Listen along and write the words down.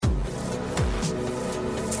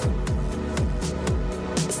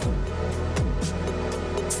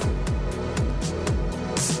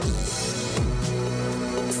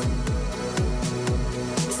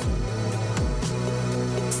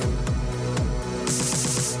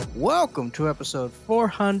Welcome to episode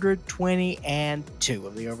 422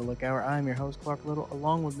 of the Overlook Hour. I'm your host, Clark Little.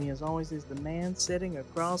 Along with me, as always, is the man sitting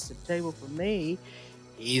across the table from me.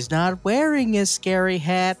 He's not wearing his scary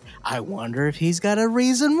hat. I wonder if he's got a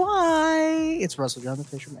reason why. It's Russell John, the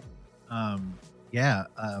Fisherman.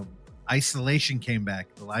 Isolation came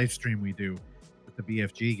back, the live stream we do with the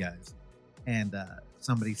BFG guys. And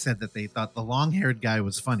somebody said that they thought the long-haired guy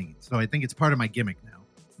was funny. So I think it's part of my gimmick now.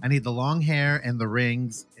 I need the long hair and the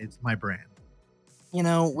rings. It's my brand. You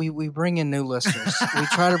know, we bring in new listeners. We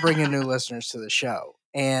try to bring in new listeners to the show.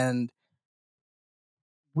 And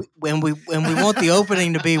when we want the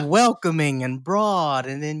opening to be welcoming and broad,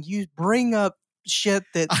 and then you bring up shit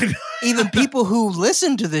that even people who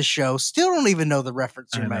listen to this show still don't even know the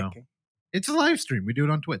reference you're making. It's a live stream. We do it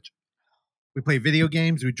on Twitch. We play video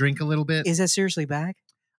games. We drink a little bit. Is that seriously back?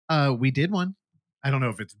 We did one. I don't know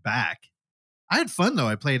if it's back. I had fun, though.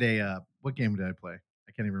 I played what game did I play?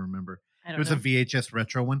 I can't even remember. It was a VHS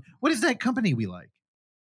retro one. What is that company we like?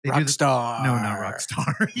 Rockstar. No, not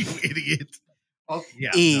Rockstar. You idiot. Oh,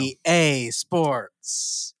 yeah. EA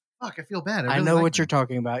Sports. Fuck, I feel bad. I know what you're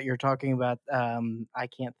talking about. You're talking about, I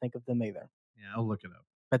can't think of them either. Yeah, I'll look it up.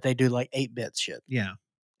 But they do like 8-bit shit. Yeah.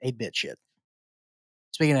 8-bit shit.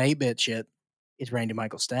 Speaking of 8-bit shit, it's Randy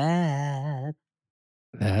Michael Stat.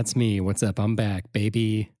 That's me. What's up? I'm back,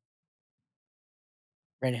 baby.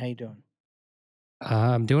 Randy, how you doing?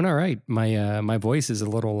 I'm doing all right. My voice is a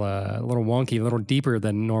little wonky, a little deeper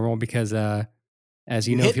than normal because as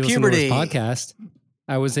you know, if you listen to this podcast,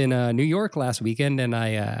 I was in New York last weekend and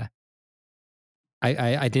I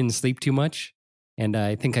didn't sleep too much, and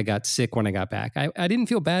I think I got sick when I got back. I didn't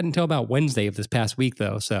feel bad until about Wednesday of this past week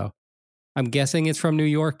though, so I'm guessing it's from New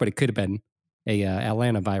York, but it could have been a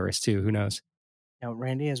Atlanta virus too. Who knows? Now,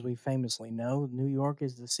 Randy, as we famously know, New York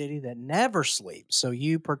is the city that never sleeps. So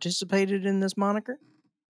you participated in this moniker?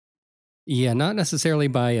 Yeah, not necessarily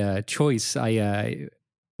by choice. I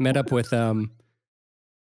met up with a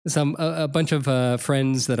bunch of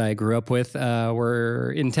friends that I grew up with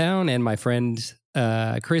were in town, and my friend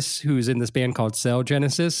Chris, who's in this band called Cell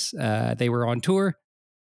Genesis, they were on tour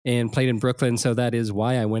and played in Brooklyn, so that is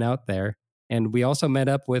why I went out there. And we also met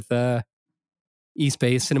up with East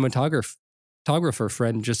Bay cinematographer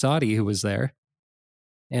friend Jasadi, who was there.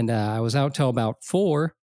 And I was out till about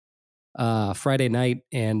 4 Friday night,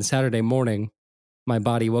 and Saturday morning, my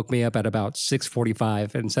body woke me up at about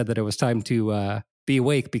 6:45 and said that it was time to be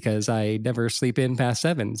awake because I never sleep in past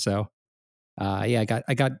 7. So I got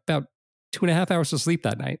about 2.5 hours of sleep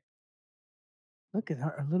that night. Look at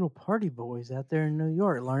our little party boys out there in New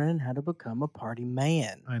York learning how to become a party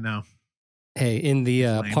man. I know. Hey, in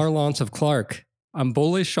the parlance of Clark, I'm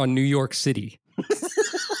bullish on New York City. God,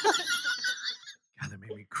 that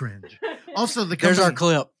made me cringe. Also, there's our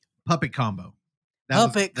clip. Puppet Combo.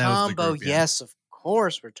 Puppet Combo. Group, yeah. Yes, of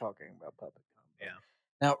course we're talking about Puppet Combo. Yeah.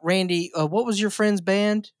 Now, Randy, what was your friend's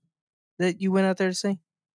band that you went out there to see?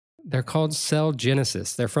 They're called Cell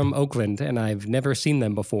Genesis. They're from Oakland, and I've never seen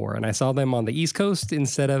them before. And I saw them on the East Coast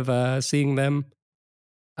instead of seeing them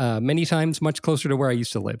many times much closer to where I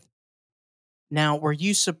used to live. Now, were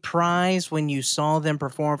you surprised when you saw them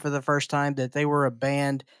perform for the first time that they were a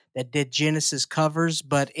band that did Genesis covers,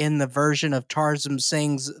 but in the version of Tarzan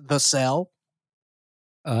Sings The Cell?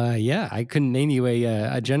 Yeah, I couldn't name you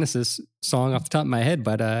a Genesis song off the top of my head,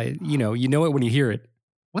 but you know it when you hear it.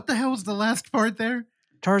 What the hell was the last part there?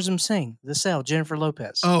 Tarzan Sing The Cell, Jennifer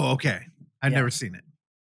Lopez. Oh, okay. I've never seen it.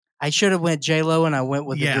 I should have went J-Lo and I went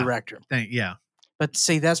with the director. Yeah. But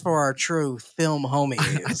see, that's for our true film homies.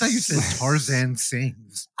 I thought you said Tarzan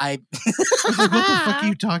Sings. I was like, what the fuck are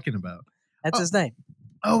you talking about? That's his name.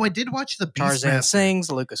 Oh, I did watch the Beastmaster. Tarzan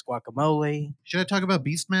Sings, Lucas Guacamole. Should I talk about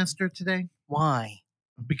Beastmaster today? Why?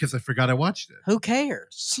 Because I forgot I watched it. Who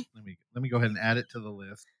cares? Let me go ahead and add it to the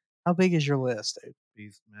list. How big is your list,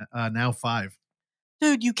 dude? Now 5.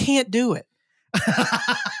 Dude, you can't do it.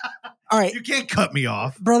 All right. You can't cut me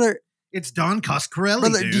off. Brother. It's Don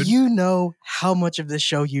Coscarelli, dude. Do you know how much of this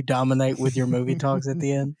show you dominate with your movie talks at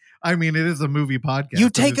the end? I mean, it is a movie podcast. You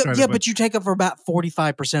take up, but you take up for about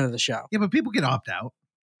 45% of the show. Yeah, but people get opt out.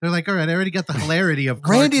 They're like, all right, I already got the hilarity of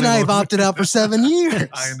Randy and I have opted out for 7 years.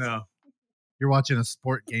 I know. You're watching a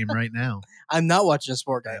sport game right now. I'm not watching a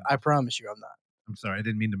sport game. I promise you I'm not. I'm sorry. I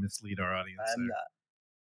didn't mean to mislead our audience. I'm not.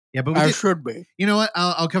 Yeah, but I should be. You know what?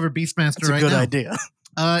 I'll cover Beastmaster right now. It's a good idea.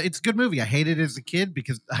 It's a good movie. I hated it as a kid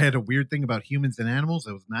because I had a weird thing about humans and animals.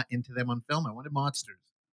 I was not into them on film. I wanted monsters.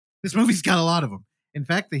 This movie's got a lot of them. In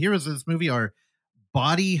fact, the heroes of this movie are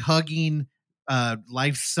body-hugging,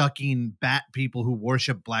 life-sucking bat people who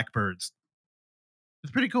worship blackbirds.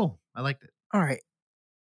 It's pretty cool. I liked it. All right.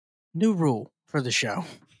 New rule for the show.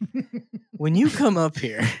 when you come up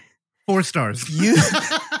here, 4 stars. you,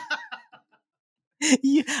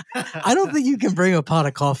 I don't think you can bring a pot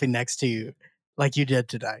of coffee next to you like you did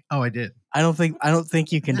today. Oh, I did. I don't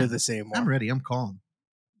think you can do Yeah, this anymore. I'm ready. I'm calm.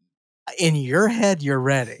 In your head, you're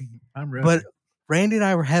ready. I'm ready. But Randy and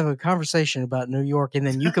I were having a conversation about New York, and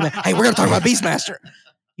then you come in, hey, we're going to talk about Beastmaster.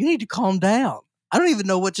 You need to calm down. I don't even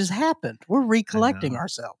know what just happened. We're recollecting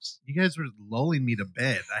ourselves. You guys were lulling me to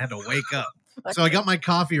bed. I had to wake up. So I got my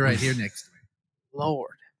coffee right here next to me.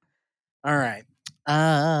 Lord. All right.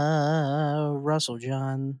 Russell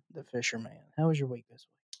John, the Fisherman. How was your week this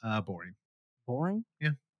week? Boring. Boring?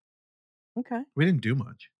 Yeah. Okay. We didn't do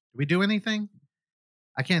much. Did we do anything?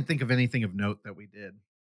 I can't think of anything of note that we did.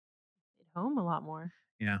 At home a lot more.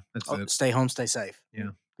 Yeah, that's it. Stay home, stay safe. Yeah.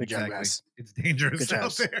 Good job, guys. It's dangerous Good out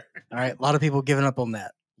jobs. there. All right. A lot of people giving up on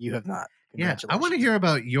that. You have not. Yeah. I want to hear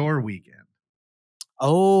about your weekend.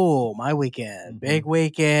 Oh, my weekend. Mhm. Big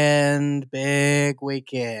weekend. Big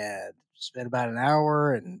weekend. Spent about an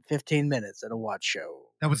hour and 15 minutes at a watch show.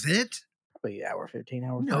 That was it? Probably an hour, 15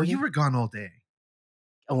 hours. No, you were gone all day.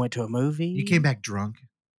 I went to a movie. You came back drunk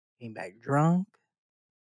Came back drunk.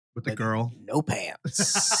 with the girl. No pants.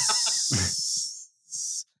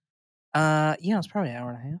 Yeah, it was probably an hour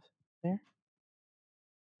and a half there.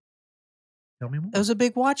 Tell me more. It was a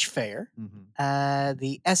big watch fair. Mhm.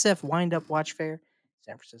 The SF Wind Up Watch Fair,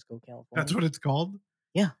 San Francisco, California. That's what it's called?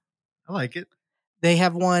 Yeah. I like it. They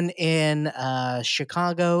have one in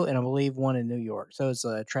Chicago and I believe one in New York. So it's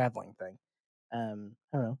a traveling thing. I don't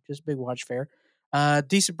know, just a big watch fair.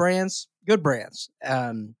 Decent brands, good brands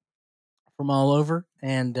from all over,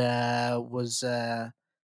 and was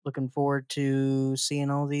looking forward to seeing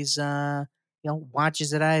all these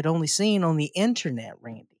watches that I had only seen on the internet,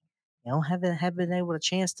 Randy. Haven't been able to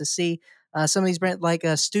chance to see some of these brands like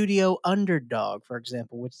Studio Underdog, for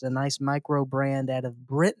example, which is a nice micro brand out of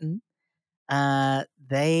Britain.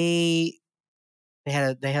 They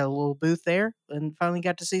had a little booth there and finally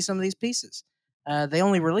got to see some of these pieces. They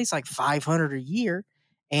only release like 500 a year,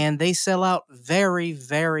 and they sell out very,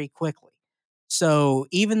 very quickly. So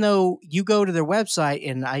even though you go to their website,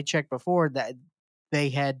 and I checked before that they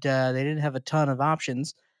didn't have a ton of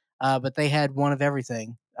options, but they had one of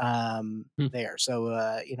everything there. So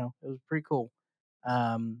it was pretty cool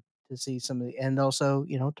to see some of the, and also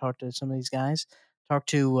talk to some of these guys, talk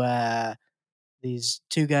to these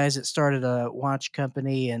two guys that started a watch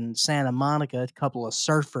company in Santa Monica, a couple of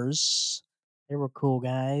surfers. They were cool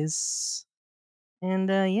guys. And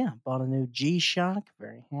bought a new G Shock.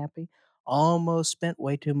 Very happy. Almost spent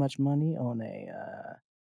way too much money on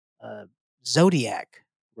a Zodiac,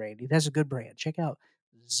 Randy. That's a good brand. Check out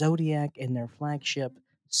Zodiac and their flagship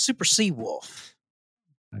Super Seawolf.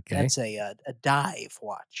 Okay. That's a dive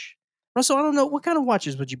watch. Russell, I don't know, what kind of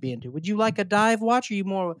watches would you be into? Would you like a dive watch, or you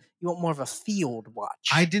want more of a field watch?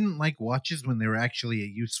 I didn't like watches when they were actually a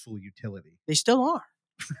useful utility. They still are.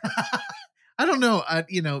 I don't know.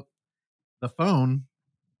 The phone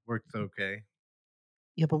works okay.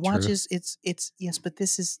 Yeah, but True. watches, it's yes, but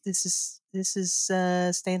this is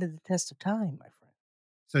standing the test of time, my friend.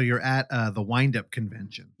 So you're at the Wind Up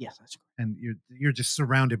convention. Yes, that's correct. And you're just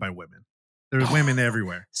surrounded by women. There's women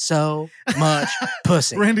everywhere. So much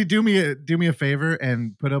pussy. Randy, do me a favor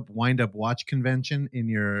and put up Wind Up Watch Convention in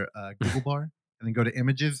your Google bar, and then go to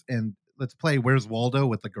images and let's play Where's Waldo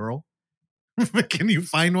with the girl. Can you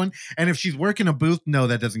find one? And if she's working a booth, no,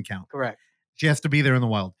 that doesn't count. Correct. She has to be there in the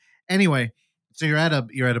wild. Anyway, so you're at a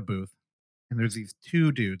booth, and there's these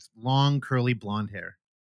two dudes, long curly blonde hair.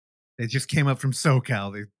 They just came up from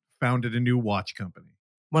SoCal. They founded a new watch company.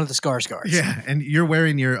 One of the Scars. Yeah, and you're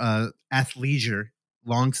wearing your athleisure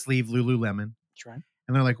long sleeve Lululemon. That's right.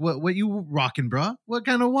 And they're like, "What you rocking, bro? What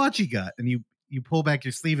kind of watch you got?" And you pull back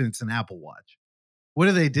your sleeve, and it's an Apple Watch. What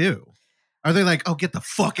do they do? Are they like, "Oh, get the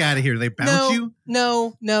fuck out of here"? They bounce you?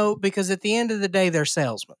 No, because at the end of the day, they're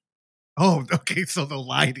salesmen. Oh, okay. So they'll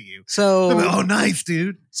lie to you. So, They'll be, oh, nice,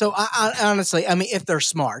 dude. So I honestly, I mean, if they're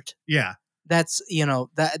smart, Yeah. that's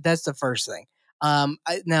that's the first thing.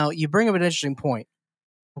 Now you bring up an interesting point,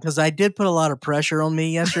 because I did put a lot of pressure on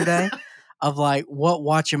me yesterday of like, what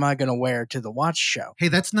watch am I going to wear to the watch show? Hey,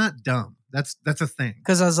 that's not dumb. That's a thing.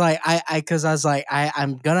 Because I was like,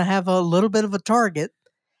 I'm gonna have a little bit of a target,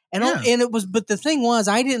 and and it was. But the thing was,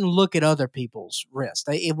 I didn't look at other people's wrist.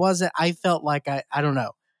 It wasn't. I felt like I don't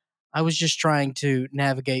know. I was just trying to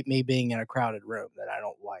navigate me being in a crowded room that I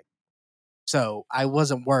don't like. So I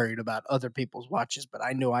wasn't worried about other people's watches, but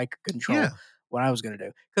I knew I could control what I was going to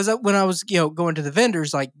do. Because when I was going to the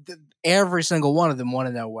vendors, like every single one of them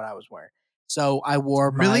wanted to know what I was wearing. So I wore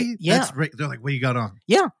really. That's right. They're like, what you got on?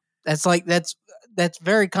 Yeah, that's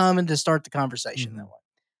very common to start the conversation that way.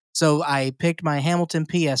 So I picked my Hamilton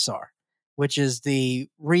PSR, which is the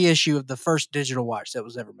reissue of the first digital watch that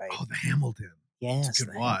was ever made. Oh, the Hamilton. Yes, It's a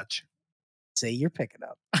good the watch. See, you're picking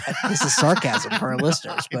up. This is sarcasm for our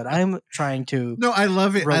listeners, but I'm trying to No, I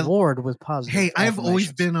love it. reward with positive. Hey, I've always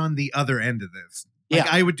affirmations. been on the other end of this. Like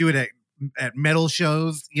Yeah. I would do it at metal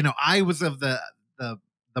shows. You know, I was of the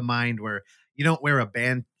mind where you don't wear a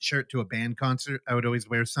band shirt to a band concert. I would always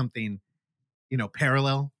wear something, you know,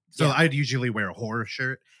 parallel. So Yeah. I'd usually wear a horror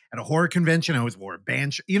shirt. At a horror convention, I always wore a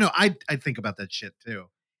band shirt. You know, I think about that shit too.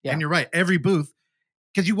 Yeah. And you're right. Every booth,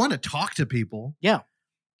 because you want to talk to people. Yeah.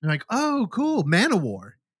 You're like, oh, cool,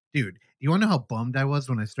 Manowar. Dude, you want to know how bummed I was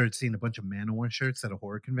when I started seeing a bunch of Manowar shirts at a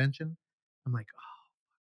horror convention? I'm like,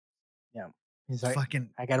 Yeah. He's it's like, fucking,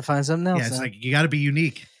 I got to find something else. yeah, it's now. like, you got to be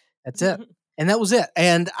unique. That's it. And that was it.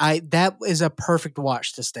 And that is a perfect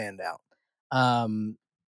watch to stand out.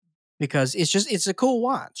 Because it's a cool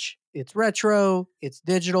watch. It's retro, it's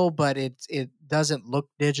digital, but it doesn't look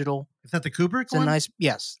digital. Is that the Kubrick It's a one? nice,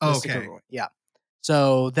 yes. Oh, that's the okay. Kubrick one. Yeah.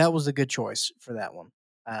 So that was a good choice for that one.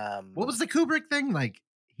 What was the Kubrick thing? Like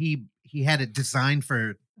he had it designed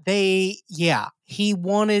for. He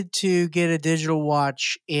wanted to get a digital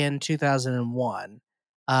watch in 2001.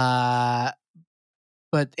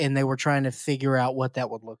 And they were trying to figure out what that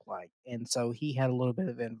would look like. And so he had a little bit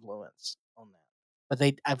of influence on that.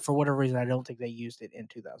 But for whatever reason, I don't think they used it in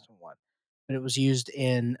 2001. But it was used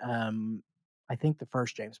in, I think, the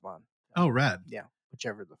first James Bond. Oh, rad. Yeah,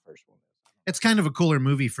 whichever the first one is. It's kind of a cooler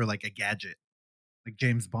movie for like a gadget, like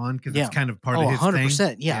James Bond, because Yeah. it's kind of part of his 100%.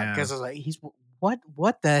 thing. Yeah, because it's like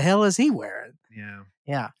what the hell is he wearing? Yeah.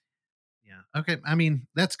 Yeah. Yeah. Okay. I mean,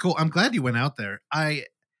 that's cool. I'm glad you went out there.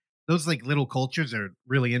 Those like little cultures are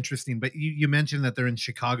really interesting. But you mentioned that they're in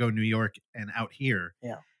Chicago, New York, and out here.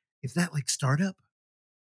 Yeah. Is that like startup?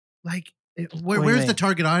 Like, What do you where's the mean?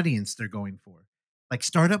 target audience they're going for? Like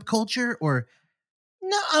startup culture, or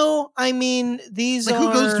No, I mean these like are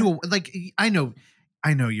who goes to like? I know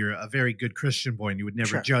you're a very good Christian boy, and you would never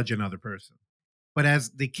Sure. judge another person. But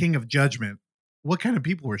as the king of judgment, what kind of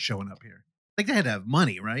people were showing up here? Like they had to have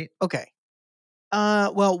money, right? okay.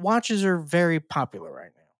 Well, watches are very popular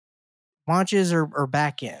right now. Watches are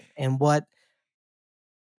back in, and one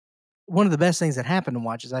of the best things that happened to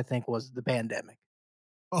watches, I think, was the pandemic.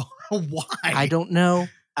 Oh, why? I don't know.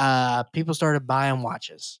 People started buying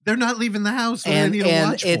watches, They're not leaving the house. What do they and need a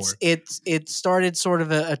watch for? it started sort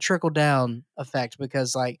of a trickle down effect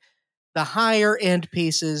because like the higher end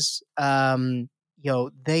pieces, they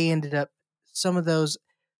ended up some of those.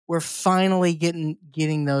 We're finally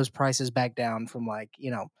getting those prices back down from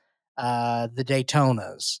the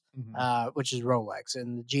Daytonas, Mhm. which is Rolex,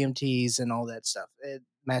 and the GMTs and all that stuff,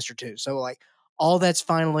 Master 2. So like all that's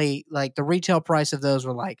finally like the retail price of those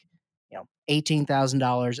were like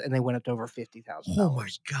 $18,000, and they went up to over $50,000. Oh my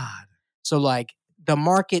god! So like the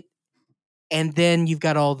market, and then you've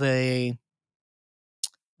got all the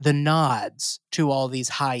nods to all these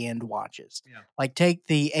high end watches. Yeah. Like take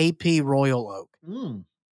the AP Royal Oak. Mm.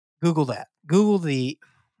 Google that. Google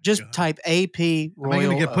just God. type AP Royal Am I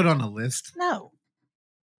going to get put Oak. on a list? No.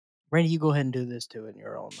 Randy, you go ahead and do this too in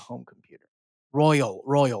your own home computer. Royal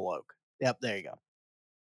Oak. Yep, there you go.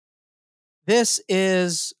 This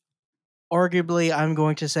is arguably, I'm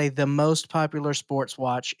going to say, the most popular sports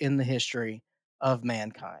watch in the history of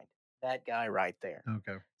mankind. That guy right there.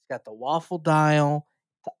 Okay. It's got the waffle dial,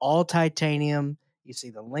 all titanium. You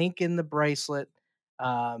see the link in the bracelet,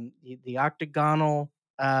 the octagonal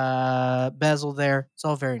bezel there. It's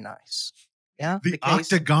all very nice. Yeah, The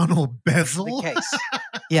case, octagonal bezel. the case.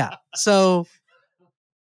 Yeah. So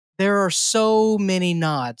there are so many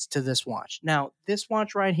nods to this watch. Now, this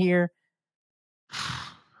watch right here,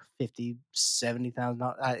 $50,000,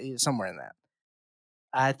 $70,000, somewhere in that.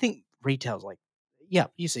 I think retail's like, yeah,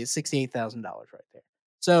 you see, it's $68,000 right there.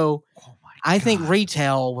 So Oh my I think God.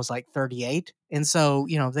 retail was like 38, and so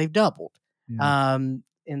they've doubled. Yeah.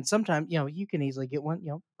 And sometimes you can easily get one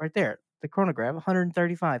right there, the chronograph,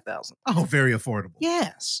 135,000. Oh, very affordable.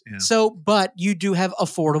 Yes. Yeah. So, but you do have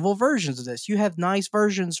affordable versions of this. You have nice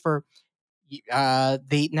versions for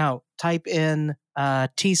type in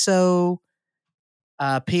Tissot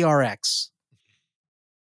PRX.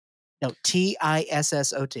 No,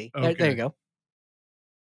 TISSOT. There Okay. you go.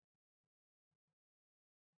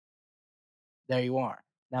 There you are.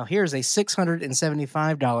 Now here's a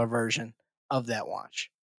 $675 version of that watch.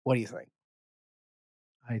 What do you think?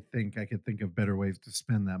 I think I could think of better ways to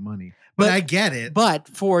spend that money, but I get it. But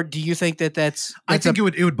do you think that's I think it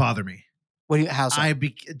would bother me. How so? I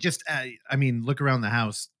mean, look around the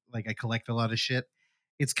house. Like I collect a lot of shit.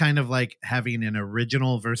 It's kind of like having an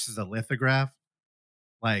original versus a lithograph.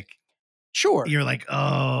 Like Sure. you're like,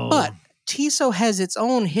 oh. But Tissot has its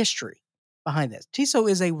own history behind this. Tissot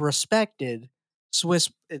is a respected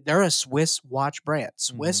Swiss. They're a Swiss watch brand.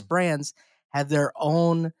 Swiss brands have their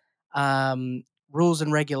own rules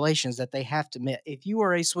and regulations that they have to meet. If you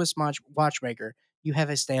are a Swiss watchmaker, you have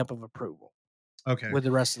a stamp of approval okay. with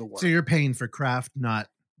the rest of the world. So you're paying for craft, not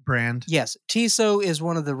brand. Yes, Tissot is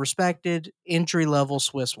one of the respected entry level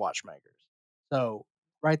Swiss watchmakers. So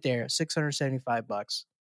right there, $675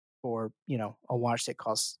 for a watch that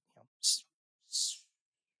costs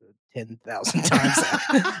 10,000 times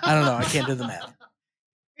that. I don't know. I can't do the math.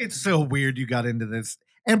 It's so weird you got into this,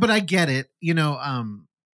 but I get it.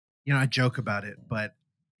 I joke about it, but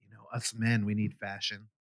us men, we need fashion,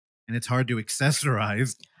 and it's hard to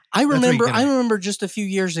accessorize. I remember just a few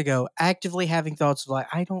years ago actively having thoughts of like,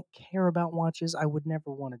 I don't care about watches. I would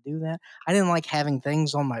never want to do that. I didn't like having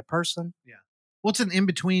things on my person. Yeah. What's an in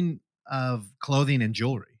between of clothing and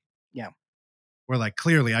jewelry? Yeah. Where like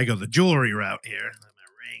clearly I go the jewelry route here. My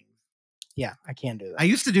rings. Yeah, I can't do that. I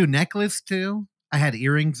used to do necklace too. I had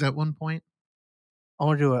earrings at one point. I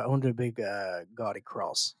want to do a big gaudy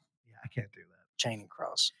cross. Yeah, I can't do that. Chain and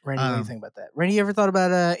cross. Randy, what do you think about that? Randy, you ever thought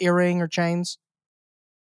about earring or chains?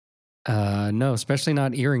 No, especially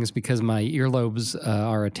not earrings because my earlobes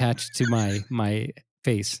are attached to my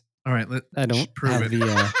face. All right, I don't prove have it.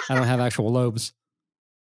 I don't have actual lobes.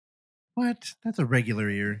 What? That's a regular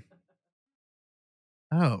ear.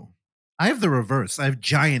 Oh, I have the reverse. I have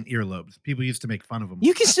giant earlobes. People used to make fun of them.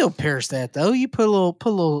 You can still pierce that though. You put a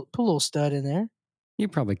little stud in there. You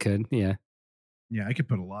probably could, yeah. Yeah, I could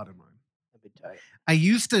put a lot in mine. That'd be tight. I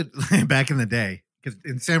used to back in the day because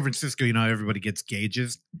in San Francisco, everybody gets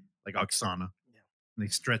gauges like Oksana. Yeah. And they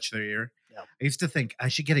stretch their ear. Yeah. I used to think I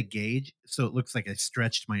should get a gauge so it looks like I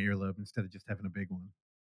stretched my earlobe instead of just having a big one.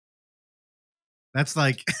 That's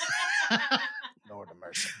like Lord of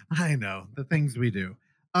mercy. I know the things we do.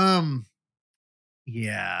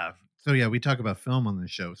 Yeah. So yeah, we talk about film on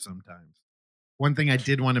this show sometimes. One thing I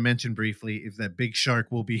did want to mention briefly is that Big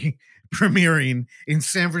Shark will be premiering in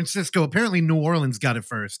San Francisco. Apparently, New Orleans got it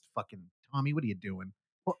first. Fucking Tommy, what are you doing?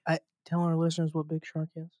 Well, tell our listeners what Big Shark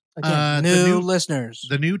is. Again, new listeners.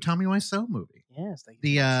 The new Tommy Wiseau movie. Yes, thank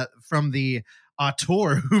you. From the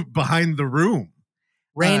auteur who behind The Room.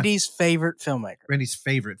 Randy's favorite filmmaker.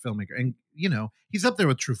 And he's up there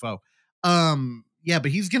with Truffaut. Yeah,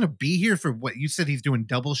 but he's gonna be here for what you said. He's doing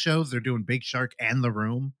double shows. They're doing Big Shark and The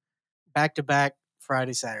Room back to back,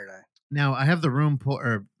 Friday, Saturday. Now I have The Room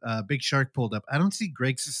Big Shark pulled up. I don't see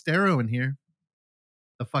Greg Sestero in here.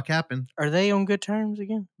 The fuck happened? Are they on good terms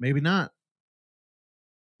again? Maybe not.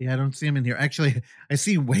 Yeah, I don't see him in here. Actually, I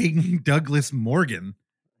see Wayne Douglas Morgan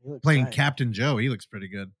playing tight. Captain Joe. He looks pretty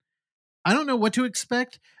good. I don't know what to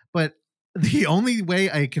expect, but the only way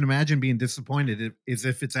I can imagine being disappointed is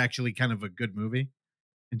if it's actually kind of a good movie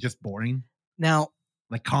and just boring. Now,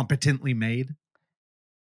 like competently made.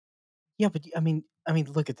 Yeah, but I mean,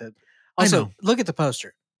 look at the look at the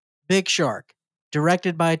poster. Big Shark,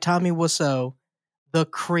 directed by Tommy Wiseau, the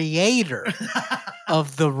creator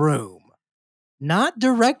of The Room, not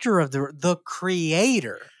director of the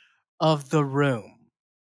creator of The Room.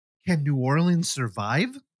 Can New Orleans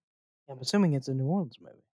survive? I'm assuming it's a New Orleans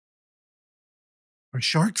movie. Are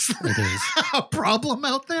sharks It is. a problem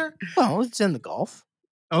out there? Well, it's in the Gulf.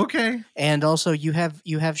 Okay. And also you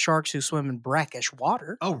have sharks who swim in brackish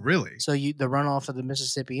water. Oh, really? So the runoff of the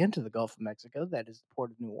Mississippi into the Gulf of Mexico, that is the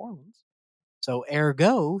port of New Orleans. So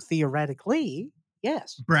ergo, theoretically,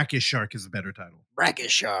 yes. Brackish shark is a better title.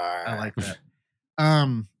 Brackish shark. I like that.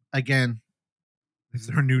 Again, this is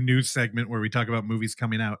our new news segment where we talk about movies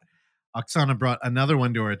coming out. Oksana brought another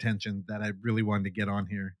one to our attention that I really wanted to get on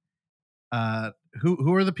here.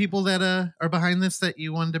 Who are the people that are behind this that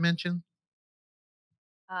you wanted to mention?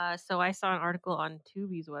 So I saw an article on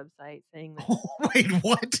Tubi's website saying that. Wait,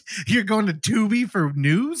 what? You're going to Tubi for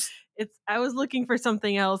news? I was looking for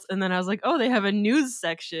something else, and then I was like, oh, they have a news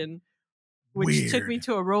section, which took me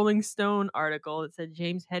to a Rolling Stone article that said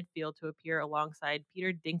James Hetfield to appear alongside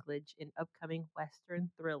Peter Dinklage in upcoming Western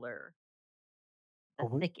thriller, The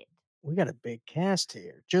Thicket. We got a big cast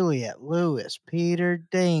here. Juliette Lewis, Peter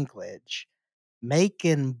Dinklage,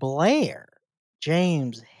 Macon Blair,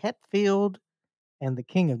 James Hetfield, and the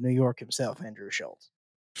king of New York himself, Andrew Schultz.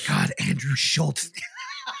 God, Andrew Schultz.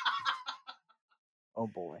 Oh,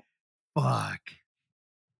 boy. Fuck.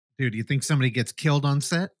 Dude, you think somebody gets killed on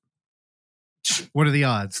set? What are the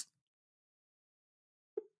odds?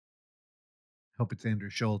 Hope it's Andrew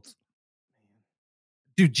Schultz.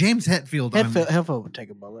 Dude, James Hetfield. Hetfield would take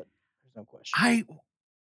a bullet. There's no question.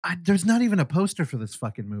 There's not even a poster for this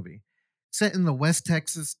fucking movie. Set in the West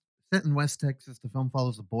Texas Set in West Texas, the film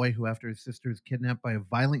follows a boy who, after his sister is kidnapped by a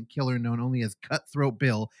violent killer known only as Cutthroat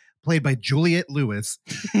Bill, played by Juliette Lewis,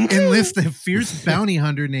 enlists a fierce bounty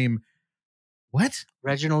hunter named what?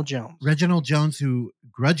 Reginald Jones. Reginald Jones, who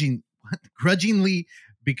grudgingly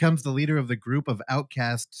becomes the leader of the group of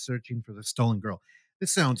outcasts searching for the stolen girl.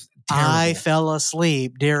 This sounds terrible. I fell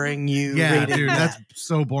asleep during you yeah, reading dude, that. that's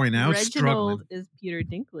so boring. I was Reginald struggling. is Peter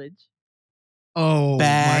Dinklage. Oh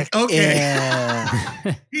Back my! Okay,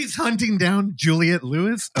 in. he's hunting down Juliette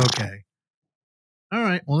Lewis. Okay, all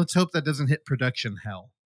right. Well, let's hope that doesn't hit production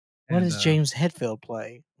hell. What And, does James Hetfield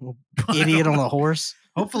play? I Idiot don't on know. a horse?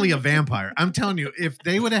 Hopefully, a vampire. I'm telling you, if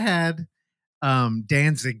they would have had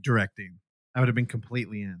Danzig directing, I would have been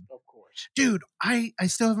completely in. Of course. Dude, I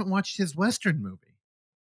still haven't watched his Western movie.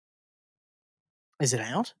 Is it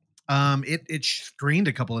out? It screened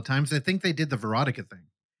a couple of times. I think they did the Veronica thing,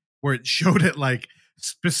 where it showed it like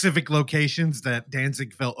specific locations that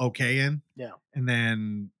Danzig felt okay in. Yeah. And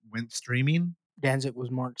then went streaming. Danzig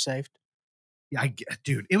was marked safe. Yeah,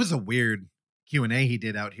 dude, it was a weird Q&A he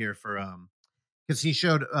did out here for because he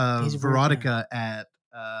showed He's a weird Veronica at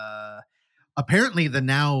apparently the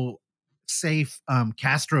now safe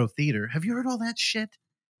Castro Theater. Have you heard all that shit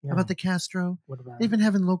Yeah. about the Castro? What about They've it? been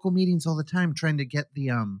having local meetings all the time trying to get the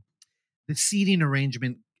seating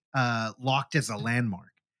arrangement locked as a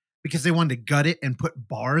landmark because they wanted to gut it and put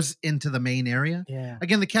bars into the main area. Yeah.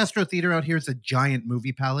 Again, the Castro Theater out here is a giant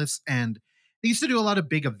movie palace, and they used to do a lot of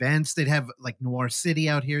big events. They'd have like Noir City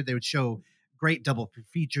out here. They would show great double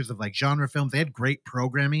features of like genre films. They had great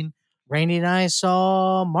programming. Randy and I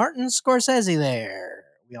saw Martin Scorsese there.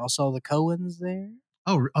 We all saw the Coens there.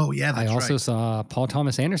 Oh yeah, I that's also right. saw Paul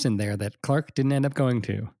Thomas Anderson there that Clark didn't end up going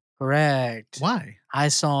to. Correct. Why? I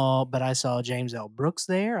saw James L. Brooks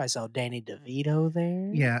there. I saw Danny DeVito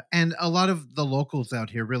there. Yeah, and a lot of the locals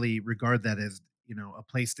out here really regard that as, a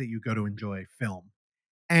place that you go to enjoy film.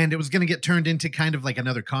 And it was going to get turned into kind of like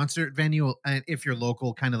another concert venue, if you're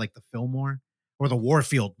local, kind of like the Fillmore or the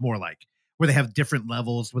Warfield, more like, where they have different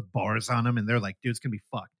levels with bars on them, and they're like, dude, it's going to be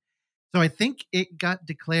fucked. So I think it got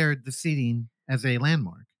declared the seating as a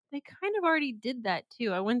landmark. They kind of already did that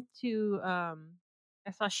too. I went to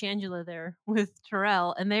I saw Shangela there with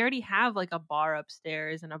Terrell, and they already have like a bar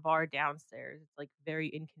upstairs and a bar downstairs. It's like very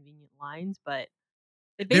inconvenient lines, but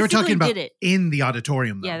They were talking about did it. in the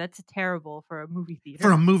auditorium, though. Yeah, that's terrible for a movie theater.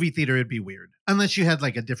 For a movie theater, it'd be weird. Unless you had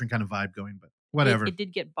like a different kind of vibe going, but whatever. It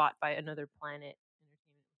did get bought by Another Planet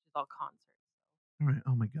Entertainment, which is all concerts. All right.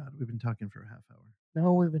 Oh my God. We've been talking for a half hour.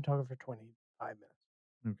 No, we've been talking for 25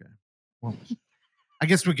 minutes. Okay. Well, I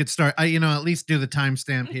guess we could start. At least do the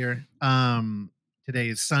timestamp here. Today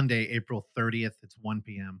is Sunday, April 30th. It's 1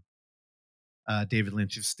 p.m. David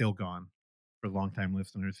Lynch is still gone. For longtime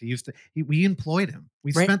listeners, we employed him.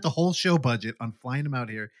 We spent the whole show budget on flying him out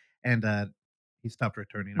here, and he stopped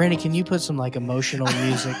returning. Randy, can you put some like emotional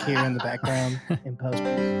music here in the background in post?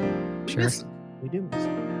 Sure. We do.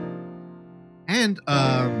 And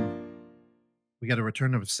we got a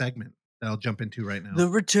return of a segment that I'll jump into right now. The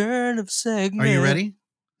return of segment. Are you ready?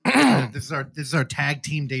 This is our tag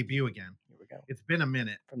team debut again. Here we go. It's been a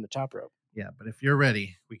minute From the top rope. Yeah, but if you're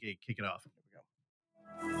ready, we can kick it off. Here we go.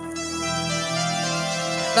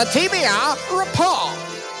 The TBR report.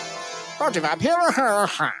 Brought to you by Pure.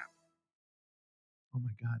 Oh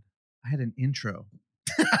my God. I had an intro.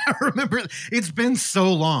 I remember it's been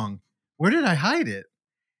so long. Where did I hide it?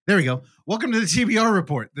 There we go. Welcome to the TBR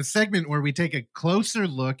report, the segment where we take a closer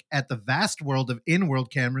look at the vast world of in-world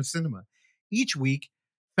camera cinema. Each week,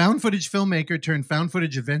 found footage filmmaker turned found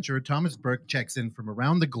footage adventurer Thomas Burke checks in from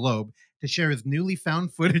around the globe to share his newly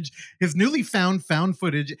found footage as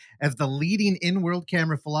the leading in-world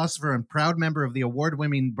camera philosopher and proud member of the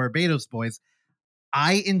award-winning Barbados Boys.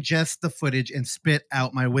 I ingest the footage and spit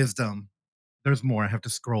out my wisdom. There's more. I have to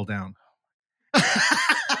scroll down.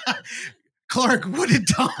 Clark, what did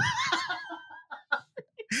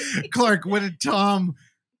Tom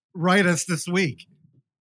write us this week?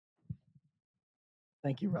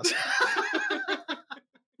 Thank you, Russell.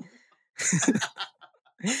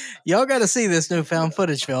 Y'all got to see this new found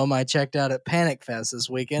footage film I checked out at Panic Fest this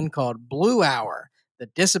weekend called Blue Hour, The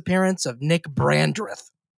Disappearance of Nick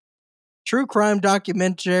Brandreth. True crime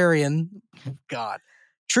documentarian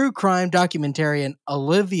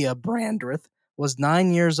Olivia Brandreth was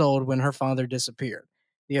 9 years old when her father disappeared.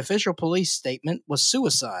 The official police statement was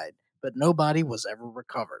suicide, but nobody was ever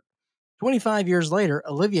recovered. 25 years later,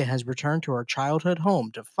 Olivia has returned to her childhood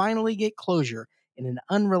home to finally get closure in an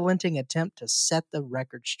unrelenting attempt to set the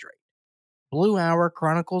record straight. Blue Hour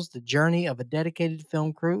chronicles the journey of a dedicated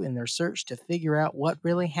film crew in their search to figure out what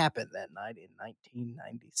really happened that night in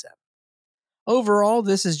 1997. Overall,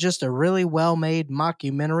 this is just a really well made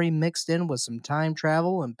mockumentary mixed in with some time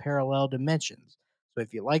travel and parallel dimensions. So,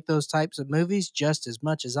 if you like those types of movies just as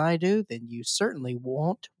much as I do, then you certainly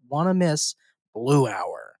won't want to miss Blue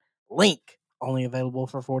Hour. Link, only available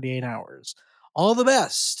for 48 hours. All the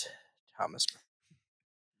best, Thomas.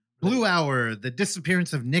 Blue Hour, the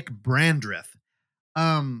disappearance of Nick Brandreth.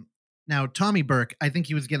 Um, Now Tommy Burke, I think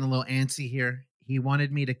he was getting a little antsy here. He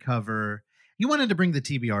wanted me to cover. He wanted to bring the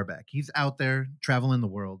TBR back. He's out there traveling the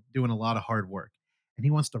world, doing a lot of hard work, and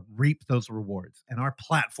he wants to reap those rewards. And our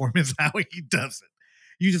platform is how he does it.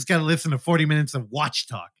 You just got to listen to 40 minutes of watch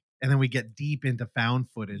talk, and then we get deep into found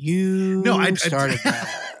footage. You No, I started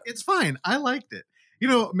that. It's fine. I liked it.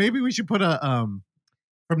 Maybe we should put a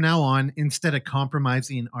from now on, instead of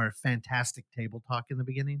compromising our fantastic table talk in the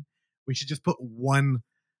beginning, we should just put one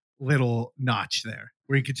little notch there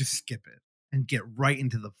where you could just skip it and get right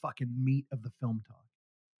into the fucking meat of the film talk.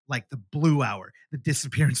 Like the Blue Hour, the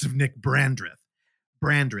disappearance of Nick Brandreth.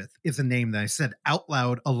 Brandreth is a name that I said out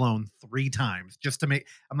loud alone 3 times just to make.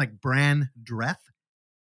 I'm like, Brandreth.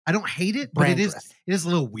 I don't hate it, but it is a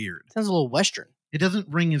little weird. Sounds a little Western. It doesn't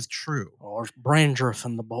ring as true. Or Brandreth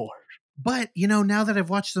and the Boys. But now that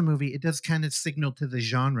I've watched the movie, it does kind of signal to the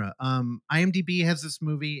genre. IMDb has this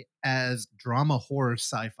movie as drama, horror,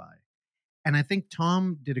 sci-fi, and I think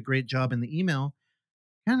Tom did a great job in the email,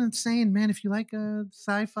 kind of saying, "Man, if you like a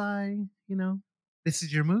sci-fi, this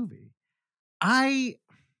is your movie." I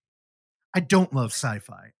don't love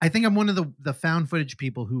sci-fi. I think I'm one of the found footage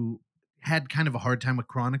people who had kind of a hard time with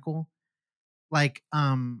Chronicle. Like,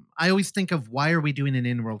 I always think of, why are we doing an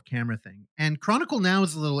in-world camera thing? And Chronicle now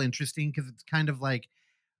is a little interesting because it's kind of like,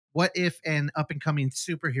 what if an up-and-coming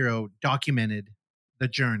superhero documented the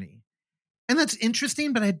journey? And that's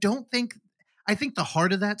interesting, but I think the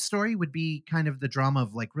heart of that story would be kind of the drama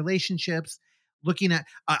of like relationships, looking at,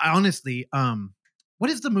 I honestly, what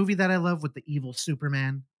is the movie that I love with the evil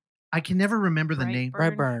Superman? I can never remember the name.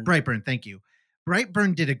 Brightburn. Brightburn, thank you.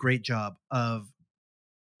 Brightburn did a great job of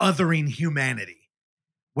othering humanity,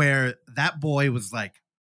 where that boy was like,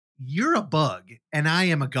 "You're a bug and I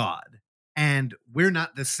am a god, and we're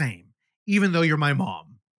not the same, even though you're my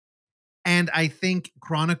mom." And I think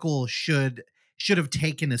Chronicle should have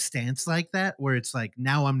taken a stance like that, where it's like,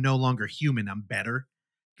 now I'm no longer human, I'm better.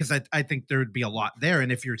 Because I think there would be a lot there.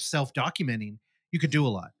 And if you're self-documenting, you could do a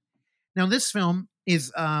lot. Now, this film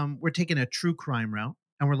is, we're taking a true crime route,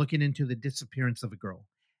 and we're looking into the disappearance of a girl.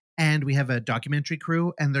 And we have a documentary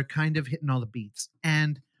crew, and they're kind of hitting all the beats.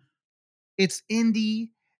 And it's indie.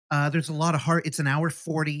 There's a lot of heart. It's an hour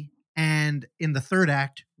 40. And in the third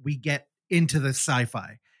act, we get into the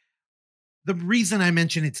sci-fi. The reason I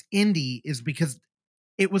mention it's indie is because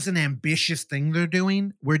it was an ambitious thing they're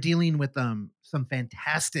doing. We're dealing with some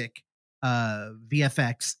fantastic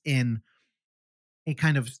VFX in a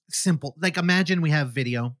kind of simple, like, imagine we have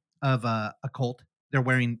video of a cult. They're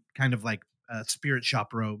wearing kind of like spirit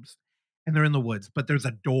shop robes, and they're in the woods, but there's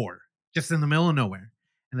a door just in the middle of nowhere,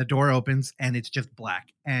 and the door opens and it's just black.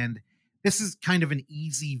 And this is kind of an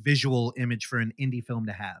easy visual image for an indie film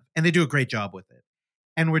to have, and they do a great job with it.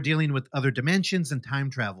 And we're dealing with other dimensions and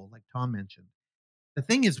time travel, like Tom mentioned. The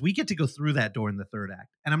thing is, we get to go through that door in the third act,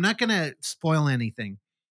 and I'm not going to spoil anything,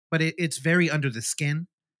 but it's very under the skin.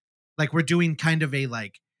 Like, we're doing kind of a,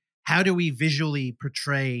 like, how do we visually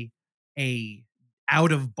portray a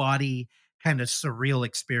out of body kind of surreal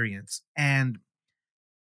experience? And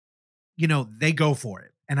they go for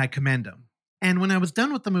it, and I commend them. And when I was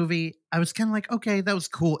done with the movie, I was kind of like, okay, that was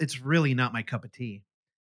cool. It's really not my cup of tea.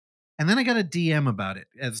 And then I got a DM about it,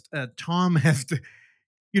 as Tom has to,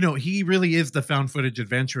 he really is the found footage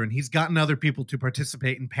adventurer, and he's gotten other people to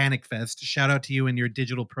participate in Panic Fest. Shout out to you and your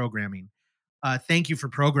digital programming. Thank you for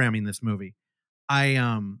programming this movie.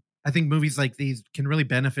 I think movies like these can really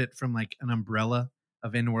benefit from like an umbrella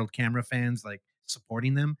of in-world camera fans, like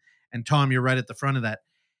supporting them. And Tom, you're right at the front of that.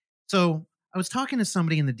 So I was talking to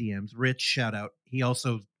somebody in the DMs, Rich, shout out. He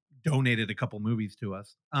also donated a couple movies to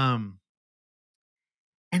us.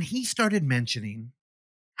 And he started mentioning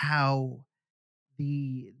how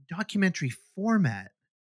the documentary format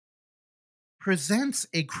presents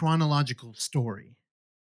a chronological story.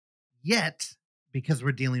 Yet, because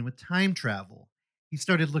we're dealing with time travel, he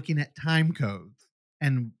started looking at time codes,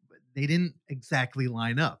 and they didn't exactly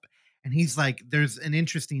line up. And he's like, there's an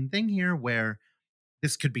interesting thing here where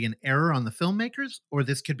this could be an error on the filmmakers, or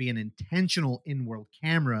this could be an intentional in-world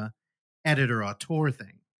camera editor auteur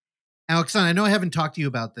thing. Alex, I know I haven't talked to you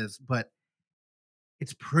about this, but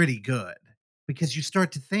it's pretty good, because you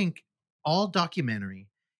start to think all documentary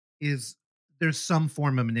is, there's some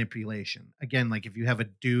form of manipulation. Again, like if you have a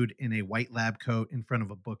dude in a white lab coat in front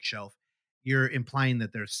of a bookshelf, you're implying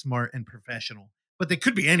that they're smart and professional, but they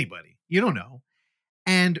could be anybody. You don't know.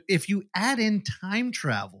 And if you add in time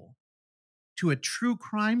travel to a true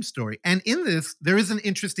crime story, and in this, there is an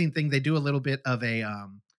interesting thing. They do a little bit of a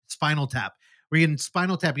Spinal Tap. Where in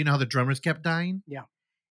Spinal Tap, you know how the drummers kept dying? Yeah.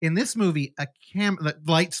 In this movie,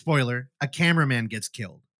 light spoiler, a cameraman gets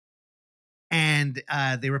killed. And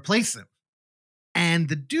they replace him. And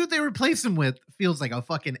the dude they replace him with feels like a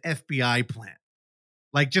fucking FBI plant.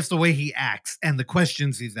 Like just the way he acts and the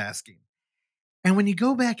questions he's asking. And when you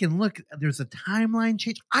go back and look, there's a timeline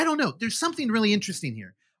change. I don't know. There's something really interesting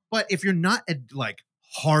here. But if you're not a like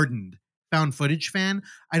hardened found footage fan,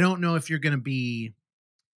 I don't know if you're going to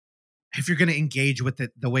engage with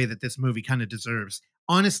it the way that this movie kind of deserves.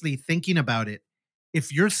 Honestly, thinking about it,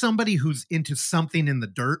 if you're somebody who's into something in the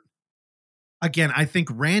dirt, again, I think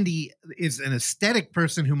Randy is an aesthetic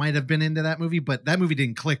person who might have been into that movie, but that movie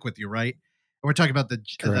didn't click with you, right? And we're talking about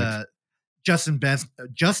the Justin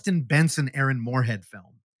Benson, Aaron Moorhead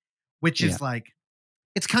film, which is like,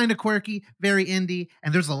 it's kind of quirky, very indie,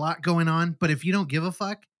 and there's a lot going on. But if you don't give a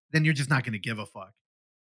fuck, then you're just not going to give a fuck.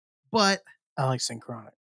 But I like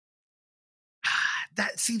Synchronic.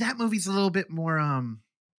 That movie's a little bit more,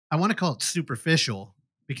 I want to call it superficial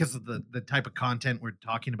because of the type of content we're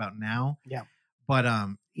talking about now. Yeah. But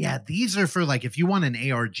these are for like, if you want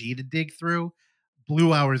an ARG to dig through,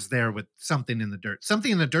 Blue Hour's there with Something in the Dirt.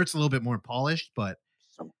 Something in the Dirt's a little bit more polished, but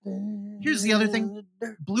here's the other thing.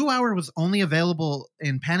 Blue Hour was only available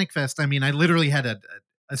in Panic Fest. I mean, I literally had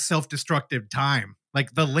a self-destructive time.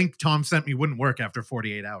 Like the link Tom sent me wouldn't work after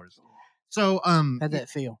 48 hours. So how'd that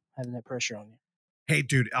feel, having that pressure on you? Hey,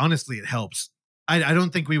 dude, honestly, it helps. I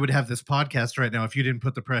don't think we would have this podcast right now if you didn't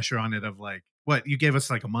put the pressure on it of like, what, you gave us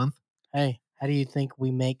like a month? Hey, how do you think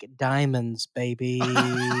we make diamonds, baby?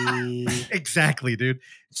 Exactly, dude.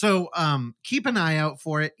 So keep an eye out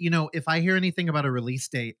for it. You know, if I hear anything about a release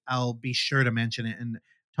date, I'll be sure to mention it. And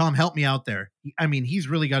Tom, help me out there. I mean, he's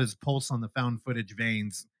really got his pulse on the found footage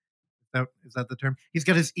veins. Is that the term? He's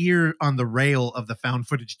got his ear on the rail of the found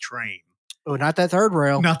footage train. Oh, not that third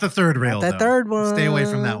rail. Not the third rail. Not that third one. Stay away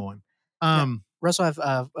from that one. Russell, I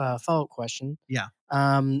have a follow-up question. Yeah.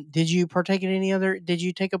 Did you partake in any other? Did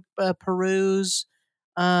you take a peruse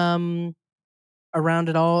around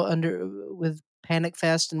it all with Panic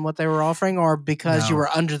Fest and what they were offering, or because you were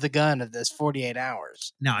under the gun of this 48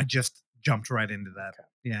 hours? No, I just jumped right into that. Okay.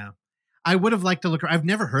 Yeah. I would have liked to look. I've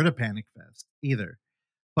never heard of Panic Fest either.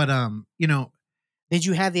 But you know, did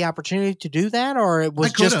you have the opportunity to do that, or it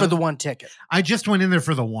was just for the one ticket? I just went in there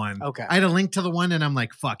for the one. Okay. I had a link to the one, and I'm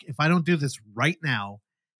like, fuck, if I don't do this right now,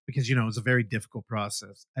 because, you know, it was a very difficult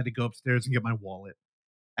process. I had to go upstairs and get my wallet.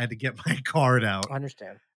 I had to get my card out. I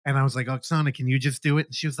understand. And I was like, Oksana, can you just do it?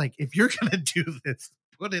 And she was like, if you're going to do this,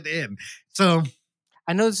 put it in. So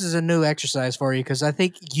I know this is a new exercise for you because I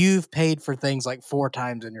think you've paid for things like 4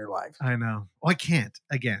 times in your life. I know. Well, I can't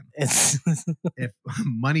again. If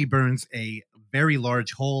money burns a very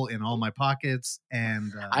large hole in all my pockets,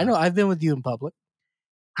 and I know I've been with you in public.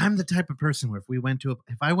 I'm the type of person where if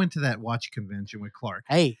I went to that watch convention with Clark,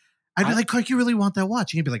 hey, I'd be like, Clark, you really want that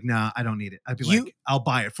watch? And he'd be like, nah, I don't need it. I'd be like, I'll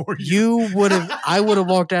buy it for you. I would have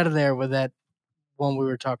walked out of there with that one we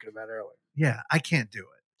were talking about earlier. Yeah, I can't do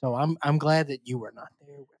it. So I'm glad that you were not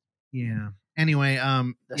there with me. Yeah. Anyway,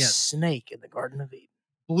 the snake in the Garden of Eden.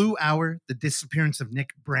 Blue Hour, the disappearance of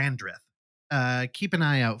Nick Brandreth. Keep an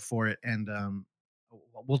eye out for it, and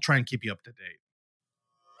we'll try and keep you up to date.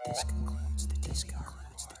 This concludes the TBR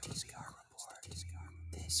report.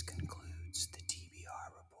 This concludes the TBR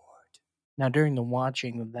report. Now, during the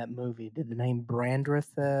watching of that movie, did the name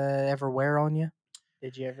Brandreth ever wear on you?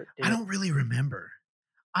 Did you ever? I don't really remember.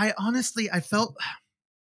 I felt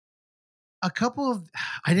a couple of.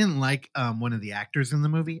 I didn't like one of the actors in the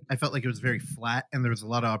movie. I felt like it was very flat, and there was a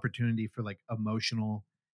lot of opportunity for like emotion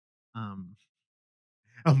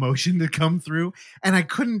to come through, and I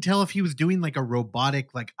couldn't tell if he was doing like a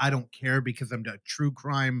robotic, like I don't care because I'm a true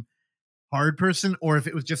crime hard person, or if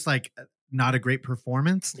it was just like not a great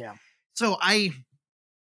performance. Yeah. So I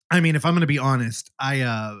mean, if I'm going to be honest,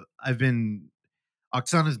 Oksana's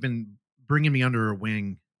been bringing me under her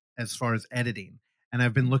wing as far as editing, and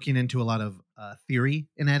I've been looking into a lot of theory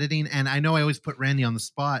in editing, and I know I always put Randy on the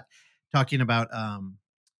spot talking about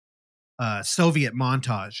Soviet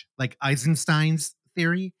montage, like Eisenstein's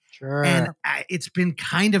theory. Sure. And it's been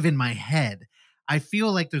kind of in my head. I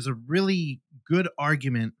feel like there's a really good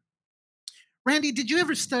argument. Randy, did you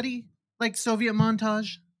ever study like Soviet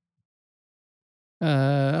montage?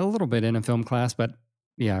 A little bit in a film class, but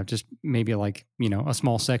yeah, just maybe like, you know, a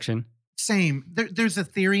small section. Same. There's a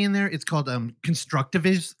theory in there. It's called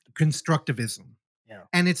constructivism. Yeah.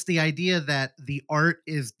 And it's the idea that the art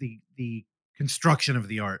is the construction of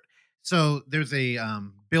the art. So there's a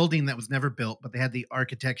building that was never built, but they had the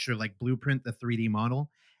architecture like blueprint, the 3D model,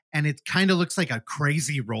 and it kind of looks like a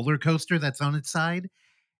crazy roller coaster that's on its side.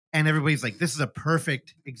 And everybody's like, "This is a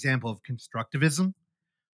perfect example of constructivism."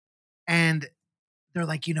 And they're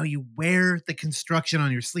like, you wear the construction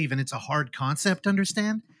on your sleeve, and it's a hard concept to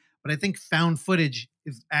understand. But I think found footage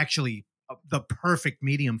is actually the perfect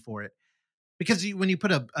medium for it because when you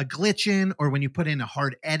put a glitch in or when you put in a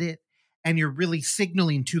hard edit and you're really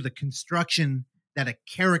signaling to the construction that a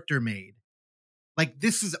character made, like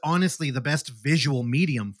this is honestly the best visual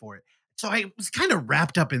medium for it. So I was kind of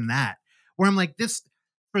wrapped up in that where I'm like, this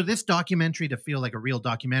for this documentary to feel like a real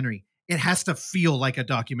documentary, it has to feel like a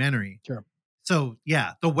documentary. Sure. So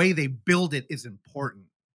yeah, the way they build it is important.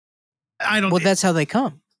 I don't. Well, that's how they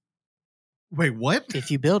come. Wait, what?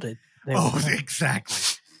 If you build it, they will Oh, come. exactly.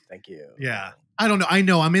 Thank you. Yeah. I don't know. I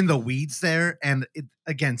know I'm in the weeds there. And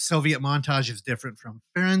again, Soviet montage is different from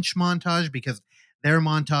French montage because their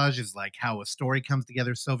montage is like how a story comes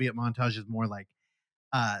together. Soviet montage is more like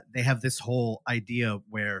they have this whole idea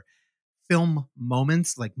where film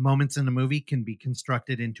moments, like moments in a movie, can be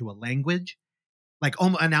constructed into a language, like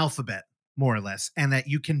an alphabet, more or less. And that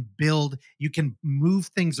you can move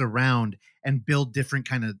things around and build different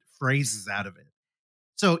kind of phrases out of it.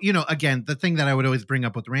 So, again, the thing that I would always bring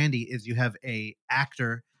up with Randy is you have a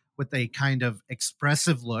actor with a kind of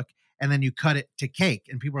expressive look, and then you cut it to cake,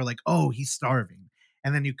 and people are like, "Oh, he's starving."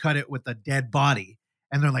 And then you cut it with a dead body,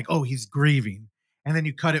 and they're like, "Oh, he's grieving." And then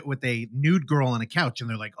you cut it with a nude girl on a couch, and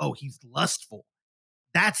they're like, "Oh, he's lustful."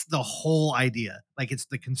 That's the whole idea. Like it's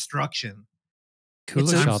the construction.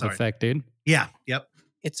 Kuleshov effect, dude. Yeah. Yep.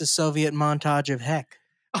 It's a Soviet montage of heck.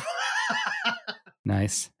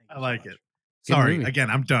 Nice. I like it. Good Sorry. movie.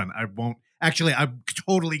 Again, I'm done. I won't. Actually, I'm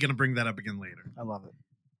totally going to bring that up again later. I love it.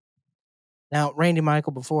 Now, Randy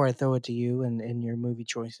Michael, before I throw it to you and your movie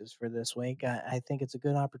choices for this week, I think it's a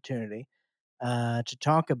good opportunity to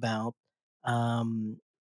talk about Barry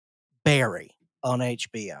on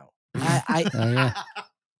HBO. Oh yeah.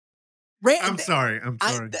 I'm sorry.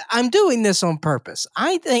 I'm doing this on purpose.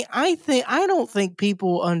 I don't think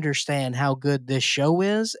people understand how good this show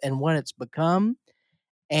is and what it's become.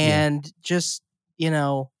 And just,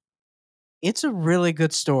 it's a really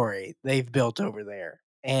good story they've built over there.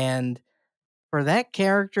 And for that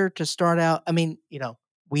character to start out, I mean,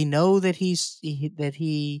 we know that he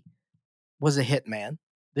was a hitman.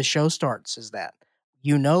 The show starts as that.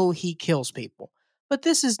 He kills people. But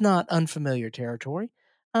this is not unfamiliar territory.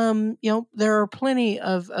 There are plenty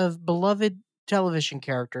of beloved television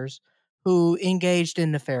characters who engaged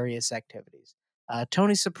in nefarious activities.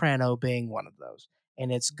 Tony Soprano being one of those. And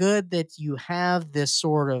it's good that you have this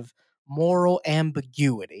sort of moral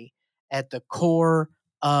ambiguity at the core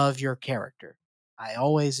of your character. I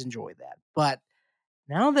always enjoy that. But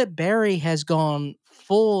now that Barry has gone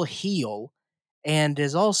full heel and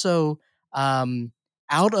is also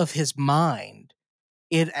out of his mind,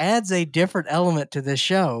 it adds a different element to this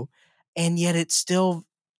show, and yet it's still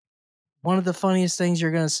one of the funniest things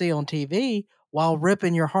you're going to see on TV while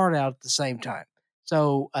ripping your heart out at the same time.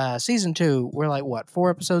 So, season 2, we're like what,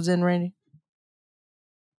 4 episodes in, Randy?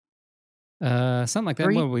 Something like that.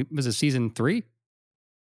 3? What was it, season 3?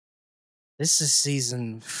 This is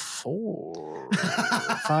season 4,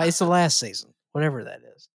 5. It's the last season, whatever that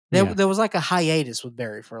is. There was like a hiatus with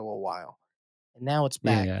Barry for a little while, and now it's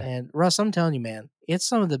back. Yeah. And Russ, I'm telling you, man, it's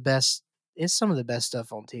some of the best. It's some of the best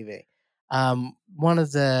stuff on TV. One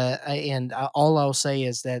of the and all I'll say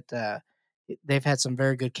is that they've had some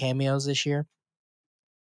very good cameos this year.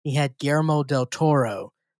 He had Guillermo del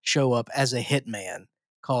Toro show up as a hitman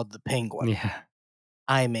called the Penguin. Yeah.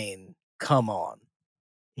 I mean, come on.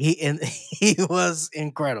 He was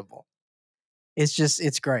incredible.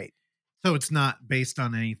 It's great. So it's not based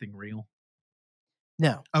on anything real?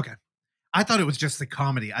 No. Okay. I thought it was just a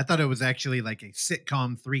comedy. I thought it was actually like a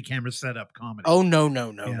sitcom 3-camera setup comedy. Oh no.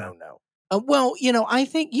 Yeah. Well, I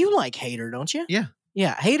think you like Hader, don't you? Yeah.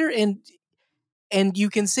 Yeah, Hader, and you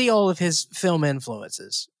can see all of his film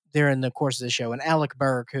influences during the course of the show. And Alec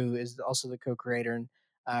Berg, who is also the co-creator and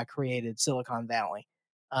created Silicon Valley,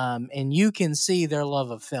 and you can see their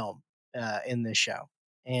love of film in this show,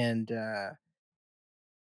 and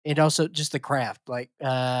it also just the craft, like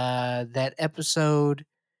that episode.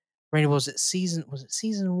 Randy, was it season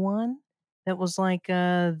 1? That was like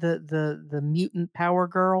the mutant power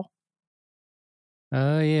girl.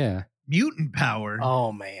 Oh yeah. Mutant power?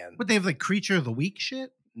 Oh man. Would they have like creature of the week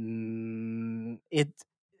shit? It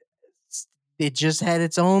just had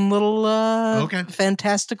its own little Okay.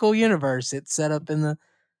 fantastical universe. It's set up in the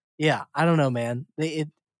Yeah, I don't know, man. They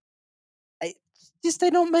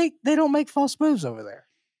don't make false moves over there.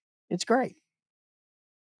 It's great.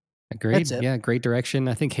 That's Agreed. it. Yeah, great direction.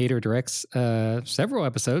 I think Hader directs several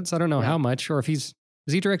episodes. I don't know Yeah. how much, or if is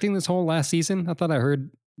he directing this whole last season? I thought I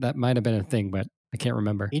heard that might have been a thing, but I can't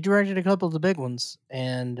remember. He directed a couple of the big ones,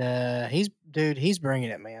 and he's bringing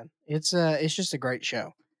it, man. It's just a great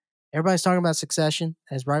show. Everybody's talking about Succession,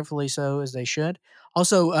 as rightfully so, as they should.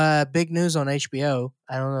 Also, big news on HBO.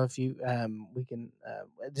 I don't know if you we can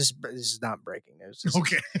this is not breaking news.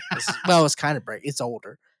 Okay. Well, it's kind of break. It's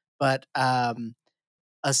older, but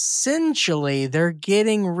essentially they're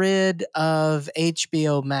getting rid of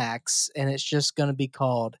HBO Max, and it's just going to be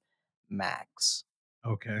called Max.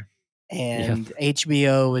 Okay. And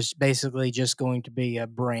HBO is basically just going to be a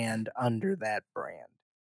brand under that brand.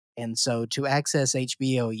 And so to access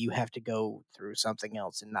HBO, you have to go through something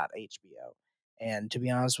else and not HBO. And to be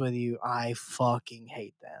honest with you, I fucking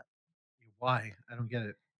hate that Why? I don't get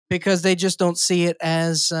it. because they just don't see it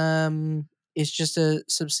as it's just a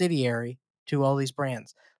subsidiary to all these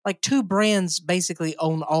brands. Like two brands basically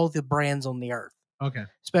own all the brands on the earth, Okay.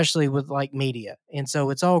 especially with like media. And so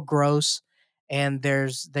it's all gross, and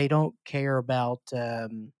they don't care about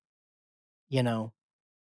you know,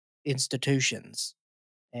 institutions.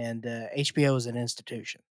 And HBO is an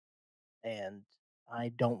institution, and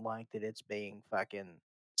I don't like that it's being fucking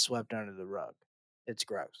swept under the rug. It's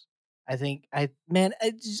gross. I think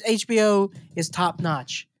HBO is top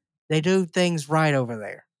notch. They do things right over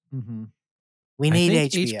there. Mm-hmm. We I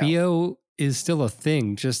need think HBO. HBO is still a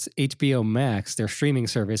thing. Just HBO Max, their streaming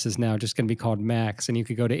service, is now just going to be called Max, and you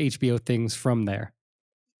could go to HBO things from there.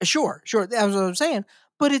 Sure. That's what I'm saying.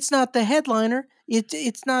 But it's not the headliner.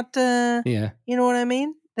 It's not. Yeah, You know what I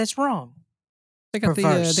mean? That's wrong. they got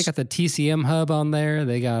Perverse. the TCM hub on there.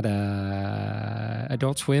 They got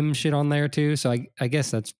Adult Swim shit on there too. So I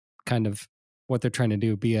guess that's kind of what they're trying to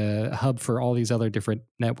do, be a hub for all these other different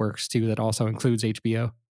networks too. That also includes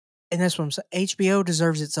HBO. And that's what I'm saying. HBO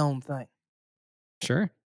deserves its own thing. Sure.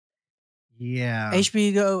 Yeah.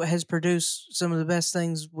 HBO has produced some of the best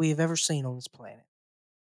things we've ever seen on this planet.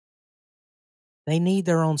 They need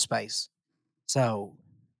their own space. So,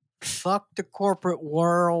 fuck the corporate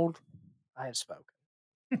world. I have spoken.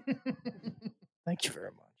 Thank you very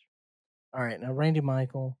much. All right, now Randy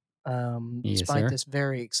Michael. Yes, Despite sir. this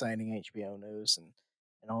very exciting HBO news and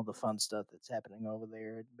all the fun stuff that's happening over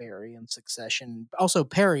there at Barry and Succession, also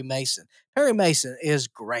Perry Mason. Perry Mason is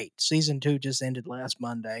great. Season 2 just ended last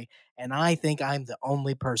Monday, and I think I'm the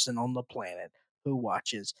only person on the planet who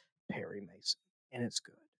watches Perry Mason, and it's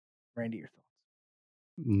good. Randy, your thoughts?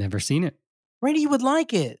 Never seen it. Randy, you would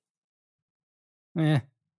like it. Eh,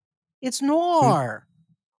 It's noir.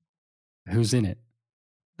 who's in it?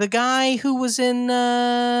 The guy who was in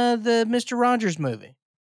the Mr. Rogers movie,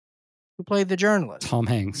 who played the journalist. Tom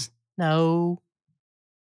Hanks. No,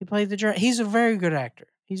 he played the journalist. He's a very good actor.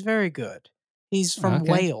 He's very good. He's from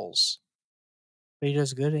Okay. Wales, but he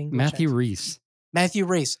does good English. Matthew accent. Reese. Matthew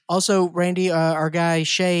Reese. Also, Randy, our guy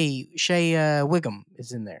Shay Wiggum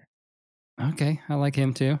is in there. Okay, I like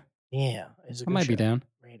him too. Yeah, it's a I good might be show. down.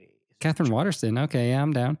 Randy. is a good Catherine show. Waterston. Okay, yeah,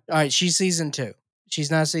 I'm down. All right, she's season 2. She's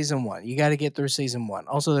not season 1. You got to get through season 1.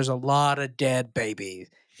 Also, there's a lot of dead babies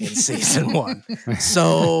in season 1.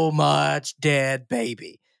 So much dead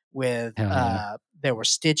baby with Hell yeah. there were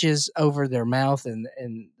stitches over their mouth and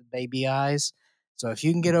baby eyes. So if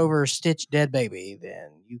you can get over a stitched dead baby,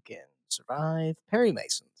 then you can survive Perry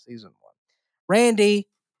Mason season 1. Randy,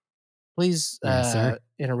 please Yes, sir.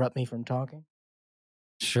 interrupt me from talking.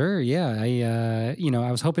 Sure, yeah.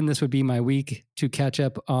 I was hoping this would be my week to catch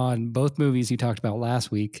up on both movies you talked about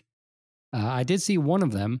last week. I did see one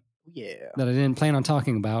of them Yeah. that I didn't plan on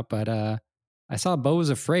talking about, but I saw Beau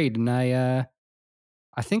Was Afraid, and I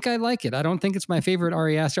think I like it. I don't think it's my favorite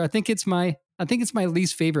Ari Aster. I think it's my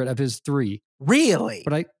least favorite of his 3, Really?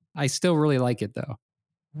 but I still really like it though.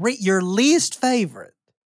 Your least favorite?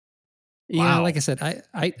 Yeah, Wow. like I said,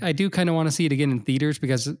 I do kind of want to see it again in theaters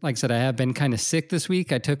because, like I said, I have been kind of sick this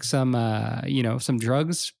week. I took some some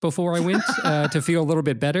drugs before I went to feel a little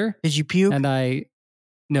bit better, Did you puke? and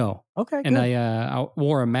no, Okay, and good. I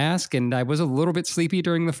wore a mask, and I was a little bit sleepy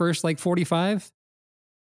during the first 45.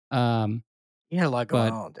 You had a lot going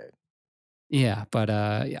but- on, dude. Yeah, but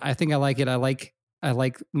I think I like it. I like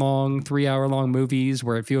long 3-hour long movies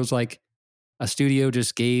where it feels like a studio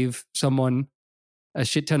just gave someone a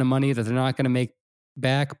shit ton of money that they're not going to make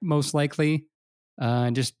back most likely,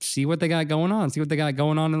 and just see what they got going on. See what they got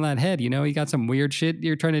going on in that head. You know, you got some weird shit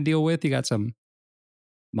you're trying to deal with. You got some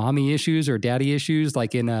mommy issues or daddy issues,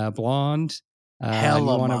 like in Blonde. And you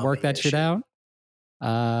Hella want to mommy work that shit issue. out.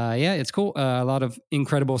 Yeah, it's cool. A lot of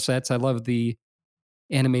incredible sets. I love the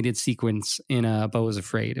animated sequence in Beau is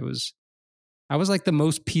Afraid. I was like the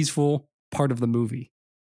most peaceful part of the movie.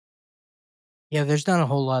 Yeah, there's not a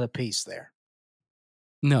whole lot of peace there.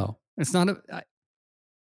 No, it's not.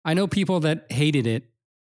 I know people that hated it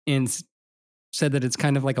and said that it's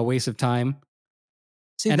kind of like a waste of time.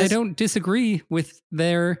 See, And I this, don't disagree with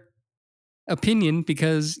their opinion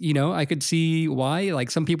because, I could see why.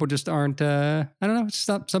 Like some people just aren't, I don't know, it's just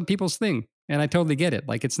not some people's thing. And I totally get it.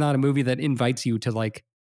 Like it's not a movie that invites you to like,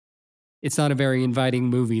 it's not a very inviting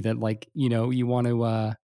movie that like, you want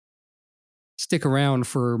to stick around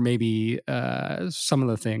for maybe some of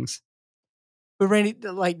the things. but Randy,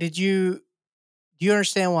 like, do you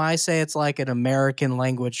understand why I say it's like an American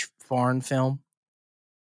language foreign film?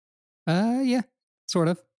 Yeah, sort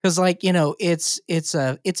of. Because, like, it's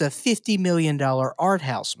a $50 million art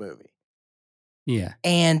house movie, Yeah.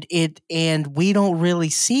 and we don't really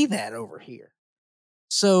see that over here. Yeah,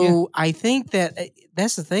 So I think that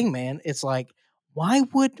that's the thing, man. It's like, why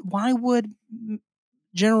would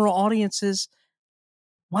general audiences,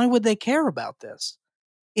 why would they care about this?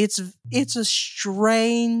 It's a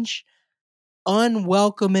strange,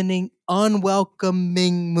 unwelcoming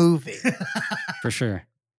movie. for sure.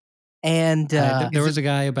 And There was a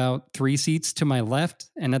guy about 3 seats to my left,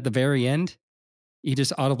 and at the very end, he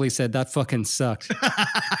just audibly said, "That fucking sucked."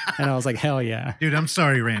 And I was like, hell yeah. Dude, I'm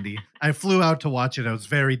sorry, Randy. I flew out to watch it. I was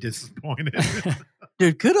very disappointed.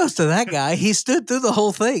 dude, kudos to that guy. He stood through the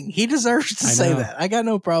whole thing. He deserves to I say know. that. I got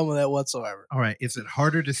no problem with that whatsoever. All right, is it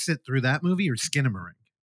harder to sit through that movie or Skinamarink?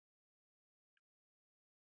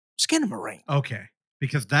 Skinamarink. Okay,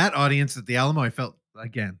 because that audience at the Alamo, I felt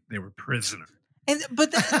again they were prisoner.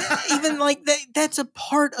 But even like that's a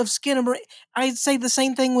part of Skinamarink. I'd say the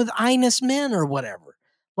same thing with Ines Men or whatever.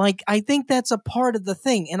 Like, I think that's a part of the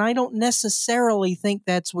thing, and I don't necessarily think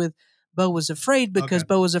that's with Beau Was Afraid, because Okay.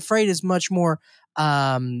 Beau Was Afraid is much more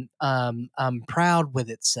proud with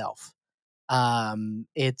itself.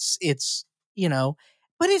 It's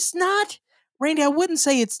but it's not, Randy. I wouldn't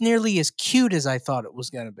say it's nearly as cute as I thought it was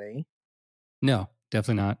going to be. No,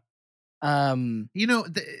 definitely not.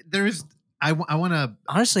 There is. I want to.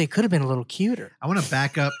 Honestly, it could have been a little cuter. I want to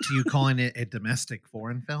back up to you calling it a domestic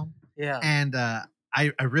foreign film. Yeah. And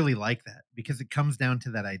I really like that because it comes down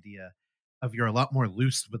to that idea of you're a lot more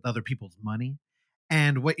loose with other people's money.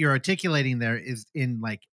 And what you're articulating there is in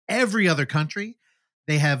like every other country,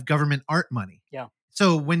 they have government art money. Yeah.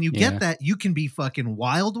 So when you Yeah. get that, you can be fucking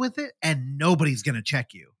wild with it and nobody's going to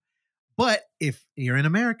check you. But if you're in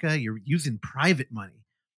America, you're using private money.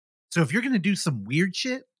 So if you're going to do some weird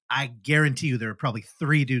shit, I guarantee you there are probably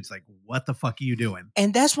 3 dudes like, what the fuck are you doing?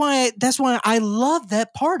 And that's why I love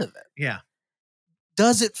that part of it. Yeah.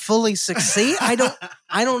 Does it fully succeed? I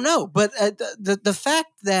don't know. But the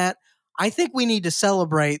fact that I think we need to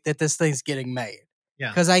celebrate that this thing's getting made. Yeah.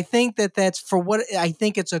 Because I think that's for what I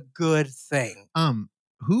think it's a good thing.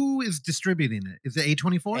 Who is distributing it? Is it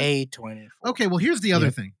A24? A24. Okay, well here's the other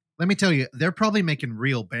Yep. thing. Let me tell you, they're probably making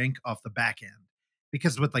real bank off the back end.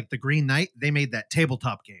 Because with like the Green Knight, they made that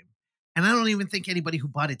tabletop game. And I don't even think anybody who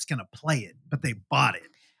bought it's gonna play it, but they bought it.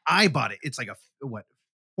 I bought it. It's like a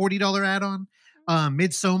 $40 add-on.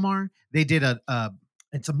 Midsommar, they did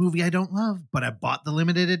it's a movie I don't love, but I bought the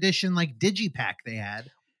limited edition like digipack they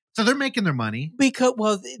had. So they're making their money. Because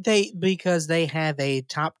they have a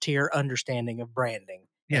top tier understanding of branding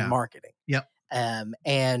Yeah. and marketing. Yep.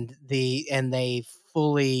 And they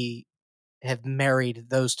fully have married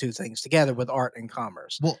those two things together with art and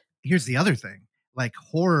commerce. Well, here's the other thing. Like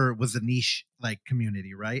horror was a niche like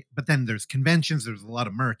community, right? But then there's conventions, there's a lot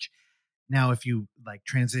of merch. Now, if you like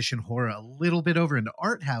transition horror a little bit over into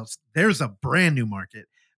art house, there's a brand new market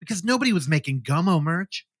because nobody was making Gummo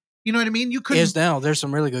merch. You know what I mean? You couldn't. There's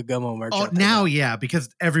some really good Gummo merch. Oh, out there now, yeah, because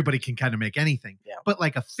everybody can kind of make anything. Yeah. But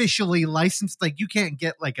like officially licensed, like you can't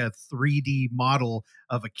get like a 3D model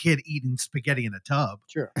of a kid eating spaghetti in a tub.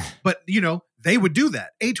 Sure. But they would do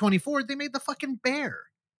that. A24, they made the fucking bear.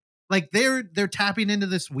 Like they're tapping into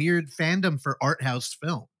this weird fandom for art house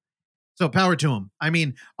film. So power to them. I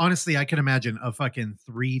mean, honestly, I can imagine a fucking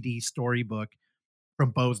 3D storybook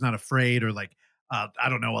from Beau's Not Afraid, or like I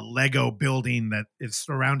don't know, a Lego building that is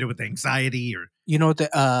surrounded with anxiety, or You know what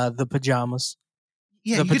the pajamas?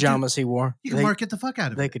 yeah, The you could pajamas he wore. you can market the fuck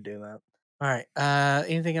out of They it. could do that. All right.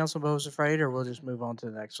 Anything else on Beau Was Afraid, or we'll just move on to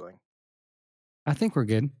the next thing? I think we're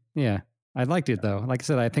good. Yeah. I liked it though. Like I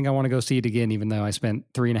said, I think I want to go see it again, even though I spent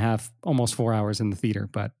 3.5, almost 4 hours in the theater,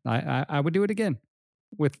 but I would do it again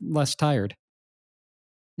with less tired.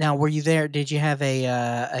 Now, were you there? Did you have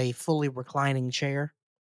a fully reclining chair?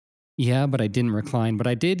 Yeah, but I didn't recline. But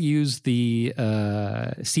I did use the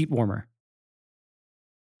seat warmer.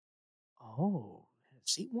 Oh,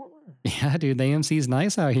 seat warmer. Yeah, dude, the AMC is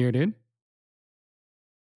nice out here, dude.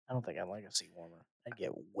 I don't think I like a seat warmer. I'd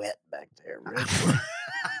get wet back there real quick.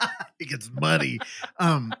 It gets muddy.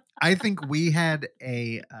 I think we had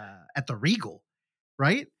a at the Regal,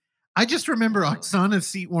 right? I just remember No. Oksana's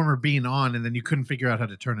seat warmer being on, and then you couldn't figure out how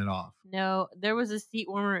to turn it off. No, there was a seat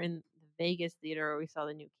warmer in the Vegas theater where we saw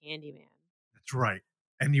the new Candyman. That's right.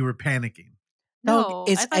 And you were panicking. Dog, No,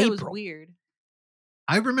 it's I thought it was April. weird.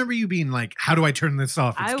 I remember you being like, "How do I turn this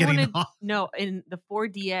off? It's getting off." No, in the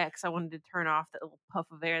 4DX, I wanted to turn off that little puff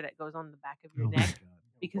of air that goes on the back of your Oh my neck God.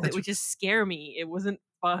 because That's it would just scare me. It wasn't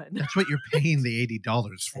fun. That's what you're paying the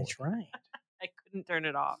 $80 for. That's right. I couldn't turn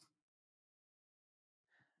it off.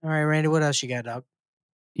 All right, Randy, what else you got, dog?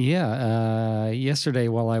 Yeah, yesterday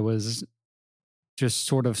while I was just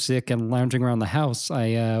sort of sick and lounging around the house,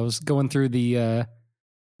 I was going through the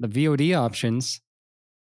VOD options,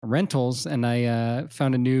 rentals, and I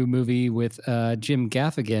found a new movie with Jim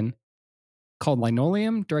Gaffigan called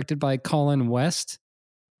Linoleum, directed by Colin West.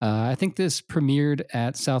 I think this premiered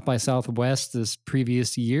at South by Southwest this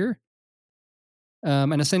previous year.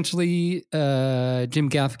 And essentially, Jim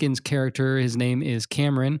Gaffigan's character, his name is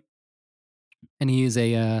Cameron, and he is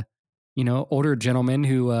a older gentleman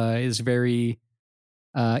who is very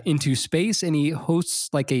into space, and he hosts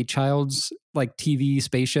like a child's like TV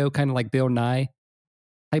space show, kind of like Bill Nye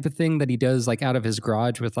type of thing that he does like out of his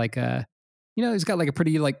garage with like he's got like a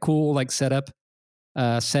pretty like cool like setup,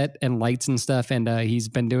 set and lights and stuff, and he's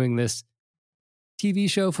been doing this TV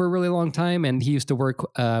show for a really long time, and he used to work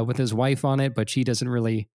with his wife on it, but she doesn't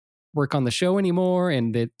really work on the show anymore,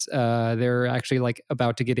 and they're actually like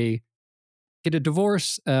about to get a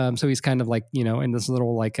divorce. So he's kind of like in this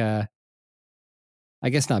little like I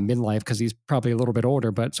guess not midlife because he's probably a little bit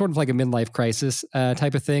older, but sort of like a midlife crisis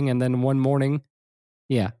type of thing. And then one morning,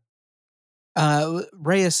 yeah,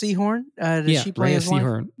 Rhea Seahorn. Does she play Rhea his wife?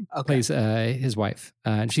 Seahorn Okay. plays his wife,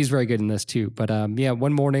 and she's very good in this too. But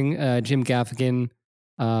one morning, Jim Gaffigan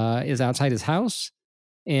is outside his house,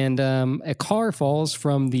 and a car falls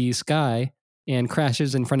from the sky and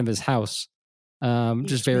crashes in front of his house.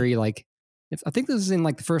 Just very like, I think this is in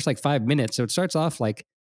like the first like 5 minutes, so it starts off like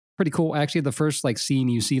pretty cool. Actually, the first like scene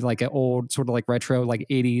you see like an old sort of like retro like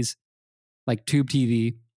 80s like tube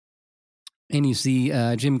TV, and you see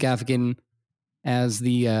Jim Gaffigan as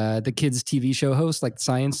the kids TV show host, like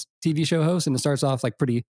science TV show host, and it starts off like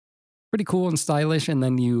pretty cool and stylish, and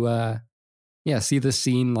then you see this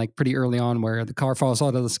scene like pretty early on where the car falls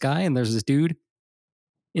out of the sky, and there's this dude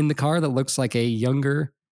in the car that looks like a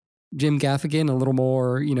younger Jim Gaffigan, a little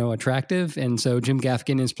more attractive, and so Jim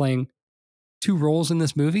Gaffigan is playing two roles in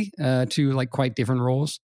this movie, two like quite different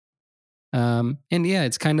roles, and yeah,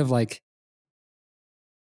 it's kind of like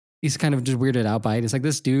he's kind of just weirded out by it. It's like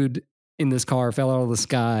this dude in this car fell out of the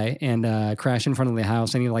sky and crashed in front of the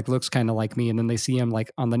house, and he like looks kind of like me. And then they see him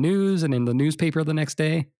like on the news and in the newspaper the next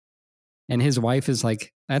day, and his wife is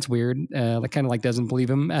like, "That's weird." Like kind of like doesn't believe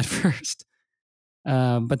him at first,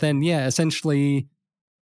 but then essentially,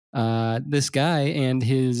 this guy and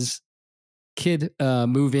his kid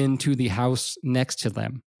move into the house next to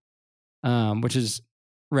them, which is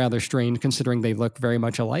rather strange considering they look very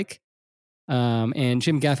much alike. And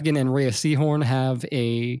Jim Gaffigan and Rhea Seahorn have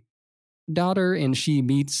a daughter, and she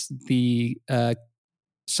meets the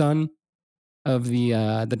son of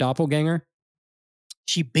the doppelganger.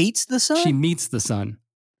 She beats the son? She meets the son.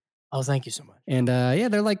 Oh, thank you so much. And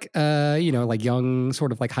they're like like young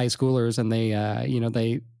sort of like high schoolers, and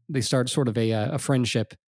they start sort of a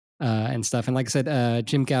friendship and stuff. And like I said,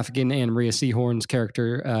 Jim Gaffigan and Rhea Seahorn's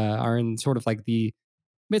character are in sort of like the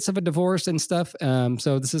midst of a divorce and stuff.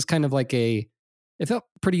 So this is kind of like it felt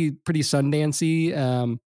pretty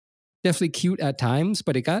Sundancey. Definitely cute at times,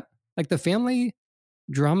 but it got like the family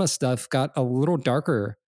drama stuff got a little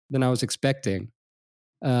darker than I was expecting.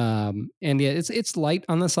 And yeah, it's light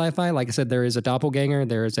on the sci-fi. Like I said, there is a doppelganger.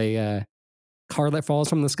 There is a car that falls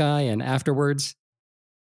from the sky, and afterwards,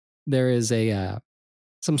 there is a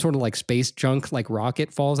some sort of like space junk, like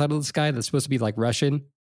rocket falls out of the sky that's supposed to be like Russian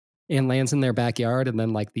and lands in their backyard. And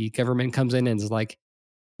then like the government comes in and is like,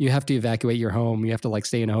 you have to evacuate your home. You have to like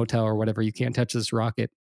stay in a hotel or whatever. You can't touch this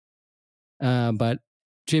rocket. But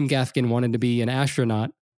Jim Gaffigan wanted to be an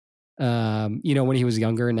astronaut, when he was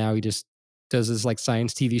younger, and now he just does this like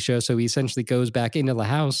science TV show. So he essentially goes back into the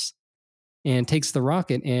house and takes the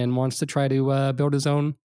rocket and wants to try to build his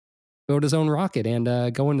own rocket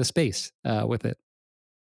and go into space with it.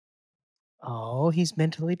 Oh, he's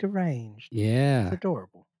mentally deranged. Yeah, It's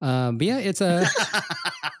adorable. but yeah, it's a.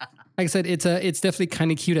 like I said, it's definitely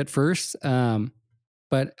kind of cute at first.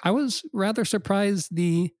 But I was rather surprised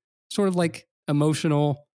the sort of like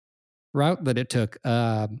emotional route that it took.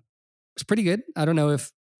 It's pretty good. I don't know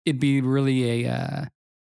if it'd be really a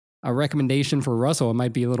recommendation for Russell. It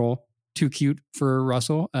might be a little too cute for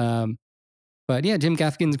Russell. But yeah, Jim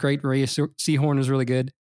Gaffigan's great. Ray Seahorn is really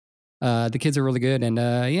good. The kids are really good. And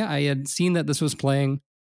yeah, I had seen that this was playing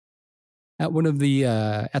at one of the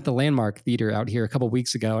at the Landmark Theater out here a couple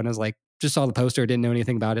weeks ago, and I was like, just saw the poster, didn't know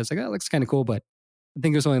anything about it. It's like, oh, it looks kind of cool, but I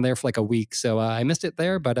think it was only there for like a week, so I missed it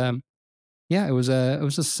there. But yeah, it was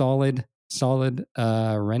a solid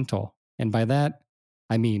rental, and by that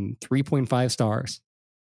I mean 3.5 stars.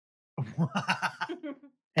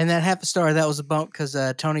 And that half a star, that was a bump because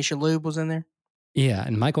Tony Shalhoub was in there. Yeah,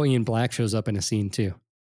 and Michael Ian Black shows up in a scene too.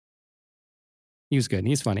 He was good.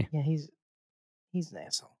 He's funny. Yeah, he's an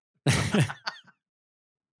asshole.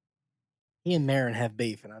 He and Marin have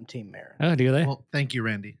beef, and I'm Team Marin. Oh, do they? Well, thank you,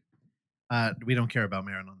 Randy. We don't care about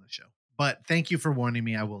Marin on the show, but thank you for warning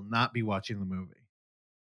me. I will not be watching the movie.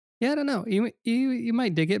 Yeah, I don't know. You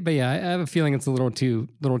might dig it, but yeah, I have a feeling it's a little too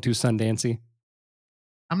Sundancey.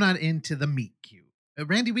 I'm not into the meet cute.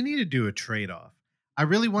 Randy, we need to do a trade-off. I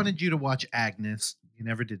really wanted you to watch Agnes. You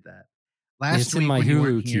never did that. Last It's week in my when you Hulu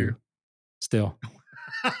weren't queue here, still.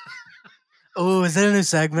 Oh, is that a new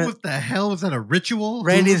segment? what the hell was that? A ritual?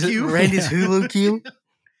 Randy's Hulu queue? Hulu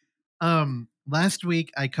queue. Last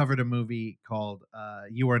week I covered a movie called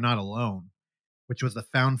 "You Are Not Alone," which was a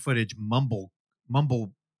found footage mumble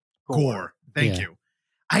gore. Thank Yeah.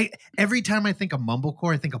 you. Every time I think of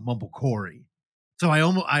mumblecore, I think of mumblecore. So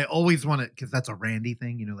I always want to, because that's a Randy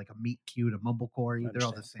thing, you know, like a meet cute, a mumblecore. They're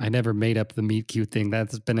all the same. I never made up the meet cute thing.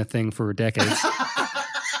 That's been a thing for decades.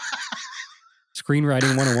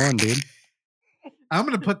 Screenwriting 101, dude. I'm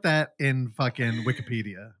gonna put that in fucking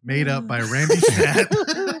Wikipedia, made up by Randy Stat.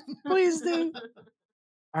 Please do.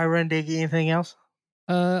 All right, Randy, anything else?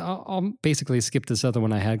 I'll basically skip this other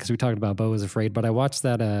one I had because we talked about Beau is Afraid, but I watched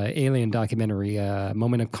that alien documentary,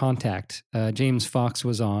 Moment of Contact. James Fox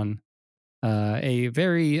was on a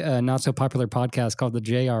very not so popular podcast called the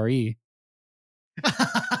JRE.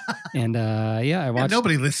 And yeah, I watched.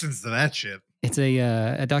 Nobody listens to that shit. It's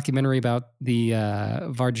a documentary about the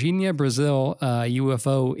Varginha, Brazil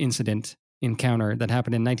UFO incident encounter that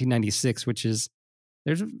happened in 1996, which is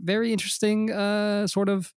there's very interesting sort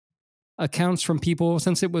of accounts from people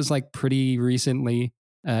since it was like pretty recently.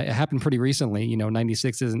 It happened pretty recently. You know,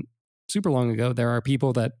 96 isn't super long ago. There are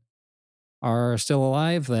people that are still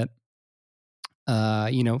alive that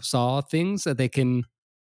you know, saw things that they can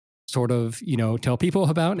sort of, you know, tell people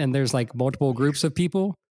about. And there's like multiple groups of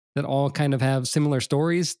people that all kind of have similar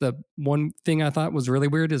stories. The one thing I thought was really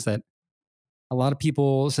weird is that a lot of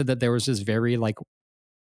people said that there was this very like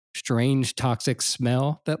strange toxic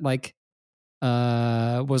smell that like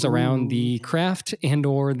was around the craft and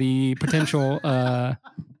or the potential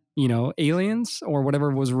you know, aliens or whatever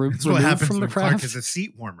was That's removed what happens from the when Clark craft. is a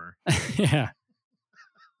seat warmer. Yeah.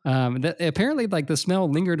 Apparently like the smell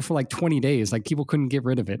lingered for like 20 days. Like people couldn't get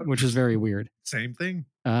rid of it, which is very weird. Same thing.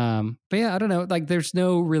 But yeah, I don't know. Like there's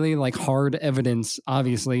no really like hard evidence,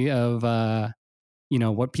 obviously, of you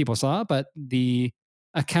know, what people saw, but the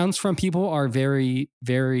accounts from people are very,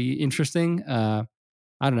 very interesting. I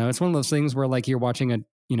don't know. It's one of those things where like you're watching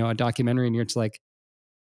a documentary and you're just like,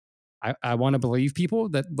 I want to believe people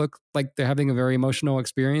that look like they're having a very emotional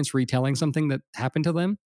experience retelling something that happened to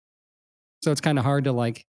them. So it's kind of hard to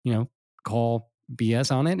like, you know, call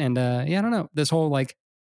BS on it. And yeah, I don't know. This whole like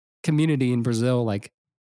community in Brazil like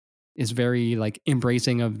is very like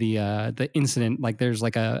embracing of the incident. Like there's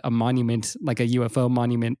like a monument, like a UFO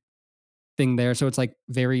monument thing there. So it's like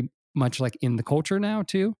very much like in the culture now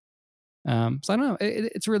too. So I don't know.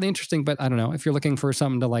 It's really interesting, but I don't know if you're looking for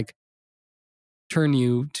something to like turn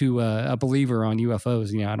you to a believer on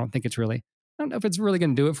UFOs. You know, I don't think it's really. I don't know if it's really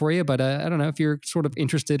going to do it for you, but I don't know if you're sort of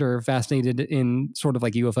interested or fascinated in sort of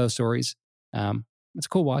like UFO stories. It's a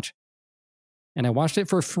cool watch, and I watched it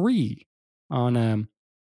for free on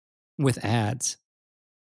with ads.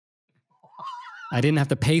 I didn't have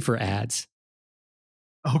to pay for ads.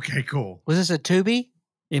 Okay, cool. Was this a Tubi?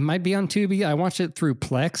 It might be on Tubi. I watched it through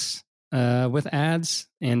Plex with ads,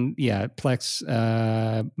 and yeah, Plex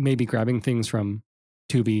maybe grabbing things from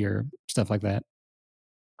Tubi or stuff like that.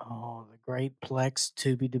 Oh, the great Plex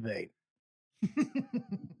Tubi debate.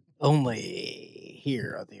 Only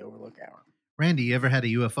here on the Overlook Hour. Randy, you ever had a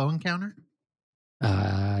UFO encounter?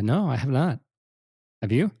 No, I have not.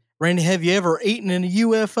 Have you? Randy, have you ever eaten in a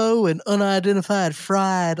UFO, an unidentified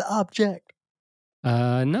fried object?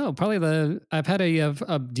 No, probably I've had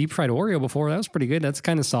a deep fried Oreo before. That was pretty good. That's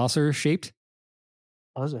kind of saucer shaped.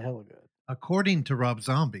 Oh, those are hella good. According to Rob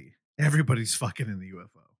Zombie, everybody's fucking in the UFO.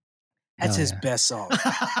 That's Hell his yeah. best song.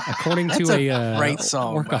 According That's to a great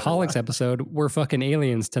song, by the Workaholics way. episode, we're fucking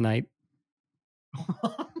aliens tonight.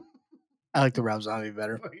 I like the Rob Zombie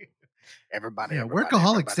better. Everybody, Yeah, everybody, Workaholics,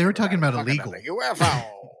 everybody, they were talking everybody about fucking illegal. in the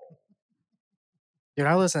UFO. Dude,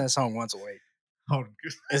 I listen to that song once a week. Oh,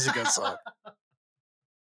 It's a good song.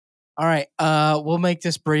 All right, we'll make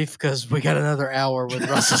this brief because we got another hour with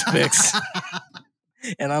Russell's picks,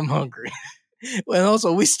 and I'm hungry. And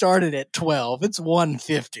also, we started at 12. It's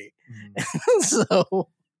 1:50. So,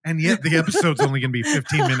 And yet the episode's only going to be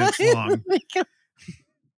 15 minutes long.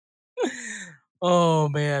 Oh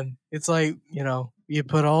man, it's like, you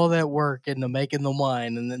put all that work into making the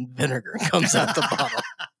wine, and then vinegar comes out the bottle.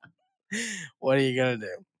 What are you gonna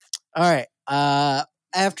do? All right.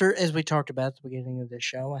 After, as we talked about at the beginning of this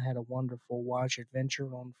show, I had a wonderful watch adventure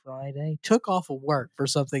on Friday. Took off of work for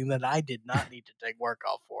something that I did not need to take work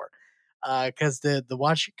off for, because the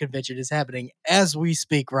watch convention is happening as we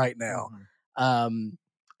speak right now, and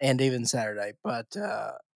even Saturday. But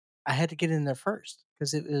I had to get in there first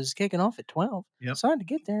because it was kicking off at 12. Yep. So I had to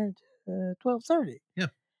get there at 12:30. Yeah.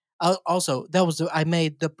 Also, I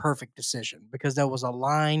made the perfect decision because there was a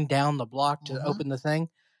line down the block to open the thing.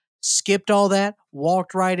 Skipped all that,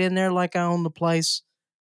 walked right in there like I own the place.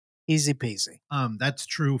 Easy peasy. That's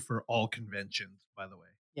true for all conventions, by the way.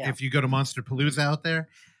 Yeah. If you go to Monster Palooza out there,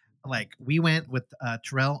 like we went with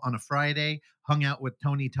Terrell on a Friday, hung out with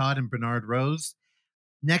Tony Todd and Bernard Rose.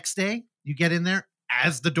 Next day, you get in there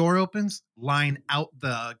as the door opens, line out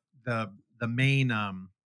the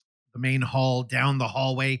main hall, down the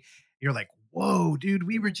hallway. You're like, whoa, dude,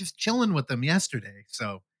 we were just chilling with them yesterday.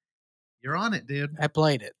 So you're on it, dude. I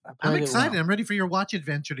played it. I'm excited. Well. I'm ready for your watch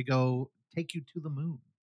adventure to go take you to the moon.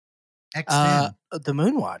 X10. The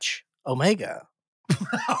Moonwatch Omega.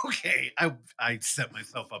 Okay, I set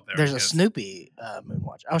myself up there. There's a Snoopy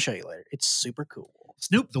Moonwatch. I'll show you later. It's super cool.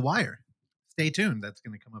 Snoop the Wire. Stay tuned. That's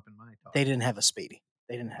going to come up in my talk. They didn't have a Speedy.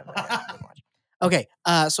 They didn't have a Moonwatch. Okay.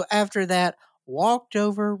 So after that, walked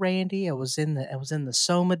over Randy. I was in the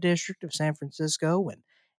Soma district of San Francisco,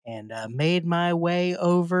 and made my way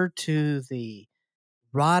over to the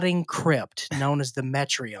rotting crypt known as the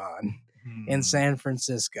Metreon in San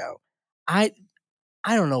Francisco. I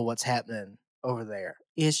don't know what's happening over there.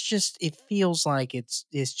 It feels like it's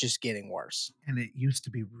just getting worse. And it used to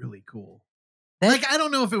be really cool. I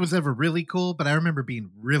don't know if it was ever really cool, but I remember being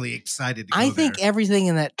really excited to go I think there. everything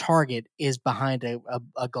in that Target is behind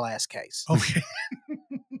a glass case. Okay.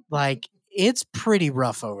 Like, it's pretty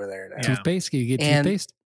rough over there now. Yeah. Toothpaste? Can you get And-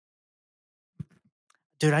 toothpaste?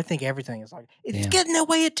 Dude, I think everything is like, it's Yeah. getting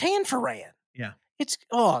away at Tanforan. Yeah. It's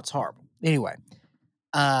horrible. Anyway,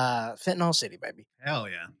 Fentanyl City, baby. Hell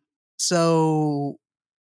yeah. So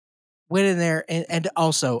went in there, and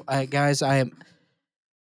also, guys, I am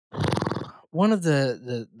one of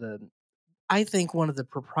the I think one of the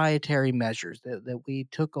proprietary measures that we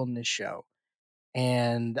took on this show,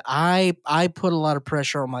 and I put a lot of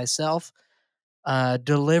pressure on myself,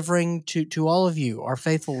 delivering to all of you, our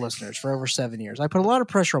faithful listeners, for over 7 years. I put a lot of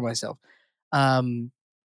pressure on myself,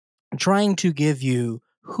 trying to give you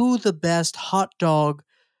who the best hot dog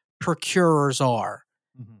procurers are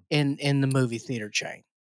in the movie theater chain.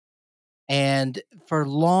 And for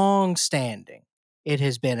long standing, it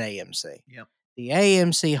has been AMC. Yep. The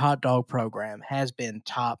AMC hot dog program has been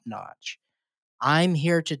top notch. I'm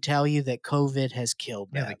here to tell you that COVID has killed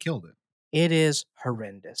Yeah, that. they killed it. It is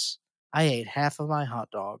horrendous. I ate half of my hot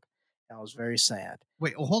dog. And I was very sad.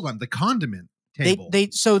 Wait, hold on. The condiment table.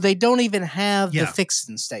 So they don't even have Yeah. the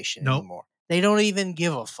fixing station Nope. anymore. They don't even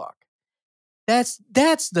give a fuck. That's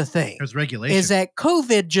the thing. There's regulation. Is that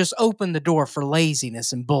COVID just opened the door for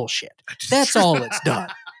laziness and bullshit. That's all it's done.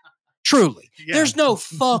 Truly. Yeah. There's no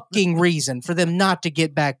fucking reason for them not to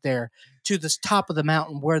get back there to the top of the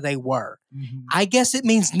mountain where they were. I guess it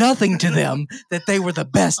means nothing to them that they were the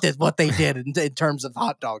best at what they did in terms of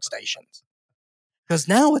hot dog stations. Because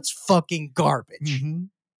now it's fucking garbage.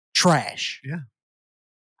 Trash. Yeah.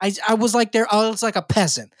 I was like I was like a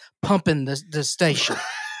peasant pumping the station.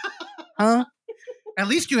 Huh? At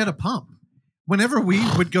least you had a pump. Whenever we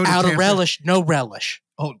would go to Out of Tampa- relish, no relish.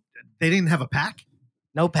 Oh, they didn't have a pack?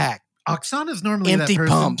 No pack. Oksana's normally Empty that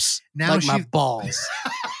person. pumps. Now like my she's balls.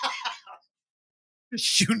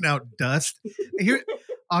 shooting out dust. Here,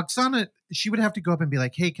 Oksana, she would have to go up and be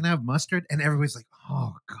like, "Hey, can I have mustard?" And everybody's like,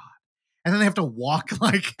 "Oh God!" And then they have to walk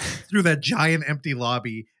like through that giant empty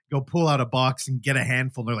lobby, go pull out a box and get a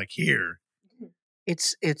handful. And they're like, "Here."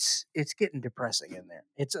 It's getting depressing in there.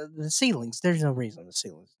 It's the ceilings. There's no reason the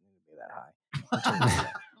ceilings need to be that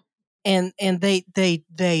high. and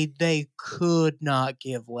they could not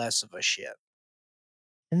give less of a shit.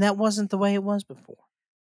 And that wasn't the way it was before.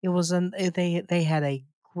 It was they had a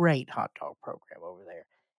great hot dog program over there,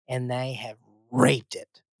 and they have raped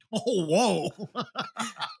it. Oh, whoa.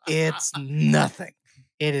 It's nothing.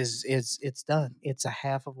 It's done. It's a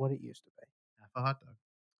half of what it used to be. Half a hot dog.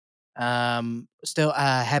 Still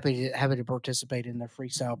happy to participate in the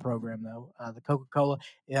freestyle program though. The Coca-Cola,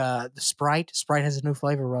 the Sprite has a new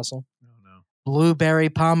flavor, Russell. No. Blueberry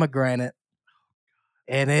pomegranate,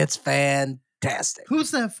 and it's fantastic.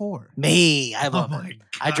 Who's that for? Me, I love my it. God.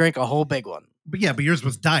 I drank a whole big one. But yours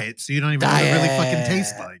was diet, so you don't even know what it really fucking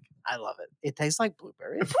tastes Diet. like. I love it. It tastes like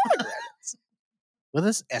blueberry and pomegranates with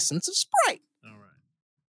this essence of Sprite. All right.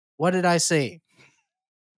 What did I see?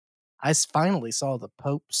 I finally saw the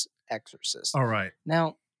Pope's Exorcist. All right.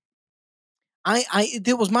 Now,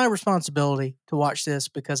 it was my responsibility to watch this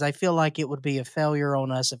because I feel like it would be a failure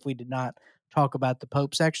on us if we did not talk about the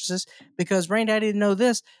Pope's Exorcist. Because Randy, I didn't know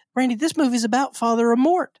this. Randy, this movie's about Father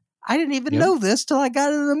Amort. I didn't even know this till I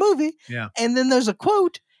got into the movie. Yeah. And then there's a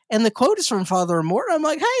quote, and the quote is from Father Amort. I'm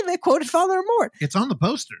like, hey, they quoted Father Amort. It's on the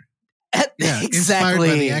poster. Yeah, Exactly. inspired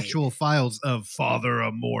by the actual files of Father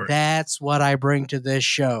Amort. That's what I bring to this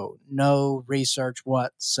show. No research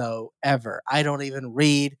whatsoever. I don't even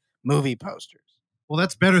read movie posters. Well,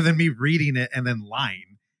 that's better than me reading it and then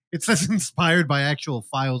lying. It says inspired by actual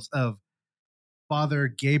files of Father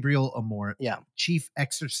Gabriel Amort, chief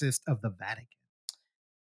exorcist of the Vatican.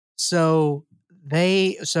 So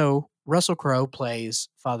Russell Crowe plays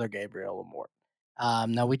Father Gabriel Amort.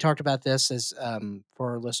 Now we talked about this as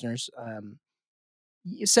for our listeners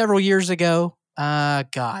several years ago.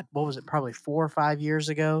 God, what was it? Probably 4 or 5 years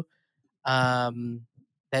ago.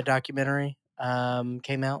 That documentary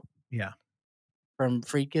came out. Yeah. From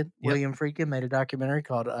Friedkin. William Friedkin made a documentary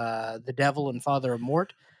called "The Devil and Father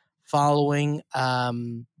Amort," following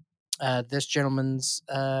this gentleman's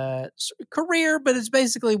career, but it's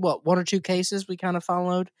basically one or two cases we kind of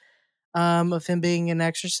followed of him being an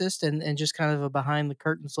exorcist and just kind of a behind the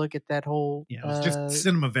curtains look at that whole. Yeah, it was just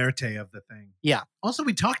cinema verite of the thing. Yeah. Also,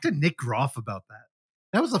 we talked to Nick Groff about that.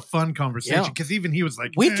 That was a fun conversation because even he was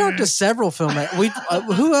like, we talked to several filmmakers.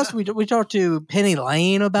 Who else we talked to Penny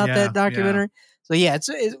Lane about that documentary. Yeah. So yeah,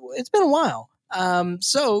 it's been a while.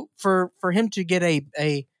 So for him to get a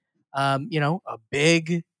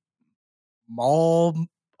big mall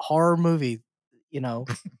horror movie,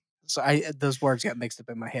 so those words got mixed up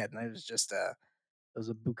in my head, and it was just it was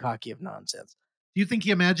a bukkake of nonsense. Do you think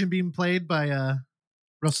you imagine being played by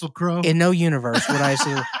Russell Crowe? In no universe would I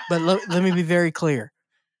say. But let me be very clear.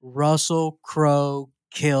 Russell Crowe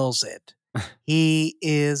kills it. He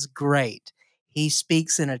is great. He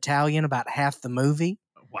speaks in Italian about half the movie.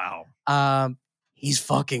 Wow. He's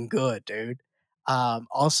fucking good, dude.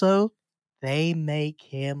 Also, they make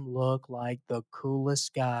him look like the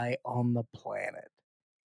coolest guy on the planet.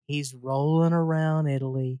 He's rolling around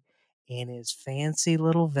Italy in his fancy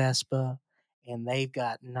little Vespa, and they've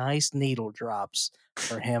got nice needle drops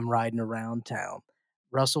for him riding around town.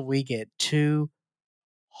 Russell, we get 2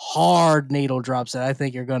 hard needle drops that I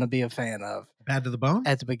think you're going to be a fan of. Bad to the bone?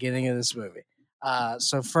 At the beginning of this movie.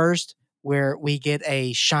 So first, where we get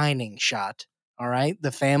a shining shot. All right.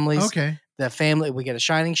 The family, we get a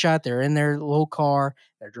shining shot. They're in their little car.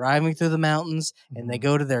 They're driving through the mountains, and they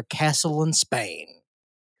go to their castle in Spain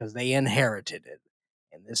because they inherited it.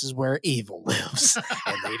 And this is where evil lives.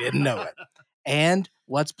 And they didn't know it. And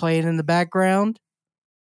what's playing in the background?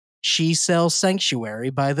 She Sells Sanctuary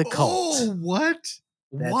by the Cult. Oh, what?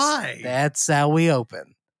 Why? That's how we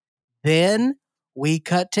open. Then we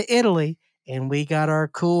cut to Italy, and we got our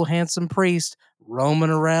cool, handsome priest roaming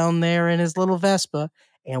around there in his little Vespa.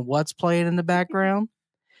 And what's playing in the background?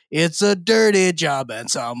 It's a dirty job, and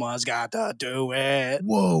someone's got to do it.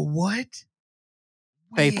 Whoa, what?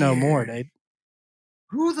 Faith No More, dude.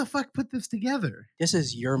 Who the fuck put this together? This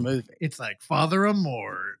is your movie. It's like Father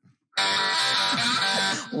Amort.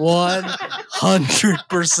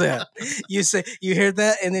 100%. You hear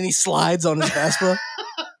that, and then he slides on his Vespa.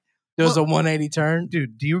 Does a 180 turn.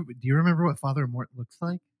 Dude, do you remember what Father Amort looks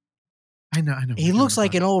like? I know. He looks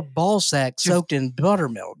like an old ball sack soaked in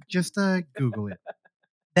buttermilk. Just Google it.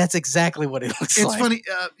 That's exactly what he looks like. It's funny.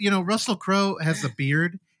 Russell Crowe has a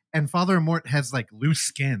beard, and Father Amort has like loose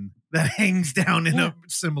skin that hangs down in a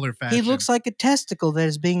similar fashion. He looks like a testicle that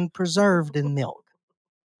is being preserved in milk.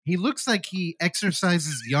 He looks like he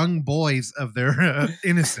exorcises young boys of their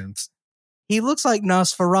innocence. He looks like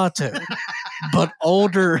Nosferatu, but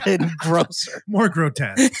older and grosser. More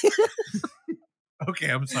grotesque. Okay,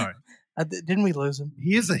 I'm sorry. Didn't we lose him?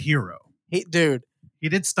 He is a hero. He did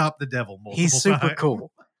stop the devil multiple He's super times.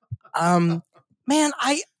 cool. Man,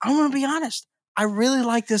 I'm gonna be honest. I really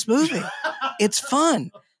like this movie. It's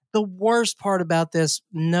fun. The worst part about this,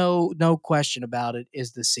 no question about it,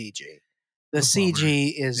 is the CG. The A CG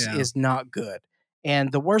bummer. is Yeah. is not good.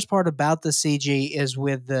 And the worst part about the CG is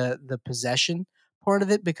with the possession part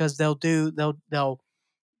of it, because they'll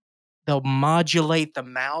modulate the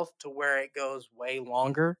mouth to where it goes way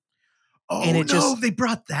longer. And Oh it no, just they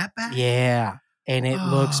brought that back. yeah, and it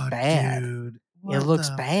looks Oh, bad. dude. It What looks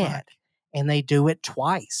the bad. fuck? And they do it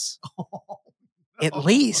twice. Oh, At no.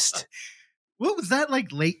 least. What was that,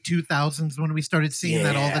 like late 2000s when we started seeing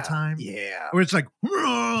that all the time? Yeah. Where it's like,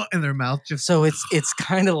 and their mouth just. So it's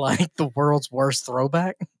kind of like the world's worst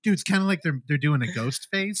throwback. Dude, it's kind of like they're doing a ghost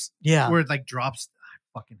face. Yeah. Where it like drops.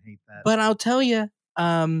 I fucking hate that. But I'll tell you,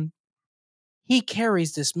 he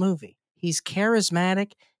carries this movie. He's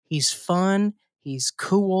charismatic. He's fun. He's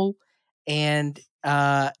cool, and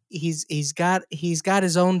he's got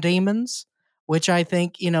his own demons, which I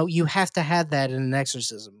think you have to have that in an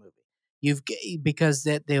exorcism movie. Because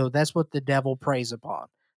that's what the devil preys upon.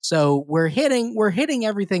 So we're hitting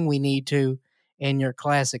everything we need to in your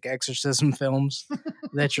classic exorcism films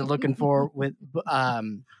that you're looking for with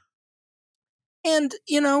and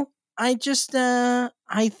I just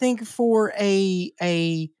I think for a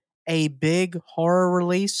big horror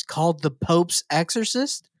release called The Pope's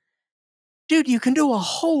Exorcist, dude, you can do a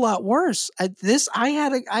whole lot worse. I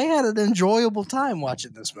had an enjoyable time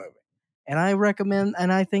watching this movie, and I recommend,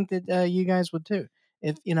 and I think that you guys would too.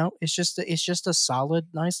 If it's just a solid,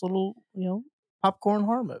 nice little popcorn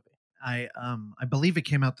horror movie. I believe it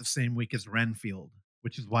came out the same week as Renfield,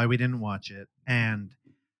 which is why we didn't watch it. And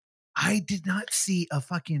I did not see a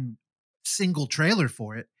fucking single trailer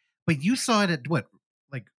for it, but you saw it at what,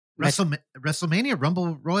 like WrestleMania,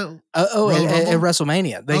 Rumble Royal? Royal At Rumble?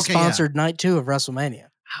 WrestleMania, they Okay, yeah. sponsored night 2 of WrestleMania.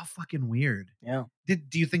 How fucking weird! Yeah. Do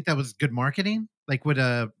you think that was good marketing? Like with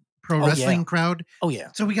a pro Oh, wrestling yeah. crowd? Oh yeah.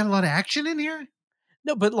 So we got a lot of action in here.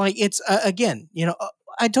 No, but like it's again,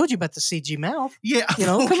 I told you about the CG mouth. Yeah,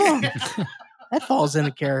 Come on. okay. That falls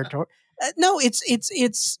into character. No,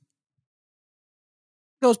 it's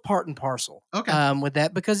goes part and parcel. Okay. With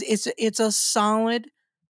that, because it's a solid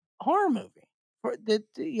horror movie for the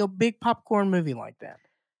big popcorn movie like that.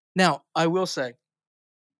 Now, I will say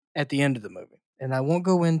at the end of the movie, and I won't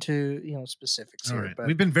go into specifics All here, right. but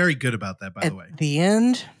We've been very good about that, by the at way. the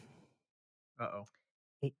end, Uh-oh.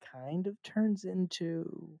 it kind of turns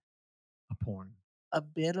into A porn. a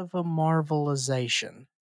bit of a marvelization.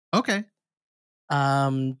 Okay.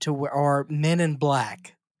 To where, or Men in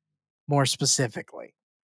Black, more specifically.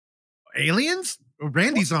 Aliens?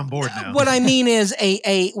 Randy's on board now. What I mean is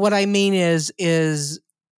what I mean is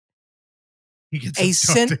he gets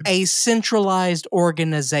abducted. a centralized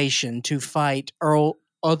organization to fight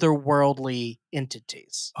otherworldly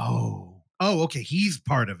entities. Oh, okay. He's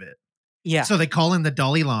part of it. Yeah. So they call in the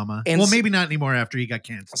Dalai Lama. And well, maybe not anymore after he got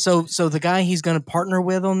canceled. So the guy he's going to partner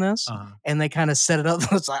with on this, and they kind of set it up.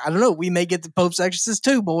 It's like, I don't know. We may get the Pope's Exorcist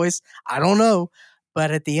too, boys. I don't know.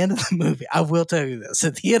 But at the end of the movie, I will tell you this.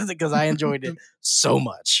 At the end of it, because I enjoyed it so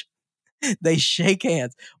much, they shake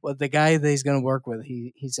hands. Well, the guy that he's going to work with,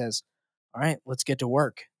 he says, "All right, let's get to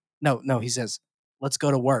work." No, he says, "Let's go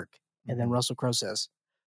to work." And then Russell Crowe says,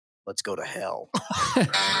 "Let's go to hell."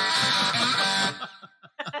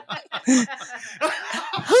 Who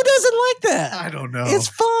doesn't like that? I don't know. It's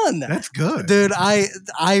fun. That's good, dude. I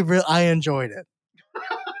enjoyed it.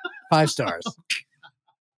 5 stars.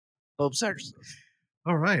 Pope's Exorcist.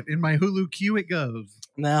 All right, in my Hulu queue it goes.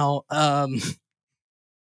 Now, I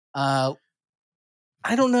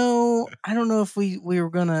don't know if we were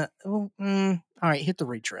gonna. All right, hit the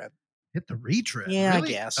retread. Hit the retread. Yeah,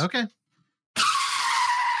 really? I guess. Okay.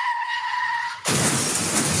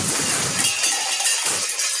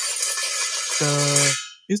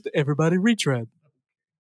 Is the everybody retread?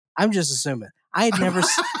 I'm just assuming. I'd never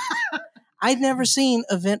seen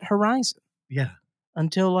Event Horizon. Yeah.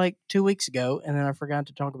 Until like 2 weeks ago, and then I forgot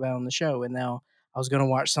to talk about it on the show, and now I was going to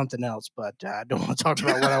watch something else, but I don't want to talk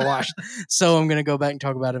about what I watched, so I'm going to go back and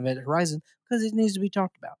talk about Event Horizon because it needs to be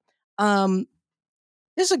talked about.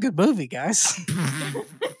 It's a good movie, guys.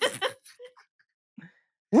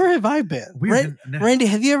 Where have I been? Randy,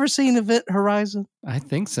 have you ever seen Event Horizon? I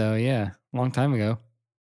think so, yeah. Long time ago.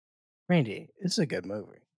 Randy, it's a good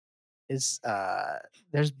movie. It's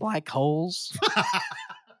there's black holes.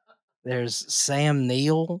 There's Sam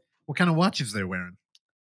Neill. What kind of watches they're wearing?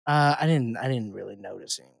 I didn't really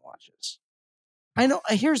notice any watches. I know.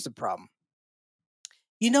 Here's the problem.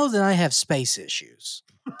 You know that I have space issues.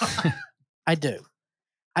 I do.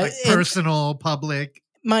 Like personal, public.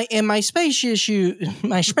 My space issues.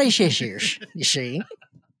 You see,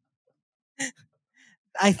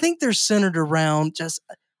 I think they're centered around just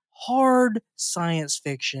hard science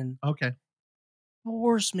fiction. Okay.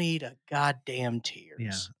 Bores me to goddamn Yeah.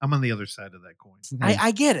 tears. I'm on the other side of that coin.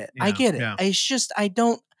 I get it. I Yeah, get it. yeah. It's just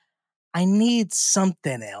I need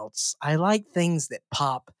something else. I like things that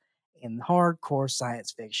pop, and hardcore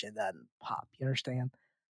science fiction doesn't pop. You understand?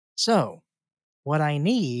 So, what I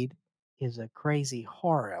need is a crazy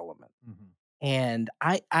horror element. Mhm. And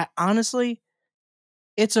I honestly,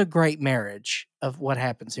 it's a great marriage of what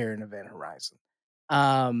happens here in Event Horizon.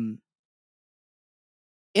 Um,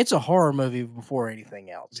 it's a horror movie before anything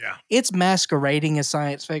else. Yeah. It's masquerading as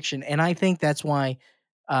science fiction, and I think that's why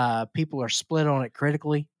people are split on it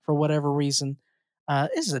critically for whatever reason.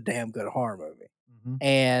 This is a damn good horror movie, Mhm.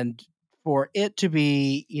 and for it to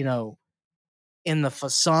be, in the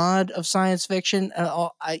facade of science fiction,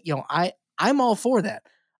 I'm all for that.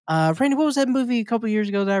 Randy, what was that movie a couple years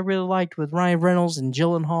ago that I really liked with Ryan Reynolds and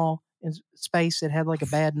Gyllenhaal in space that had like a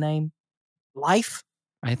bad name? Life?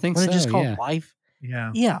 I think Wasn't it so. just called Yeah. Life?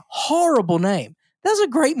 Yeah. Yeah, horrible name. That was a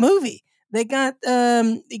great movie. They got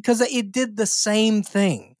because it did the same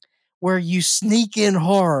thing where you sneak in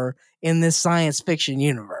horror in this science fiction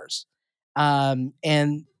universe,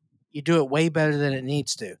 and you do it way better than it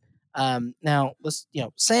needs to. Now let's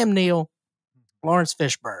Sam Neill, Lawrence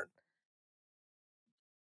Fishburne,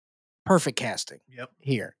 perfect casting Yep.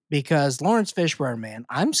 here because Lawrence Fishburne, man,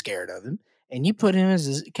 I'm scared of him. And you put him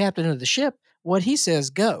as the captain of the ship, what he says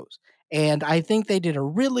goes. And I think they did a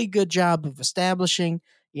really good job of establishing,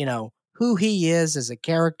 who he is as a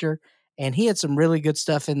character. And he had some really good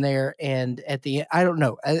stuff in there. And at the end, I don't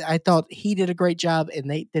know. I thought he did a great job and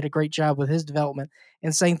they did a great job with his development.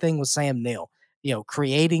 And same thing with Sam Neill,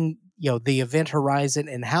 creating, the event horizon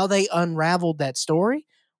and how they unraveled that story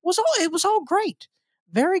it was all great.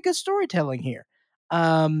 Very good storytelling here.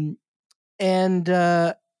 And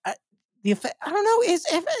I, the effect, I don't know,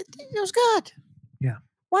 it was good. Yeah.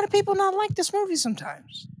 Why do people not like this movie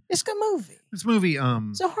sometimes? It's a good movie. This movie,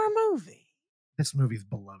 It's a horror movie. this movie's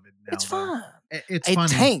beloved now. It's though. fun. It's It funny.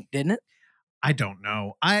 tanked, didn't it? I don't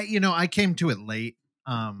know. I came to it late.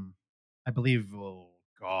 I believe. Oh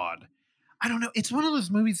God, I don't know. It's one of those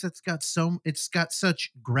movies that's got it's got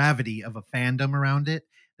such gravity of a fandom around it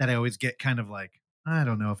that I always get kind of like, I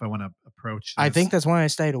don't know if I want to approach this. I think that's why I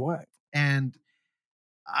stayed away. And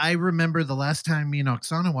I remember the last time me and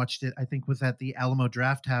Oksana watched it, I think was at the Alamo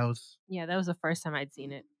Draft House. Yeah, that was the first time I'd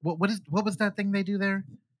seen it. What was that thing they do there?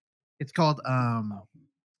 It's called Some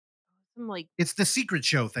like it's the secret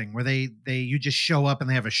show thing where you just show up and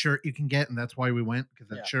they have a shirt you can get, and that's why we went because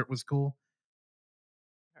that Yeah. shirt was cool.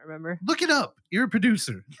 I remember. Look it up. You're a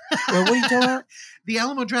producer. Well, what are you talking about? The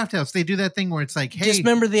Alamo Draft House. They do that thing where it's like, hey,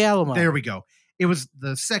 Dismember the Alamo. there we go. It was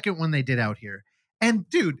the second one they did out here. And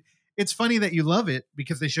dude, it's funny that you love it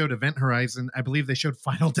because they showed Event Horizon. I believe they showed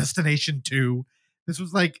Final Destination 2. This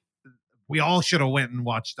was like, we all should have went and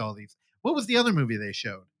watched all these. What was the other movie they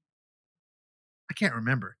showed? I can't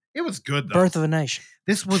remember. It was good though. Birth of a Nation.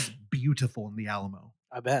 This was beautiful in the Alamo.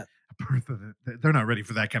 I bet. They're not ready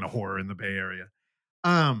for that kind of horror in the Bay Area.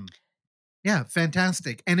 Yeah,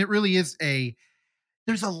 fantastic. And it really is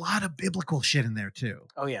there's a lot of biblical shit in there too.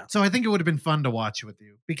 Oh yeah. So I think it would have been fun to watch with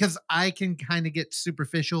you because I can kind of get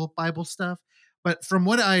superficial Bible stuff. But from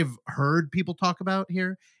what I've heard people talk about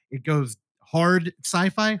here, it goes hard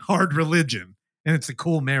sci-fi, hard religion. And it's a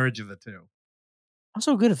cool marriage of the two.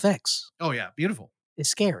 Also good effects. Oh yeah, beautiful. It's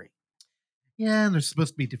scary. Yeah, and there's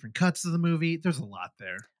supposed to be different cuts of the movie. There's a lot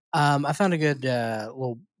there. I found a good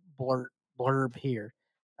little blurb here.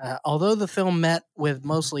 Although the film met with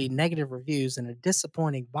mostly negative reviews and a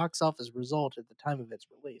disappointing box office result at the time of its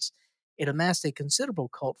release, it amassed a considerable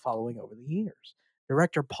cult following over the years.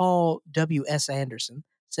 Director Paul W.S. Anderson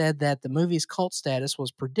said that the movie's cult status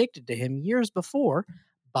was predicted to him years before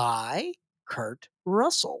by Kurt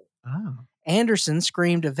Russell. Oh. Anderson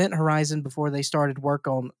screamed Event Horizon before they started work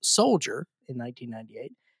on Soldier in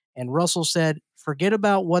 1998, and Russell said, "Forget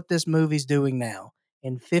about what this movie's doing now.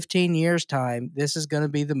 In 15 years' time, this is going to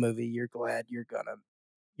be the movie you're glad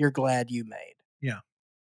you made."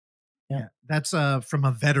 Yeah. That's from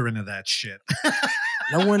a veteran of that shit.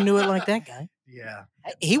 No one knew it like that guy. Yeah.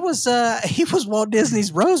 He was Walt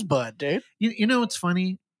Disney's Rosebud, dude. You know what's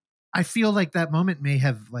funny? I feel like that moment may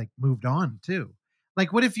have like moved on too.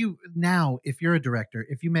 Like what if if you're a director,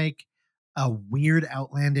 if you make a weird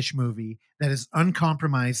outlandish movie that is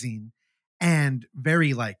uncompromising and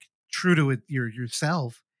very like true to it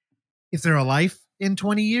yourself, is there a life in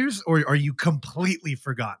 20 years or are you completely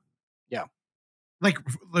forgotten? Yeah. Like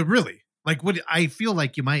really? Like what I feel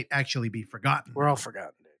like you might actually be forgotten. We're all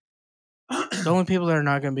forgotten, dude. The only people that are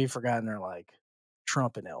not going to be forgotten are like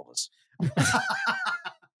Trump and Elvis.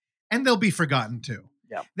 And they'll be forgotten too.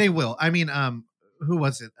 Yeah. They will. I mean, who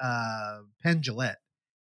was it? Penn Jillette.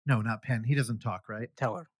 No, not Penn. He doesn't talk, right?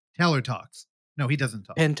 Teller. Teller talks. No, he doesn't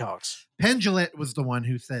talk. Penn talks. Penn Jillette was the one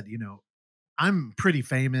who said, I'm pretty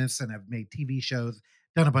famous and I've made TV shows,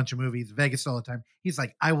 done a bunch of movies, Vegas all the time. He's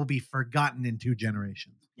like, I will be forgotten in 2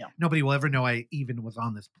 generations. Yeah. Nobody will ever know I even was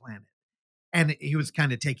on this planet. And he was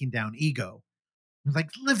kind of taking down ego. He was like,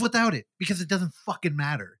 live without it because it doesn't fucking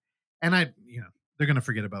matter. And they're going to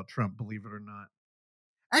forget about Trump, believe it or not.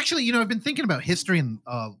 Actually, I've been thinking about history in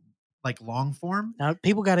like long form. Now,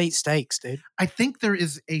 people got to eat steaks, dude. I think there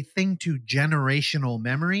is a thing to generational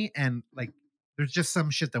memory, and like there's just some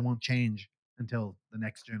shit that won't change until the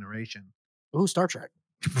next generation. Ooh, Star Trek.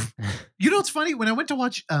 What's funny? When I went to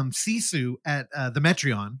watch Sisu at the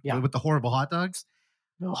Metreon with the horrible hot dogs,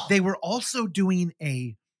 they were also doing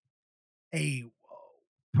a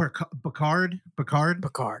Picard.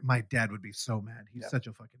 My dad would be so mad. He's such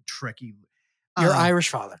a fucking Trekkie. Your Irish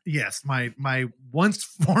father. Yes, my once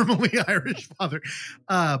formerly Irish father.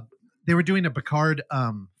 They were doing a Picard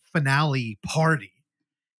finale party.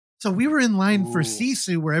 So we were in line for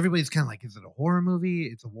Sisu, where everybody's kind of like, is it a horror movie?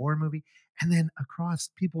 It's a war movie. And then across,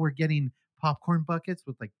 people were getting popcorn buckets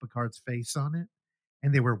with like Picard's face on it.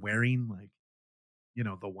 And they were wearing like, the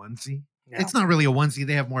onesie. Yeah. It's not really a onesie.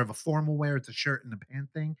 They have more of a formal wear. It's a shirt and a pant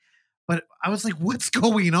thing. But I was like, what's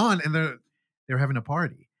going on? And they're having a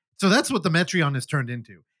party. So that's what the Metreon has turned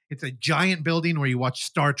into. It's a giant building where you watch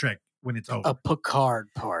Star Trek when it's over. A Picard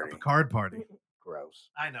party. A Picard party. Gross.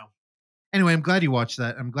 I know. Anyway, I'm glad you watched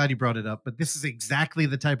that. I'm glad you brought it up. But this is exactly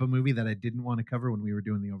the type of movie that I didn't want to cover when we were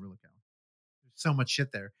doing the Overlook Hour. There's so much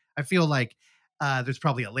shit there. I feel like there's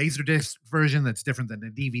probably a Laserdisc version that's different than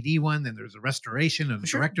the DVD one. Then there's a restoration of the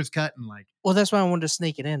director's cut. And like, well, that's why I wanted to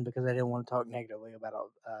sneak it in because I didn't want to talk negatively about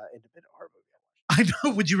an independent horror movie. I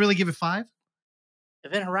know. Would you really give it 5?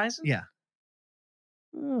 Event Horizon? Yeah.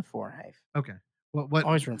 4.5. Okay. What?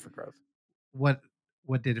 Always room for growth. What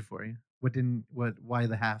did it for you? Why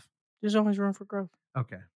the half? There's always room for growth.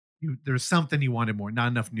 Okay. There's something you wanted more, not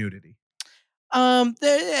enough nudity.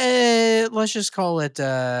 Let's just call it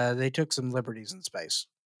they took some liberties in space.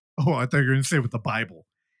 Oh, I thought you were going to say with the Bible.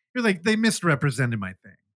 You're like, they misrepresented my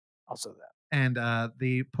thing. Also that. And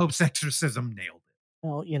the Pope's exorcism nailed it.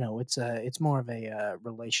 Well, it's more of a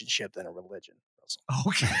relationship than a religion.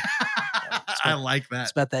 Okay. I like that.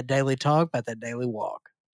 It's about that daily talk, about that daily walk.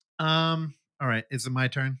 All right. Is it my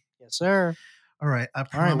turn? Yes, sir. All right.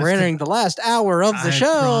 We're entering the last hour of the show.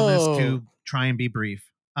 I promise to try and be brief.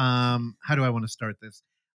 How do I want to start this?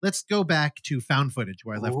 Let's go back to found footage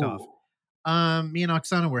where I left off. Me and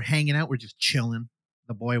Oksana were hanging out. We're just chilling.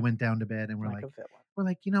 The boy went down to bed and we're like,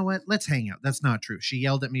 you know what? Let's hang out. That's not true. She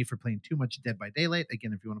yelled at me for playing too much Dead by Daylight.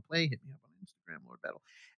 Again, if you want to play, hit me up on Instagram, Lord Battle.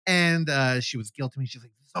 And she was guilting me. She's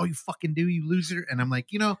like, this is all you fucking do, you loser. And I'm like,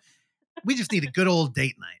 we just need a good old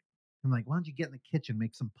date night. I'm like, why don't you get in the kitchen,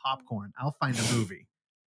 make some popcorn? I'll find a movie.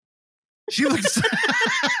 She looks.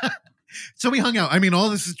 So we hung out. I mean, all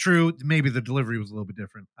this is true. Maybe the delivery was a little bit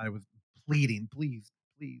different. I was pleading, please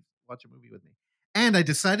watch a movie with me. And I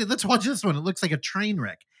decided, let's watch this one. It looks like a train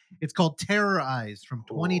wreck. It's called Terrorized from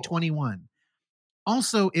 2021.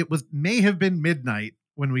 Also, it may have been midnight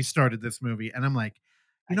when we started this movie. And I'm like,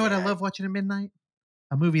 you know what I love watching at midnight?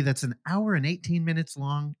 A movie that's an hour and 18 minutes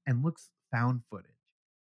long and looks found footage.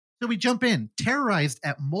 So we jump in. Terrorized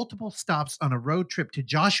at multiple stops on a road trip to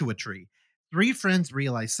Joshua Tree, 3 friends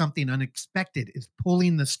realize something unexpected is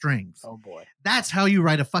pulling the strings. Oh, boy. That's how you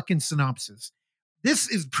write a fucking synopsis. This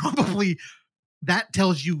is probably, that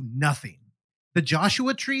tells you nothing. The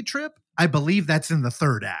Joshua Tree trip, I believe that's in the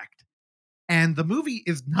 3rd act. And the movie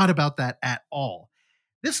is not about that at all.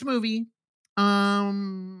 This movie,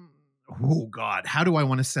 oh God, how do I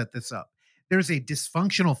want to set this up? There's a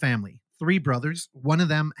dysfunctional family, 3 brothers. One of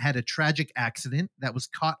them had a tragic accident that was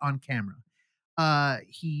caught on camera.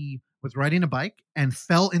 He was riding a bike and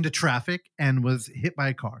fell into traffic and was hit by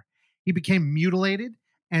a car. He became mutilated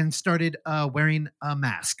and started wearing a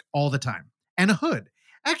mask all the time and a hood.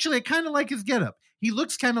 Actually, I kind of like his getup. He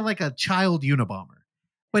looks kind of like a child Unabomber,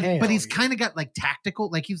 but he's kind of got like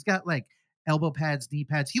tactical, like he's got like elbow pads, knee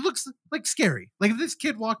pads. He looks like scary. Like if this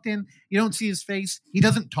kid walked in, you don't see his face. He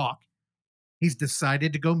doesn't talk. He's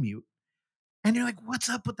decided to go mute. And you're like, what's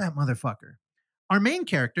up with that motherfucker? Our main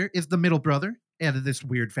character is the middle brother out of this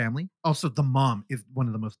weird family. Also, the mom is one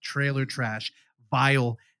of the most trailer trash,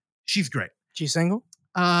 vile. She's great. She's single?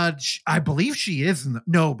 I believe she is.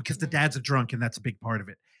 No, because the dad's a drunk, and that's a big part of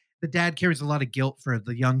it. The dad carries a lot of guilt for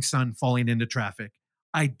the young son falling into traffic.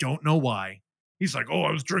 I don't know why. He's like, oh,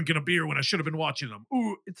 I was drinking a beer when I should have been watching them.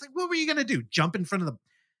 Ooh, it's like, what were you going to do? Jump in front of the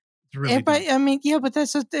It's really Everybody, dumb. I mean, yeah, but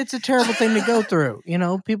it's a terrible thing to go through. You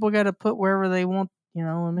know, people got to put wherever they want. You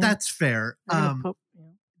know, what I mean, That's fair. they're gonna put. You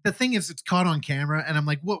know. The thing is, it's caught on camera, and I'm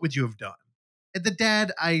like, what would you have done? And the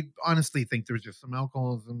dad, I honestly think there's just some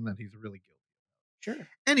alcoholism that he's really guilty. Sure.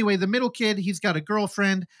 Anyway, the middle kid, he's got a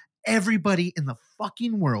girlfriend. Everybody in the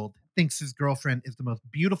fucking world thinks his girlfriend is the most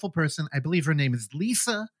beautiful person. I believe her name is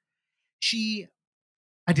Lisa.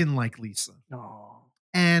 I didn't like Lisa. No.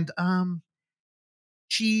 And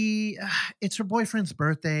it's her boyfriend's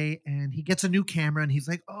birthday, and he gets a new camera, and he's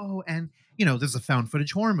like, oh, and this is a found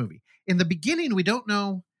footage horror movie. In the beginning, we don't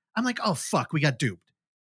know. I'm like, oh fuck, we got duped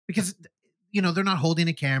because they're not holding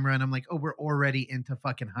a camera, and I'm like, oh, we're already into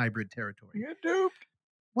fucking hybrid territory. You got duped.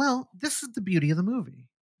 Well, this is the beauty of the movie.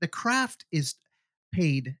 The craft is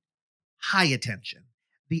paid high attention.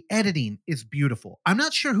 The editing is beautiful. I'm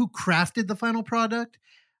not sure who crafted the final product,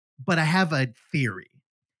 but I have a theory.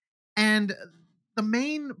 And the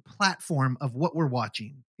main platform of what we're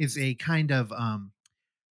watching is a kind of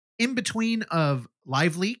in between of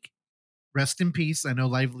Live Leak, rest in peace. I know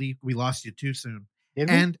Live Leak, we lost you too soon,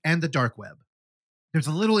 and the dark web. There's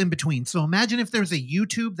a little in between. So imagine if there's a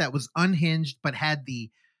YouTube that was unhinged but had the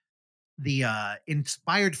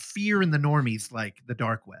inspired fear in the normies like the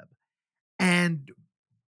dark web, and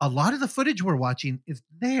a lot of the footage we're watching is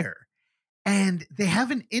there. And they have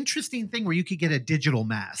an interesting thing where you could get a digital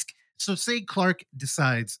mask. So say Clark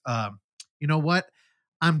decides, you know what?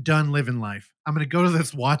 I'm done living life. I'm going to go to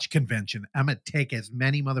this watch convention. I'm going to take as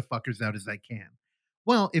many motherfuckers out as I can.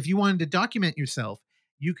 Well, if you wanted to document yourself,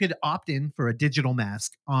 you could opt in for a digital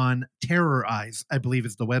mask on Terror Eyes, I believe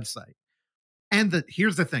is the website. And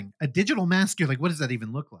here's the thing. A digital mask, you're like, what does that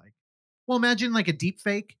even look like? Well, imagine like a deep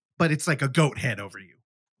fake, but it's like a goat head over you.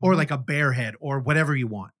 Or like a bear head or whatever you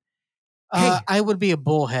want. Hey. I would be a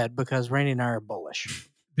bullhead because Randy and I are bullish.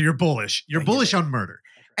 You're bullish. You're bullish on murder.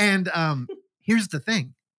 Right. And here's the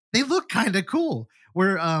thing. They look kind of cool.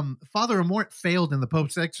 Where Father Amort failed in the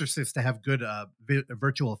Pope's Exorcist to have good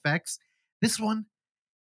virtual effects. This one,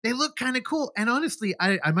 they look kind of cool. And honestly,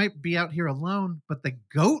 I might be out here alone, but the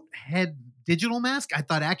goat head digital mask, I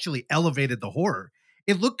thought actually elevated the horror.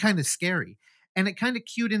 It looked kind of scary. And it kind of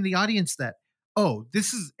cued in the audience that, oh,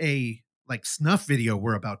 this is a like snuff video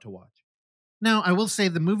we're about to watch. Now, I will say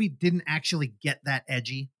the movie didn't actually get that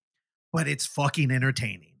edgy, but it's fucking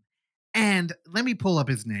entertaining. And let me pull up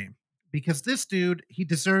his name because this dude, he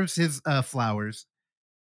deserves his flowers.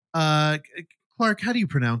 Clark, how do you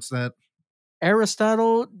pronounce that?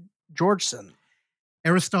 Aristotle Georgeson.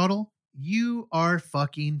 Aristotle, you are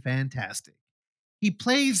fucking fantastic. He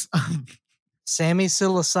plays Sammy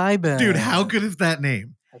Psilocybin. Dude, how good is that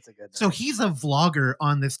name? That's a good name. So he's a vlogger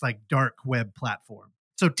on this like dark web platform.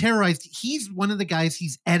 So Terrorized, he's one of the guys,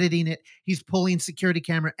 he's editing it, he's pulling security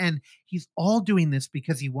camera, and he's all doing this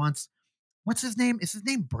because he wants, what's his name? Is his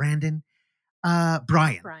name Brandon?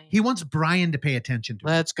 Brian. He wants Brian to pay attention to him.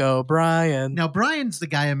 Let's go, Brian. Now, Brian's the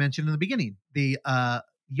guy I mentioned in the beginning, the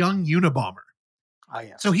young Unabomber. Oh,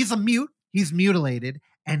 yes. So he's a mute, he's mutilated,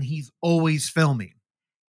 and he's always filming.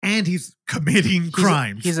 And he's committing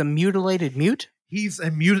crimes. He's a mutilated mute? He's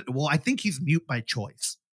a mute. Well, I think he's mute by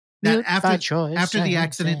choice. Mute after, by choice. After the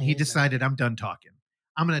accident, he decided, I'm done talking.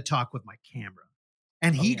 I'm going to talk with my camera.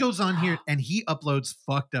 And he goes on here and he uploads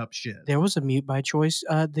fucked up shit. There was a mute by choice.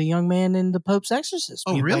 The young man in the Pope's Exorcist.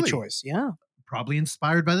 Oh, mute really? By choice, yeah. Probably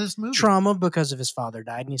inspired by this movie. Trauma because of his father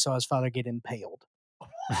died and he saw his father get impaled.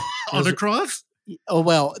 On a cross? Oh,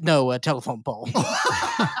 well, no, a telephone pole.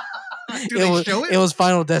 Show it? It was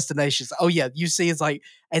Final Destinations. Oh yeah, you see, it's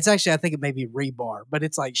actually I think it may be rebar, but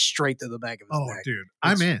it's like straight to the back of his neck. Oh, dude, It's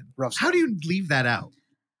I'm in. Rough How stuff. do you leave that out?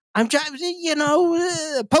 I'm trying,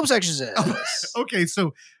 Pope's Exorcist. Okay,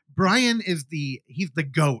 so Brian he's the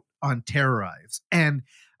goat on Terrorize, and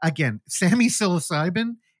again, Sammy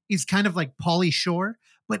Psilocybin is kind of like Pauly Shore,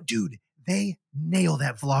 but dude, they nail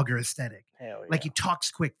that vlogger aesthetic. Hell yeah. Like he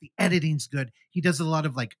talks quick, the editing's good. He does a lot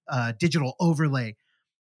of like digital overlay.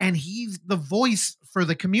 And he's the voice for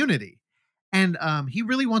the community. And he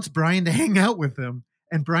really wants Brian to hang out with him.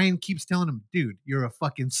 And Brian keeps telling him, dude, you're a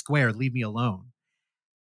fucking square. Leave me alone.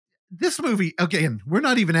 This movie, again, we're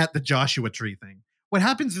not even at the Joshua Tree thing. What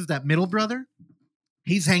happens is that middle brother,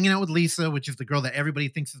 he's hanging out with Lisa, which is the girl that everybody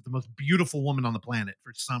thinks is the most beautiful woman on the planet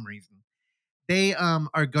for some reason. They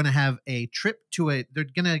are going to have a trip to they're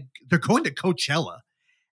going to Coachella.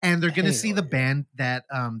 And they're going to see the band that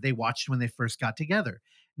they watched when they first got together.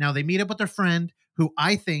 Now they meet up with their friend, who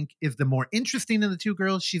I think is the more interesting of the two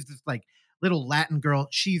girls. She's this like little Latin girl.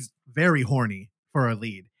 She's very horny for our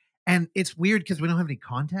lead. And it's weird because we don't have any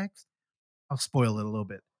context. I'll spoil it a little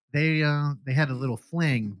bit. They had a little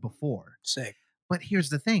fling before. Sick. But here's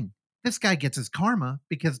the thing. this guy gets his karma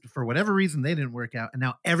because for whatever reason they didn't work out, and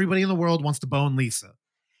now everybody in the world wants to bone Lisa,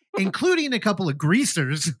 including a couple of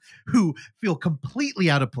greasers who feel completely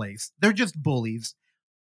out of place. They're just bullies.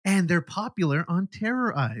 And they're popular on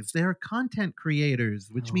Terror Eyes. They're content creators,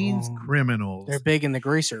 which means Oh. criminals. They're big in the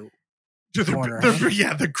greaser. corner,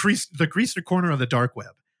 Yeah, the greaser corner of the dark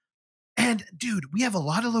web. And dude, we have a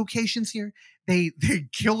lot of locations here. They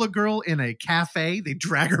kill a girl in a cafe. They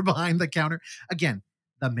drag her behind the counter. Again,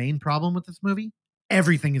 the main problem with this movie,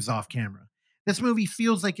 everything is off camera. This movie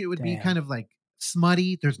feels like it would be Damn. kind of like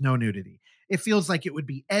smutty. There's no nudity. It feels like it would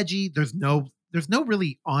be edgy. There's no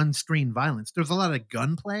really on-screen violence. There's a lot of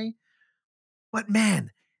gunplay. But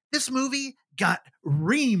man, this movie got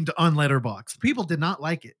reamed on Letterboxd. People did not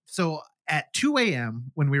like it. So at 2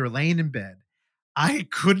 a.m. when we were laying in bed, I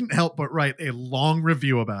couldn't help but write a long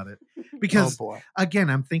review about it. Because, oh boy. again,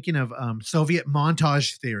 I'm thinking of Soviet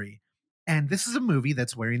montage theory. And this is a movie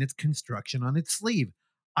that's wearing its construction on its sleeve.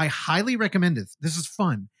 I highly recommend this. This is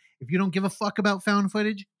fun. If you don't give a fuck about found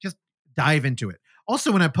footage, just dive into it.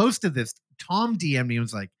 Also, when I posted this, Tom DM'd me and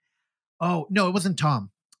was like, oh, no, it wasn't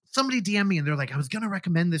Tom. Somebody DM'd me and they're like, I was going to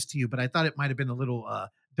recommend this to you, but I thought it might have been a little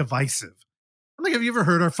divisive. I'm like, have you ever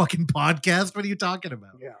heard our fucking podcast? What are you talking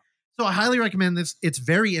about? Yeah. So I highly recommend this. It's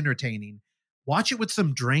very entertaining. Watch it with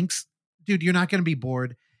some drinks. Dude, you're not going to be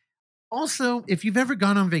bored. Also, if you've ever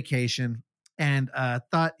gone on vacation and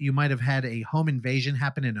thought you might have had a home invasion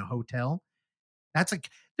happen in a hotel,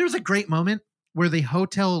 there's a great moment where the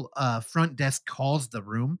hotel front desk calls the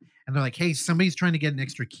room and they're like, hey, somebody's trying to get an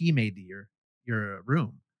extra key made to your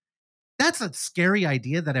room. That's a scary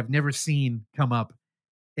idea that I've never seen come up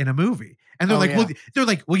in a movie. And they're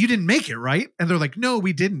well, you didn't make it, right? And they're like, no,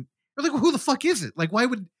 we didn't. They're like, well, who the fuck is it? Like, why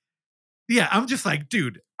would? Yeah, I'm just like,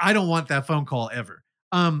 dude, I don't want that phone call ever.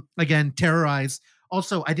 Again, Terror Eyes.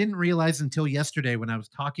 Also, I didn't realize until yesterday when I was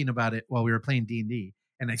talking about it while we were playing D&D,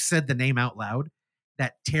 and I said the name out loud,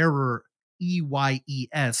 that terror,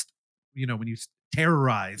 EYES, when you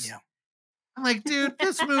terrorize. Yeah. I'm like, dude,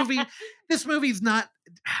 this movie's not.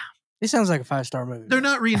 It sounds like a 5-star movie. They're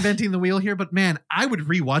not reinventing the wheel here, but man, I would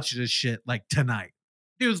rewatch this shit like tonight.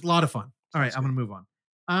 It was a lot of fun. All right, I'm gonna move on.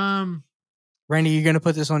 Randy, you gonna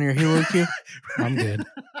put this on your Hulu queue? I'm good.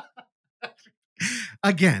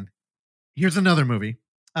 Again, here's another movie.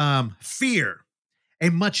 Fear. A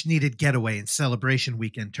much needed getaway and celebration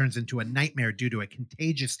weekend turns into a nightmare due to a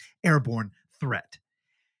contagious airborne threat.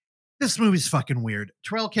 This movie's fucking weird.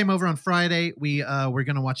 Terrell came over on Friday. We're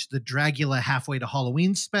going to watch the Dragula Halfway to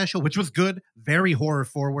Halloween special, which was good. Very horror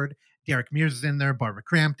forward. Derek Mears is in there. Barbara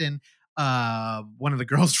Crampton. One of the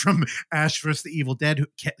girls from Ash vs. the Evil Dead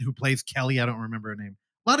who plays Kelly. I don't remember her name.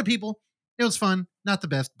 A lot of people. It was fun. Not the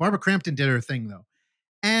best. Barbara Crampton did her thing, though.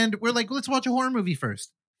 And we're like, let's watch a horror movie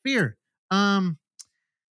first. Fear.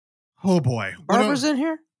 Oh, boy. Barbara's in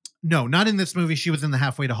here? No, not in this movie. She was in the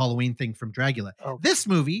Halfway to Halloween thing from Dragula. Oh. This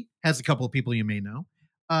movie has a couple of people you may know.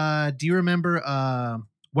 Do you remember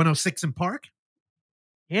 106 in Park?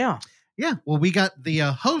 Yeah. Yeah. Well, we got the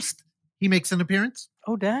host. He makes an appearance.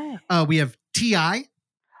 Oh, dang. We have T.I.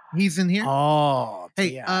 He's in here. Oh,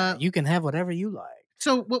 Hey, you can have whatever you like.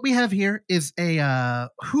 So what we have here is a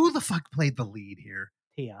who the fuck played the lead here?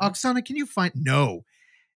 T.I. Oksana, can you find? No.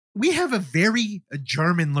 We have a very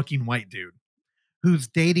German-looking white dude who's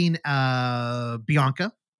dating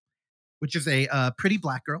Bianca, which is a pretty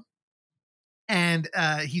black girl. And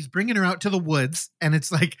he's bringing her out to the woods. And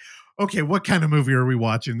it's like, okay, what kind of movie are we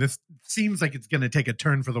watching? This seems like it's going to take a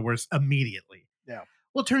turn for the worse immediately. Yeah.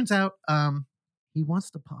 Well, it turns out he wants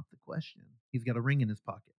to pop the question. He's got a ring in his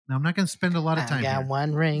pocket. Now, I'm not going to spend a lot of time I got here.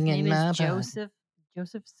 one ring His in name my is pocket.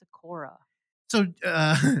 Joseph Sikora. So,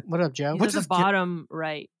 What up, Joe? He's What's at the his bottom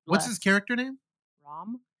right. what's left. his character name?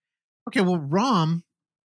 Rom? Okay, well, Rom,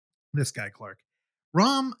 this guy, Clark.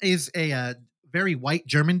 Rom is a very white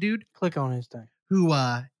German dude Click on his thing. who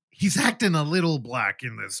he's acting a little black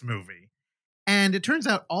in this movie. And it turns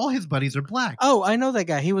out all his buddies are black. Oh, I know that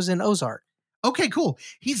guy. He was in Ozark. Okay, cool.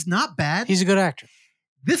 He's not bad. He's a good actor.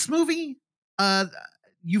 This movie,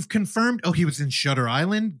 you've confirmed, he was in Shutter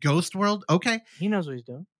Island, Ghost World. Okay. He knows what he's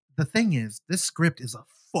doing. The thing is, this script is a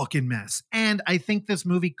fucking mess. And I think this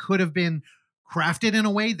movie could have been crafted in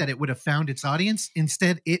a way that it would have found its audience.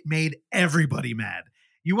 Instead, it made everybody mad.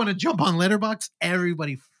 You want to jump on Letterboxd?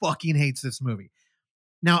 Everybody fucking hates this movie.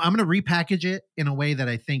 Now, I'm going to repackage it in a way that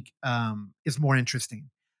I think is more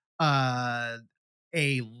interesting. A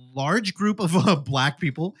large group of black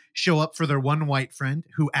people show up for their one white friend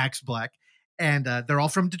who acts black. And they're all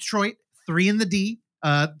from Detroit, 3 in the D.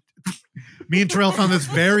 Me and Terrell found this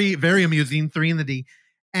very, very amusing, 3 in the D.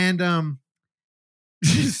 And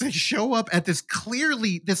They show up at this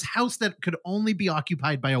house that could only be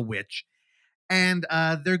occupied by a witch. And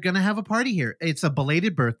they're going to have a party here. It's a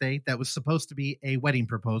belated birthday that was supposed to be a wedding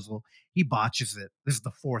proposal. He botches it. This is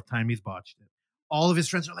the 4th time he's botched it. All of his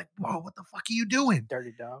friends are like, whoa, what the fuck are you doing?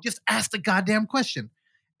 Dirty dog. Just ask the goddamn question.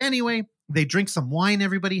 Anyway, they drink some wine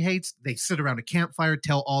everybody hates. They sit around a campfire,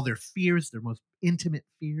 tell all their fears, their most intimate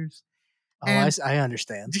fears. Oh, And- I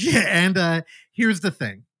understand. Yeah, and here's the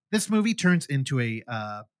thing. This movie turns into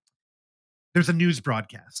there's a news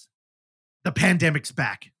broadcast. The pandemic's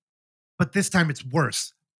back. But this time it's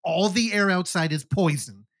worse. All the air outside is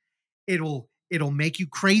poison. It'll make you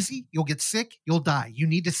crazy. You'll get sick. You'll die. You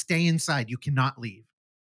need to stay inside. You cannot leave.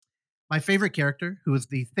 My favorite character, who is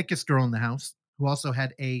the thickest girl in the house, who also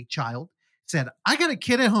had a child, said, I got a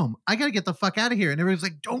kid at home. I got to get the fuck out of here. And everyone's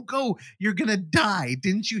like, don't go. You're going to die.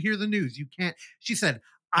 Didn't you hear the news? You can't. She said,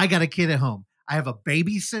 I got a kid at home. I have a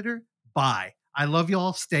babysitter. Bye. I love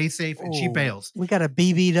y'all. Stay safe. And she Oh, bails. We got a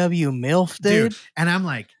BBW MILF, dude. And I'm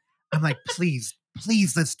like, please,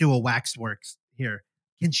 let's do a Waxworks here.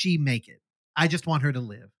 Can she make it? I just want her to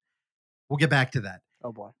live. We'll get back to that.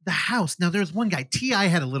 Oh, boy. The house. Now, there's one guy. T.I.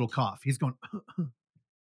 had a little cough. He's going,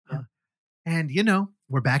 Yeah. And,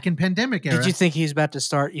 we're back in pandemic era. Did you think he was about to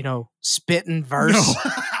start, spitting verse?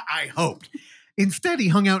 No, I hoped. Instead, he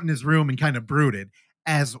hung out in his room and kind of brooded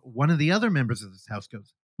as one of the other members of this house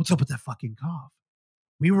goes, what's up with that fucking cough?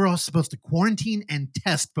 We were all supposed to quarantine and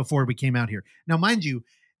test before we came out here. Now, mind you,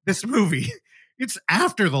 this movie, it's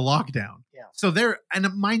after the lockdown. Yeah. So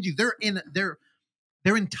mind you, they're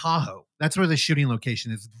in Tahoe. That's where the shooting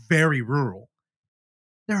location is. Very rural.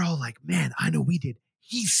 They're all like, man, I know we did.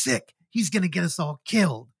 He's sick. He's going to get us all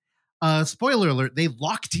killed. Spoiler alert, they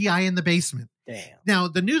lock T.I. in the basement. Damn. Now,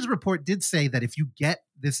 the news report did say that if you get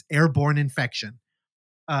this airborne infection,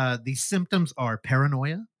 the symptoms are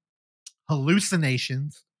paranoia,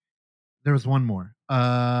 hallucinations. There was one more.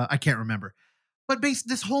 I can't remember. But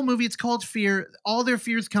this whole movie, it's called Fear. All their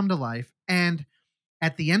fears come to life. And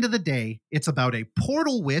at the end of the day, it's about a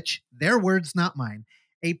portal witch, their words, not mine.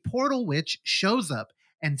 A portal witch shows up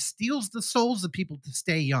and steals the souls of people to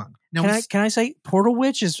stay young. Now, Can I say Portal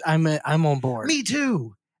Witch is I'm on board. me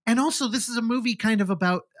too. And also, this is a movie kind of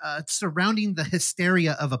about surrounding the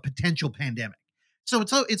hysteria of a potential pandemic. So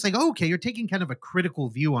it's like, okay, you're taking kind of a critical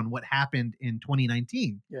view on what happened in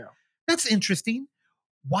 2019. Yeah. That's interesting.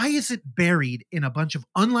 Why is it buried in a bunch of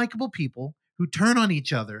unlikable people who turn on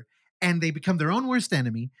each other and they become their own worst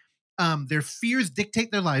enemy? Their fears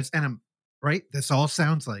dictate their lives. And right, this all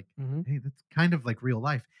sounds like, hey, that's kind of like real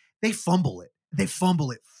life. They fumble it. They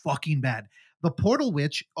fumble it fucking bad. The portal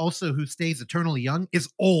witch, also who stays eternally young, is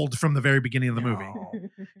old from the very beginning of the movie.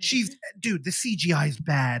 Dude, the CGI is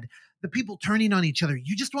bad. The people turning on each other,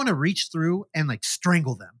 you just want to reach through and like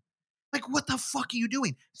strangle them. Like, what the fuck are you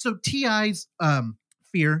doing? So T.I.'s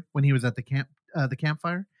fear when he was at the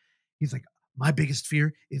campfire, he's like, my biggest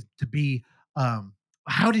fear is to be,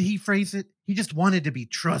 how did he phrase it? He just wanted to be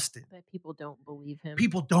trusted. That people don't believe him.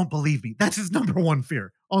 People don't believe me. That's his number one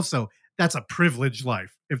fear. Also, that's a privileged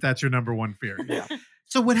life if that's your number one fear. Yeah.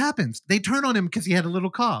 So what happens? They turn on him because he had a little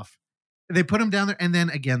cough. They put him down there. And then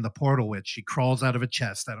again, the portal witch, she crawls out of a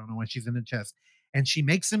chest. I don't know why she's in a chest. And she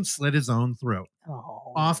makes him slit his own throat.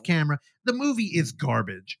 Oh. Off camera. The movie is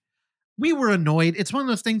garbage. We were annoyed. It's one of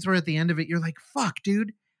those things where at the end of it, you're like, fuck,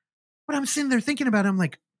 dude. But I'm sitting there thinking about it. I'm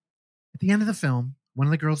like, at the end of the film, one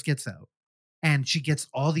of the girls gets out and she gets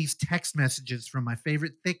all these text messages from my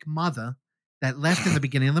favorite thick mother that left in the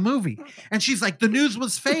beginning of the movie. And she's like, the news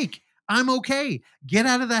was fake. I'm okay. Get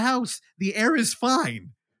out of the house. The air is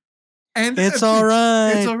fine. And It's all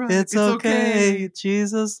right. It's all right. It's okay.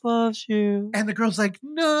 Jesus loves you. And the girl's like,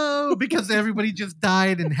 no, because everybody just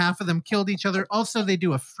died and half of them killed each other. Also, they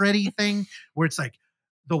do a Freddy thing where it's like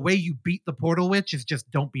the way you beat the portal witch is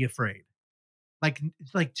just don't be afraid. Like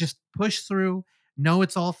just push through. No,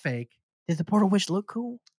 it's all fake. Did the Portal Witch look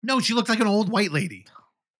cool? No, she looks like an old white lady.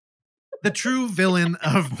 The true villain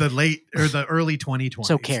of the early 2020s.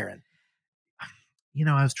 So Karen.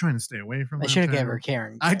 I was trying to stay away from I that should have gave term. her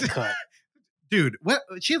Karen I did. cut. Dude, what?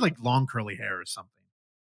 She had like long curly hair or something.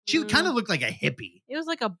 She kind of looked like a hippie. It was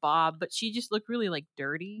like a bob, but she just looked really like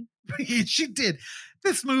dirty. She did.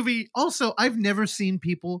 This movie, also, I've never seen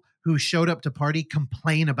people who showed up to party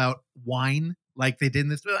complain about wine like they did in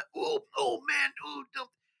this. Like, oh man, no.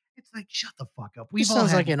 It's like, shut the fuck up. This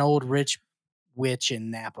sounds like an old rich witch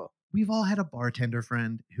in Napa. We've all had a bartender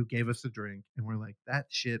friend who gave us a drink, and we're like, that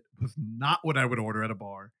shit was not what I would order at a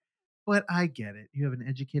bar. But I get it. You have an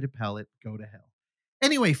educated palate. Go to hell.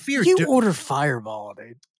 Anyway, fear. You order Fireball,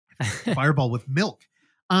 dude. Fireball with milk.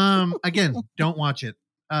 Again, don't watch it.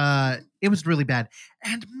 It was really bad.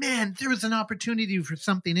 And man, there was an opportunity for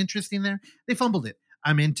something interesting there. They fumbled it.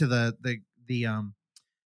 I'm into the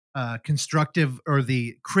constructive or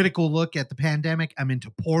the critical look at the pandemic. I'm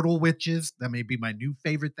into Portal Witches. That may be my new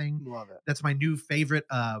favorite thing. Love it. That's my new favorite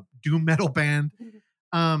doom metal band.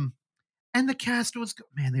 And the cast was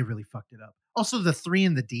man, they really fucked it up. Also, the 3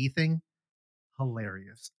 and the D thing,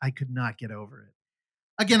 hilarious. I could not get over it.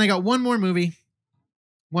 Again, I got one more movie.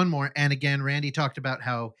 One more. And again, Randy talked about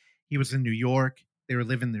how he was in New York. They were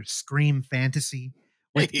living their Scream fantasy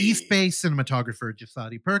with East Bay cinematographer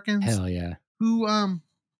Jasadi Perkins. Hell yeah. Who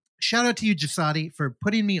shout out to you, Jasadi, for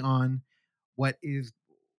putting me on what is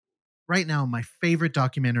right now my favorite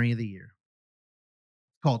documentary of the year.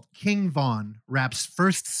 Called King Von, Rap's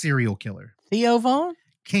first serial killer. Theo Vaughn?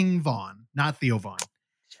 King Von, not Theo Von.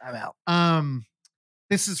 I'm out.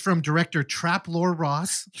 This is from director Traplore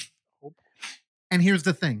Ross. And here's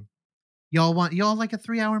the thing. Y'all like a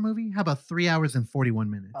 3-hour movie? How about 3 hours and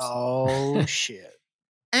 41 minutes? Oh shit.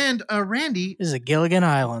 And Randy. This is a Gilligan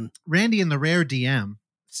Island. Randy in the Rare DM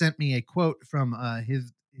sent me a quote from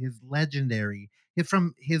his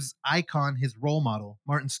icon, his role model,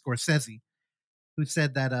 Martin Scorsese, who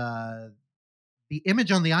said that the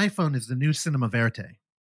image on the iPhone is the new cinema verite.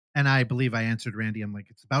 And I believe I answered Randy. I'm like,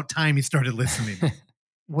 it's about time he started listening.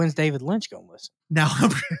 When's David Lynch going to listen? Now,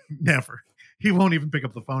 never. He won't even pick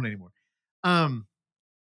up the phone anymore.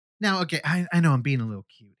 Now, okay, I know I'm being a little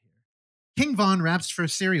cute here. King Von, Rap's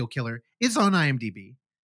first serial killer, is on IMDb,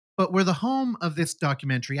 but where the home of this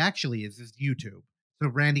documentary actually is YouTube. So,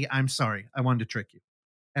 Randy, I'm sorry. I wanted to trick you.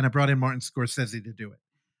 And I brought in Martin Scorsese to do it.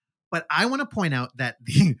 But I want to point out that,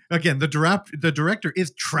 the director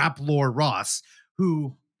is Traplore Ross,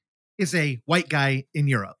 who is a white guy in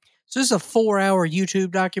Europe. So this is a 4-hour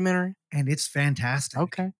YouTube documentary? And it's fantastic.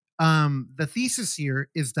 Okay. The thesis here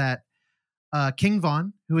is that King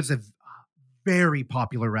Von, who is a very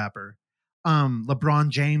popular rapper, LeBron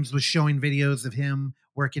James was showing videos of him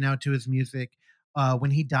working out to his music.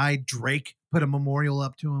 When he died, Drake put a memorial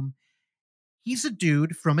up to him. He's a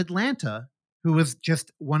dude from Atlanta who was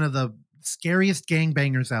just one of the scariest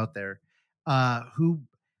gangbangers out there, who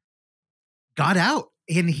got out,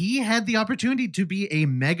 and he had the opportunity to be a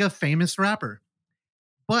mega famous rapper.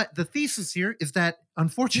 But the thesis here is that,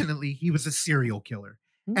 unfortunately, he was a serial killer.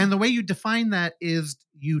 And the way you define that is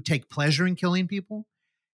you take pleasure in killing people.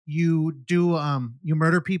 You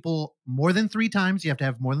murder people more than 3 times. You have to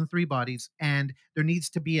have more than 3 bodies, and there needs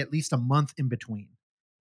to be at least a month in between.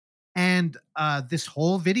 And this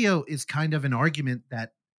whole video is kind of an argument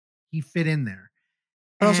that he fit in there.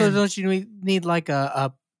 But also, don't you need like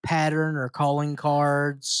a pattern or calling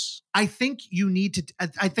cards? I think you need to.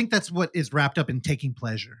 I think that's what is wrapped up in taking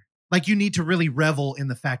pleasure. Like, you need to really revel in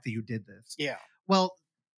the fact that you did this. Yeah. Well,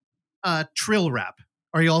 trill rap.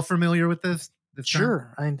 Are you all familiar with this?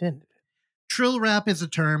 Sure, I intended it. Trill rap is a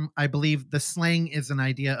term. I believe the slang is an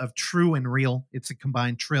idea of true and real. It's a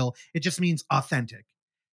combined trill. It just means authentic.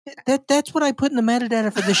 That's what I put in the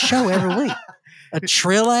metadata for this show every week. A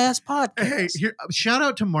trill ass podcast. Hey, here, shout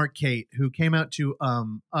out to Mark Kate, who came out to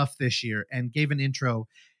UF this year and gave an intro.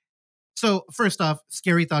 So first off,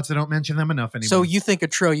 scary thoughts. I don't mention them enough anymore. So you think of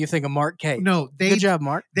trill, you think of Mark Kate. No, good job,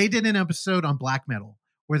 Mark. They did an episode on black metal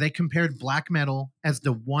where they compared black metal as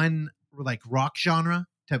the one like rock genre,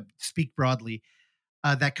 to speak broadly,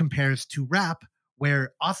 that compares to rap,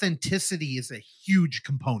 where authenticity is a huge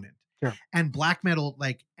component. Sure. And black metal,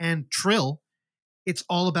 and trill, it's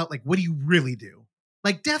all about what do you really do?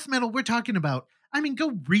 Like death metal, we're talking about,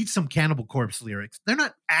 go read some Cannibal Corpse lyrics. They're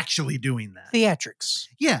not actually doing that. Theatrics.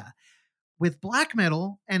 Yeah. With black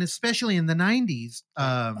metal, and especially in the 90s.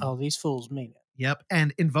 These fools mean it. Yep.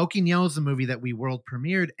 And Invoking Yell is a movie that we world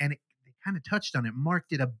premiered, and they kind of touched on it. Mark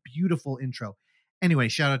did a beautiful intro. Anyway,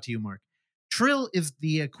 shout out to you, Mark. Trill is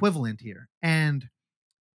the equivalent here. And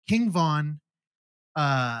King Von,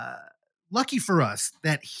 lucky for us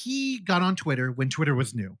that he got on Twitter when Twitter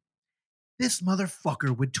was new. This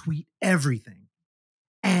motherfucker would tweet everything.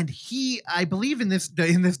 And I believe in this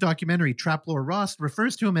documentary, Traplore Ross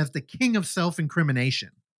refers to him as the king of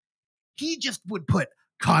self-incrimination. He just would put,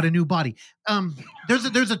 caught a new body. There's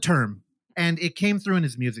a term, and it came through in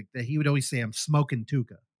his music that he would always say, I'm smoking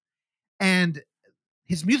Tuka. And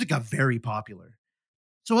his music got very popular.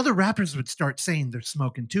 So other rappers would start saying they're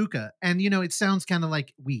smoking Tuka. And, it sounds kind of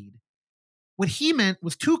like weed. What he meant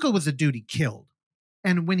was Tuka was a dude he killed.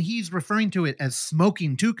 And when he's referring to it as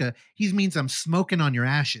smoking Tuka, he means I'm smoking on your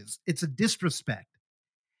ashes. It's a disrespect.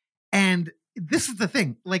 And this is the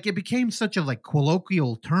thing. It became such a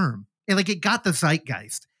colloquial term. And it got the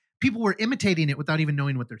zeitgeist. People were imitating it without even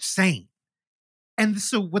knowing what they're saying. And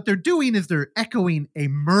so what they're doing is they're echoing a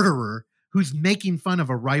murderer who's making fun of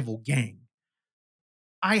a rival gang.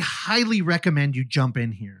 I highly recommend you jump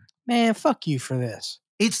in here. Man, fuck you for this.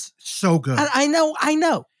 It's so good. I know,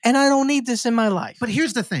 and I don't need this in my life. But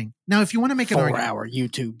here's the thing. Now, if you want to make an argument, 4-hour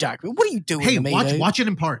YouTube document. What are you doing hey, to me, dude? watch it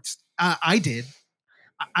in parts. I did.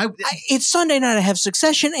 It's Sunday night. I have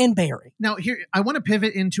Succession and Barry. Now, here I want to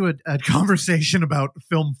pivot into a conversation about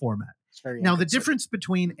film format. Now, the difference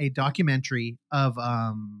between a documentary of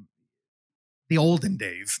the olden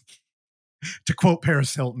days, to quote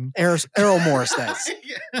Paris Hilton, Errol Morris days.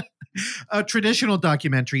 Yeah. A traditional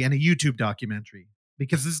documentary and a YouTube documentary,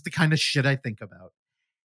 because this is the kind of shit I think about.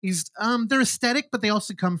 Is they're aesthetic, but they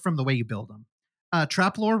also come from the way you build them.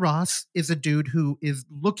 Traplore Ross is a dude who is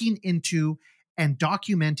looking into and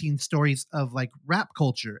documenting stories of like rap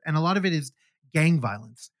culture, and a lot of it is gang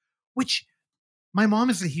violence, which my mom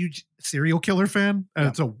is a huge serial killer fan. And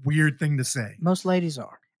it's a weird thing to say. Most ladies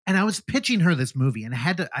are. And I was pitching her this movie, and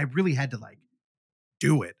I really had to like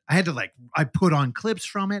do it. I put on clips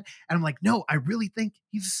from it, and I'm like, no, I really think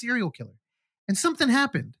he's a serial killer. And something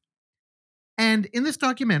happened. And in this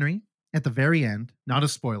documentary, at the very end, not a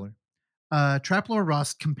spoiler, Traplore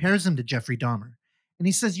Ross compares him to Jeffrey Dahmer. And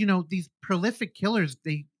he says, these prolific killers,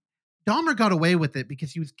 Dahmer got away with it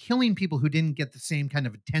because he was killing people who didn't get the same kind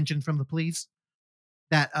of attention from the police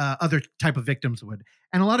that other type of victims would.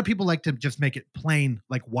 And a lot of people like to just make it plain,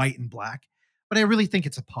 like white and black. But I really think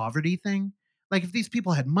it's a poverty thing. Like if these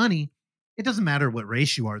people had money, it doesn't matter what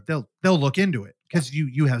race you are. They'll look into it because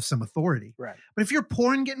you have some authority. Right. But if you're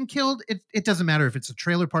poor and getting killed, it doesn't matter if it's a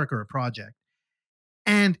trailer park or a project.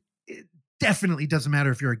 And it definitely doesn't matter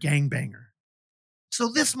if you're a gangbanger. So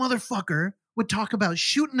this motherfucker would talk about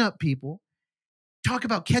shooting up people, talk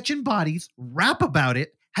about catching bodies, rap about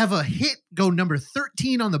it, have a hit go number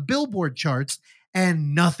 13 on the Billboard charts,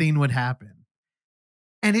 and nothing would happen.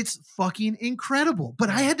 And it's fucking incredible. But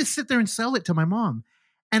I had to sit there and sell it to my mom.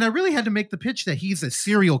 And I really had to make the pitch that he's a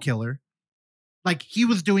serial killer. Like he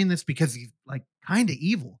was doing this because he's like kind of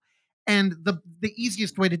evil. And the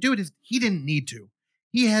easiest way to do it is he didn't need to.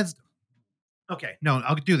 He has, okay, no,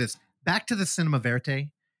 I'll do this. Back to the Cinema Verite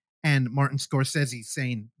and Martin Scorsese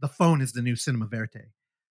saying the phone is the new Cinema Verite.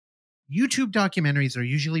 YouTube documentaries are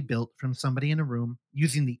usually built from somebody in a room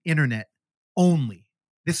using the internet only.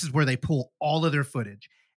 This is where they pull all of their footage.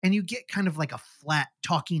 And you get kind of like a flat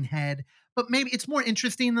talking head, but maybe it's more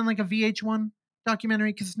interesting than like a VH1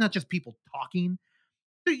 documentary because it's not just people talking.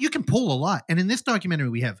 You can pull a lot. And in this documentary,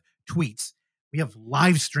 we have tweets, we have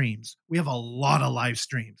live streams, we have a lot of live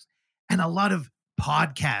streams, and a lot of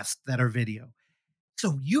podcasts that are video.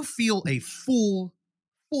 So you feel a full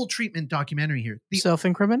treatment documentary here.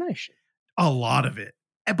 Self-incrimination. A lot of it.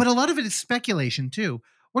 But a lot of it is speculation too.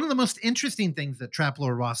 One of the most interesting things that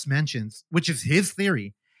Traplore Ross mentions, which is his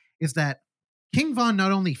theory, is that King Von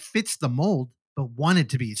not only fits the mold, but wanted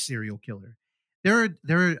to be a serial killer. There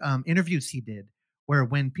are interviews he did where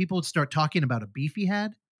when people would start talking about a beef he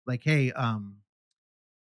had, like, hey,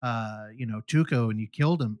 Tuco, and you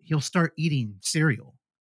killed him, he'll start eating cereal.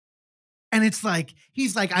 And it's like,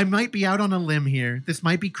 he's like, I might be out on a limb here. This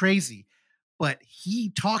might be crazy. But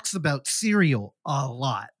he talks about cereal a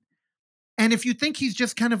lot. And if you think he's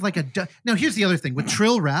just kind of like now here's the other thing with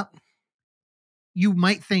Trill Rap, you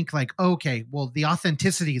might think like, okay, well, the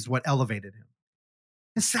authenticity is what elevated him.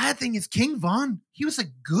 The sad thing is King Von, he was a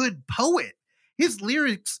good poet. His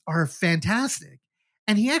lyrics are fantastic.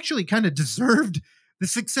 And he actually kind of deserved the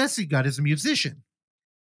success he got as a musician.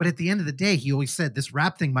 But at the end of the day, he always said this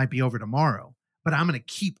rap thing might be over tomorrow, but I'm going to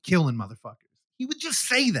keep killing motherfuckers. He would just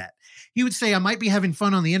say that. He would say, I might be having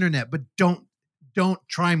fun on the internet, but don't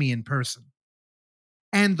try me in person.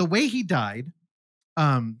 And the way he died,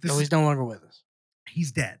 he's no longer with us.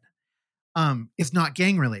 He's dead. It's not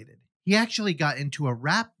gang related. He actually got into a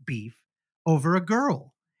rap beef over a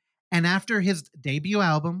girl. And after his debut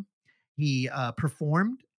album, he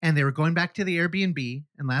performed and they were going back to the Airbnb.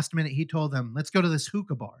 And last minute, he told them, let's go to this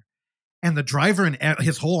hookah bar. And the driver and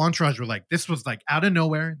his whole entourage were like, this was like out of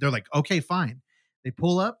nowhere. They're like, okay, fine. They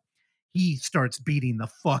pull up. He starts beating the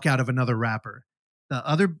fuck out of another rapper.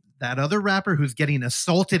 That other rapper who's getting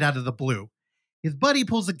assaulted out of the blue. His buddy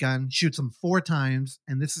pulls a gun, shoots him 4 times,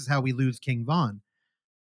 and this is how we lose King Von.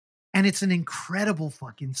 And it's an incredible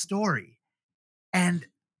fucking story. And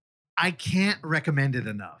I can't recommend it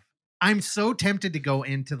enough. I'm so tempted to go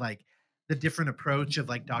into like the different approach of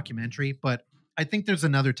like documentary, but I think there's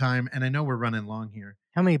another time, and I know we're running long here.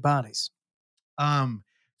 How many bodies?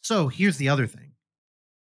 So here's the other thing.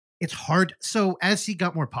 It's hard. So as he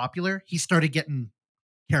got more popular, he started getting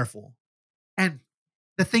careful. And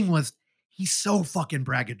the thing was, he's so fucking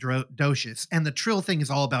braggadocious. And the Trill thing is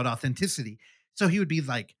all about authenticity. So he would be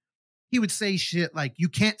like, he would say shit like, you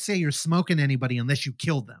can't say you're smoking anybody unless you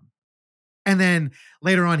killed them. And then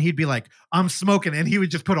later on, he'd be like, I'm smoking. And he would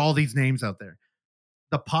just put all these names out there.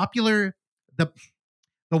 The popular, the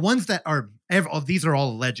ones that are, these are all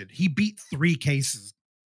alleged. He beat 3 cases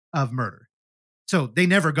of murder. So they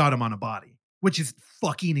never got him on a body, which is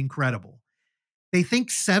fucking incredible. They think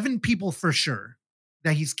 7 people for sure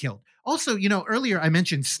that he's killed. Also, earlier I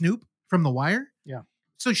mentioned Snoop from The Wire. Yeah.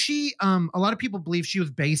 So she, a lot of people believe she was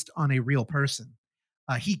based on a real person.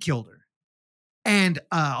 He killed her. And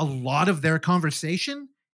a lot of their conversation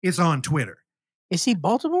is on Twitter. Is he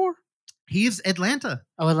Baltimore? He's Atlanta.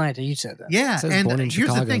 Oh, Atlanta. You said that. Yeah. It says And born in here's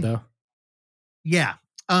Chicago, the thing. though. Yeah.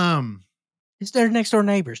 It's their next door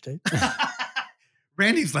neighbors, dude.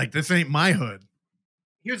 Randy's like, this ain't my hood.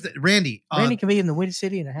 Here's the Randy. Randy can be in the Windy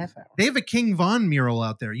City in a half hour. They have a King Von mural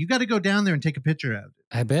out there. You got to go down there and take a picture of it.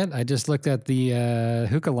 I bet. I just looked at the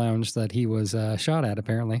hookah lounge that he was shot at,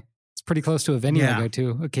 apparently. It's pretty close to a venue Yeah. I go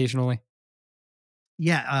to occasionally.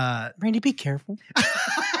 Yeah. Randy, be careful.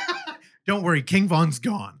 Don't worry. King Von's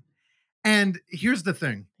gone. And here's the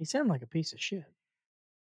thing. He sounded like a piece of shit.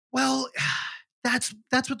 Well, that's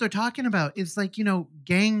what they're talking about. It's like,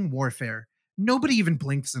 gang warfare. Nobody even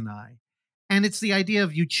blinks an eye. And it's the idea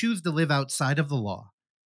of you choose to live outside of the law.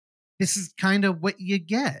 This is kind of what you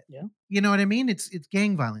get. Yeah. You know what I mean? It's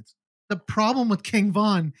gang violence. The problem with King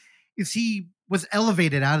Von is he was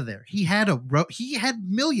elevated out of there. He had he had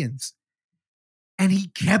millions and he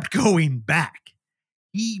kept going back.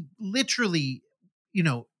 He literally,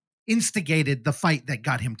 instigated the fight that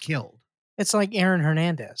got him killed. It's like Aaron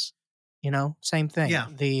Hernandez. Same thing. Yeah.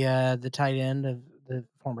 The tight end of the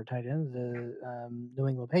former tight end of the New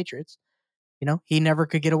England Patriots. He never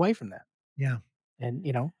could get away from that. Yeah. And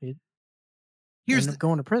he Here's ended up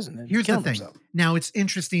going to prison. And Here's the killing thing. himself. Now, it's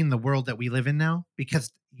interesting the world that we live in now,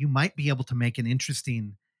 because you might be able to make an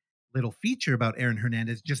interesting little feature about Aaron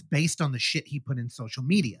Hernandez just based on the shit he put in social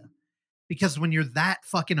media. Because when you're that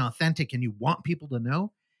fucking authentic and you want people to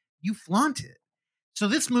know, you flaunt it. So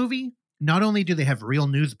this movie, not only do they have real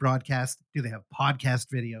news broadcast, do they have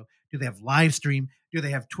podcast video, do they have live stream, do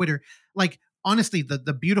they have Twitter? Like, honestly,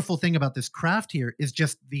 the beautiful thing about this craft here is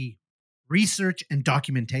just the research and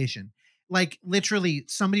documentation. Like, literally,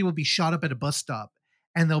 somebody will be shot up at a bus stop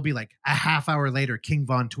and they'll be like, a half hour later, King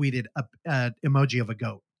Von tweeted a emoji of a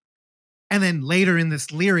goat. And then later in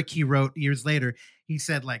this lyric he wrote years later, he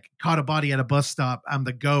said, like, caught a body at a bus stop, I'm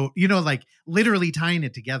the goat, like literally tying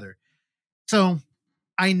it together. So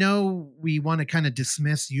I know we want to kind of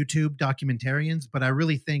dismiss YouTube documentarians, but I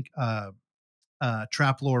really think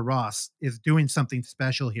Trap Lore Ross is doing something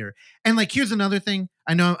special here. And like, here's another thing.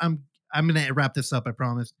 I know I'm going to wrap this up, I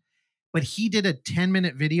promise. But he did a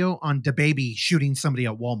 10-minute video on DaBaby shooting somebody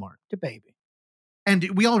at Walmart. DaBaby. And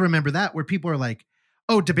we all remember that, where people are like,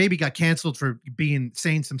 oh, DaBaby got canceled for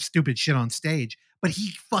saying some stupid shit on stage, but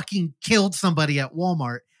he fucking killed somebody at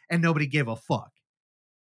Walmart and nobody gave a fuck.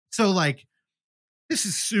 So like, this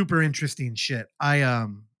is super interesting shit. I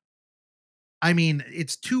mean,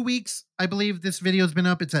 it's 2 weeks, I believe this video's been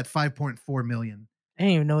up. It's at 5.4 million. I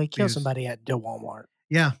didn't even know he killed Views. somebody at the Walmart.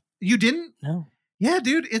 Yeah. You didn't? No. Yeah,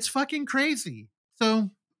 dude, it's fucking crazy.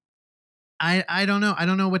 So I don't know. I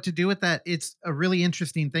don't know what to do with that. It's a really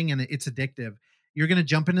interesting thing and it's addictive. You're going to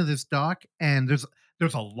jump into this doc and there's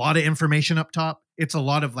a lot of information up top. It's a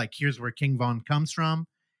lot of like, here's where King Von comes from.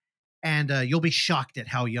 And you'll be shocked at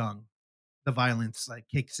how young the violence like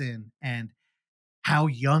kicks in and how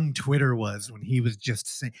young Twitter was when he was just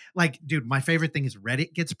saying, like, dude, my favorite thing is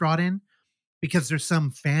Reddit gets brought in because there's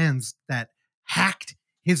some fans that hacked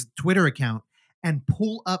his Twitter account and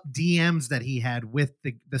pull up DMs that he had with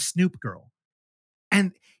the Snoop girl.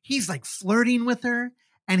 And he's like flirting with her.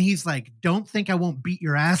 And he's like, don't think I won't beat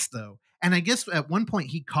your ass though. And I guess at one point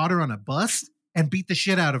he caught her on a bus and beat the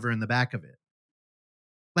shit out of her in the back of it.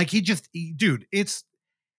 Like dude, it's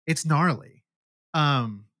gnarly.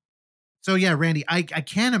 So yeah, Randy, I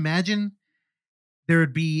can't imagine there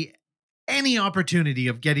would be any opportunity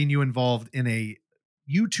of getting you involved in a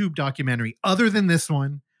YouTube documentary other than this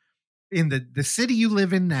one in the city you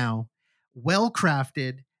live in now, well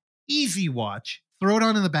crafted, easy watch, throw it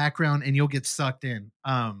on in the background and you'll get sucked in.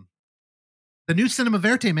 The new Cinema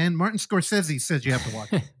Verte, man, Martin Scorsese says you have to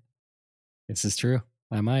watch it. This is true.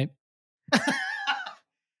 I might.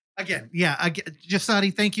 Again, yeah,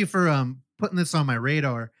 Jasadi, thank you for putting this on my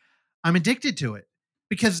radar. I'm addicted to it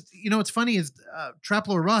because, what's funny is Trap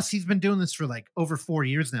Lore Ross, he's been doing this for like over 4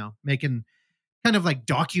 years now, making kind of like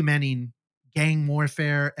documenting gang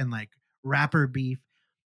warfare and like rapper beef.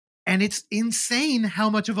 And it's insane how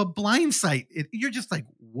much of a blind sight. You're just like,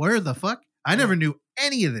 where the fuck? I never knew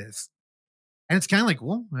any of this. And it's kind of like,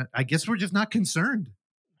 well, I guess we're just not concerned.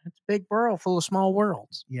 It's a big world full of small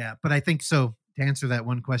worlds. Yeah, but I think so. To answer that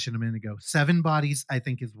one question a minute ago, 7 bodies, I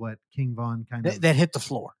think, is what King Von kind of That hit the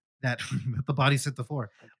floor. that the bodies hit the floor,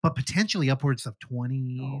 but potentially upwards of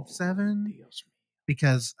 27 Dios.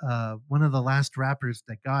 because one of the last rappers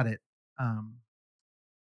that got it,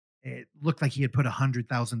 it looked like he had put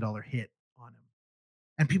 $100,000 hit on him,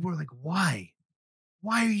 and people were like, "Why?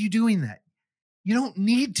 Why are you doing that? You don't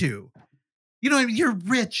need to. You know, you're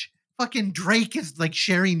rich. Fucking Drake is like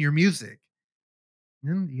sharing your music,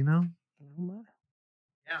 and you know."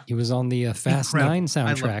 He was on the Fast Incredible. 9 I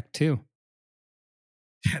love soundtrack too.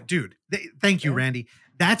 Yeah, dude, thank you, Yeah. Randy.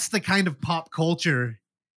 That's the kind of pop culture.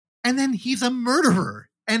 And then he's a murderer,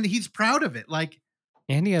 and he's proud of it. Like,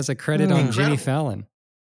 And he has a credit on Jimmy Incredible. Fallon.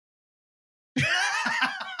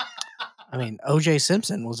 I mean, O.J.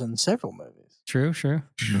 Simpson was in several movies. True.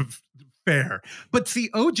 fair. But see,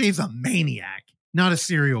 OJ's a maniac, not a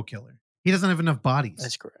serial killer. He doesn't have enough bodies.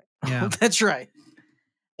 That's correct. Yeah. That's right.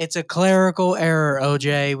 It's a clerical error,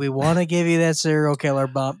 OJ. We want to give you that serial killer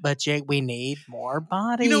bump, but Jake, we need more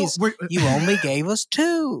bodies. You know, You only gave us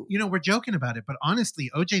 2. you know, we're joking about it, but honestly,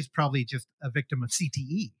 OJ's probably just a victim of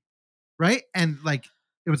CTE, right? And like,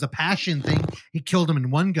 it was a passion thing. He killed him in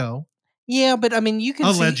one go. Yeah, but I mean, you can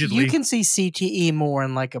Allegedly. see CTE more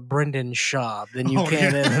in like a Brendan Schaub than you Oh,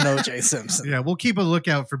 can yeah. in an O.J. Simpson. Yeah, we'll keep a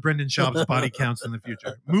lookout for Brendan Schaub's body counts in the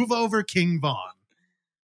future. Move over, King Von.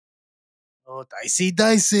 Oh,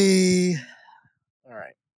 dicey. All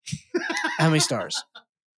right. How many stars?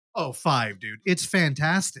 Oh, 5, dude. It's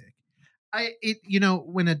fantastic. You know,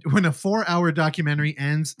 when a 4-hour documentary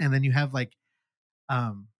ends and then you have like,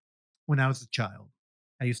 when I was a child,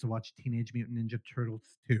 I used to watch Teenage Mutant Ninja Turtles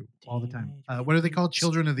 2 all the time. What are they called?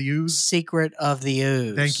 Children of the Ooze? Secret of the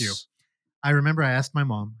Ooze. Thank you. I remember I asked my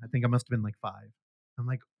mom, I think I must have been like 5. I'm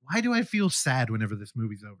like, why do I feel sad whenever this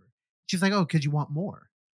movie's over? She's like, oh, because you want more.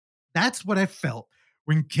 That's what I felt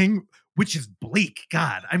when which is bleak.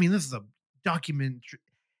 God, I mean, this is a documentary.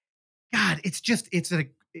 God,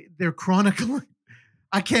 they're chronicling.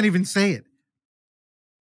 I can't even say it.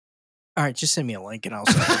 All right, just send me a link and I'll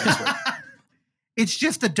send it next week. It's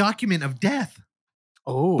just a document of death.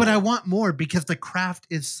 Oh. But I want more because the craft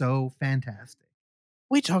is so fantastic.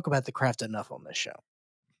 We talk about the craft enough on this show.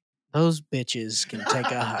 Those bitches can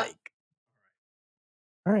take a hike.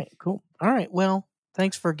 All right, cool. All right, well,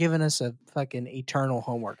 thanks for giving us a fucking eternal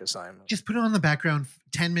homework assignment. Just put it on the background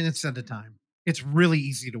 10 minutes at a time. It's really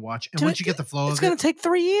easy to watch. And Dude, once you get the flow it's of going it, to take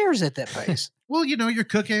 3 years at that pace. well, you know, you're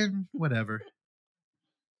cooking, whatever.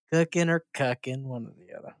 Cooking or cucking, one or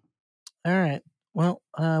the other. All right. Well,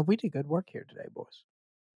 we did good work here today, boys.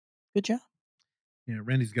 Good job. Yeah,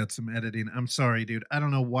 Randy's got some editing. I'm sorry, dude. I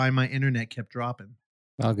don't know why my internet kept dropping.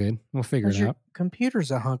 All good. We'll figure it Your out.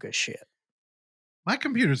 computer's a hunk of shit. My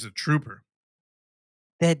computer's a trooper.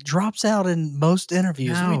 That drops out in most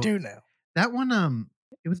interviews we No. do now. That one,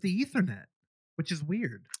 it was the Ethernet, which is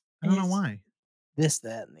weird. I don't know It's- why. This,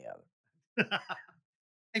 that, and the other.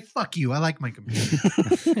 Hey, fuck you. I like my computer.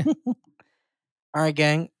 All right,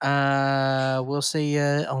 gang. We'll see you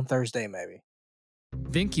on Thursday, maybe.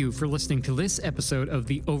 Thank you for listening to this episode of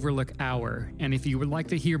the Overlook Hour. And if you would like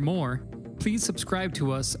to hear more, please subscribe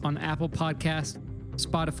to us on Apple Podcast,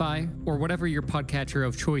 Spotify, or whatever your podcatcher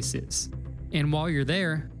of choice is. And while you're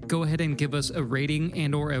there, go ahead and give us a rating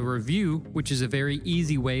and or a review, which is a very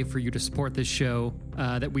easy way for you to support this show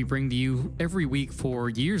that we bring to you every week for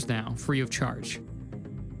years now, free of charge.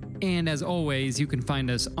 And as always, you can find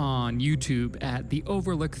us on YouTube at The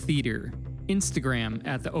Overlook Theater, Instagram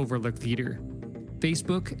at The Overlook Theater,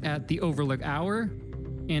 Facebook at The Overlook Hour,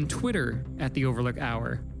 and Twitter at The Overlook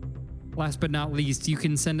Hour. Last but not least, you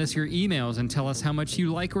can send us your emails and tell us how much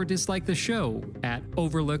you like or dislike the show at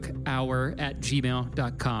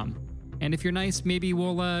overlookhour@gmail.com. And if you're nice, maybe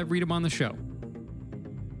we'll read them on the show.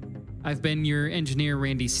 I've been your engineer,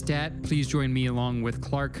 Randy Stat. Please join me along with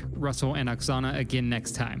Clark, Russell, and Oksana again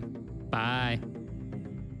next time. Bye.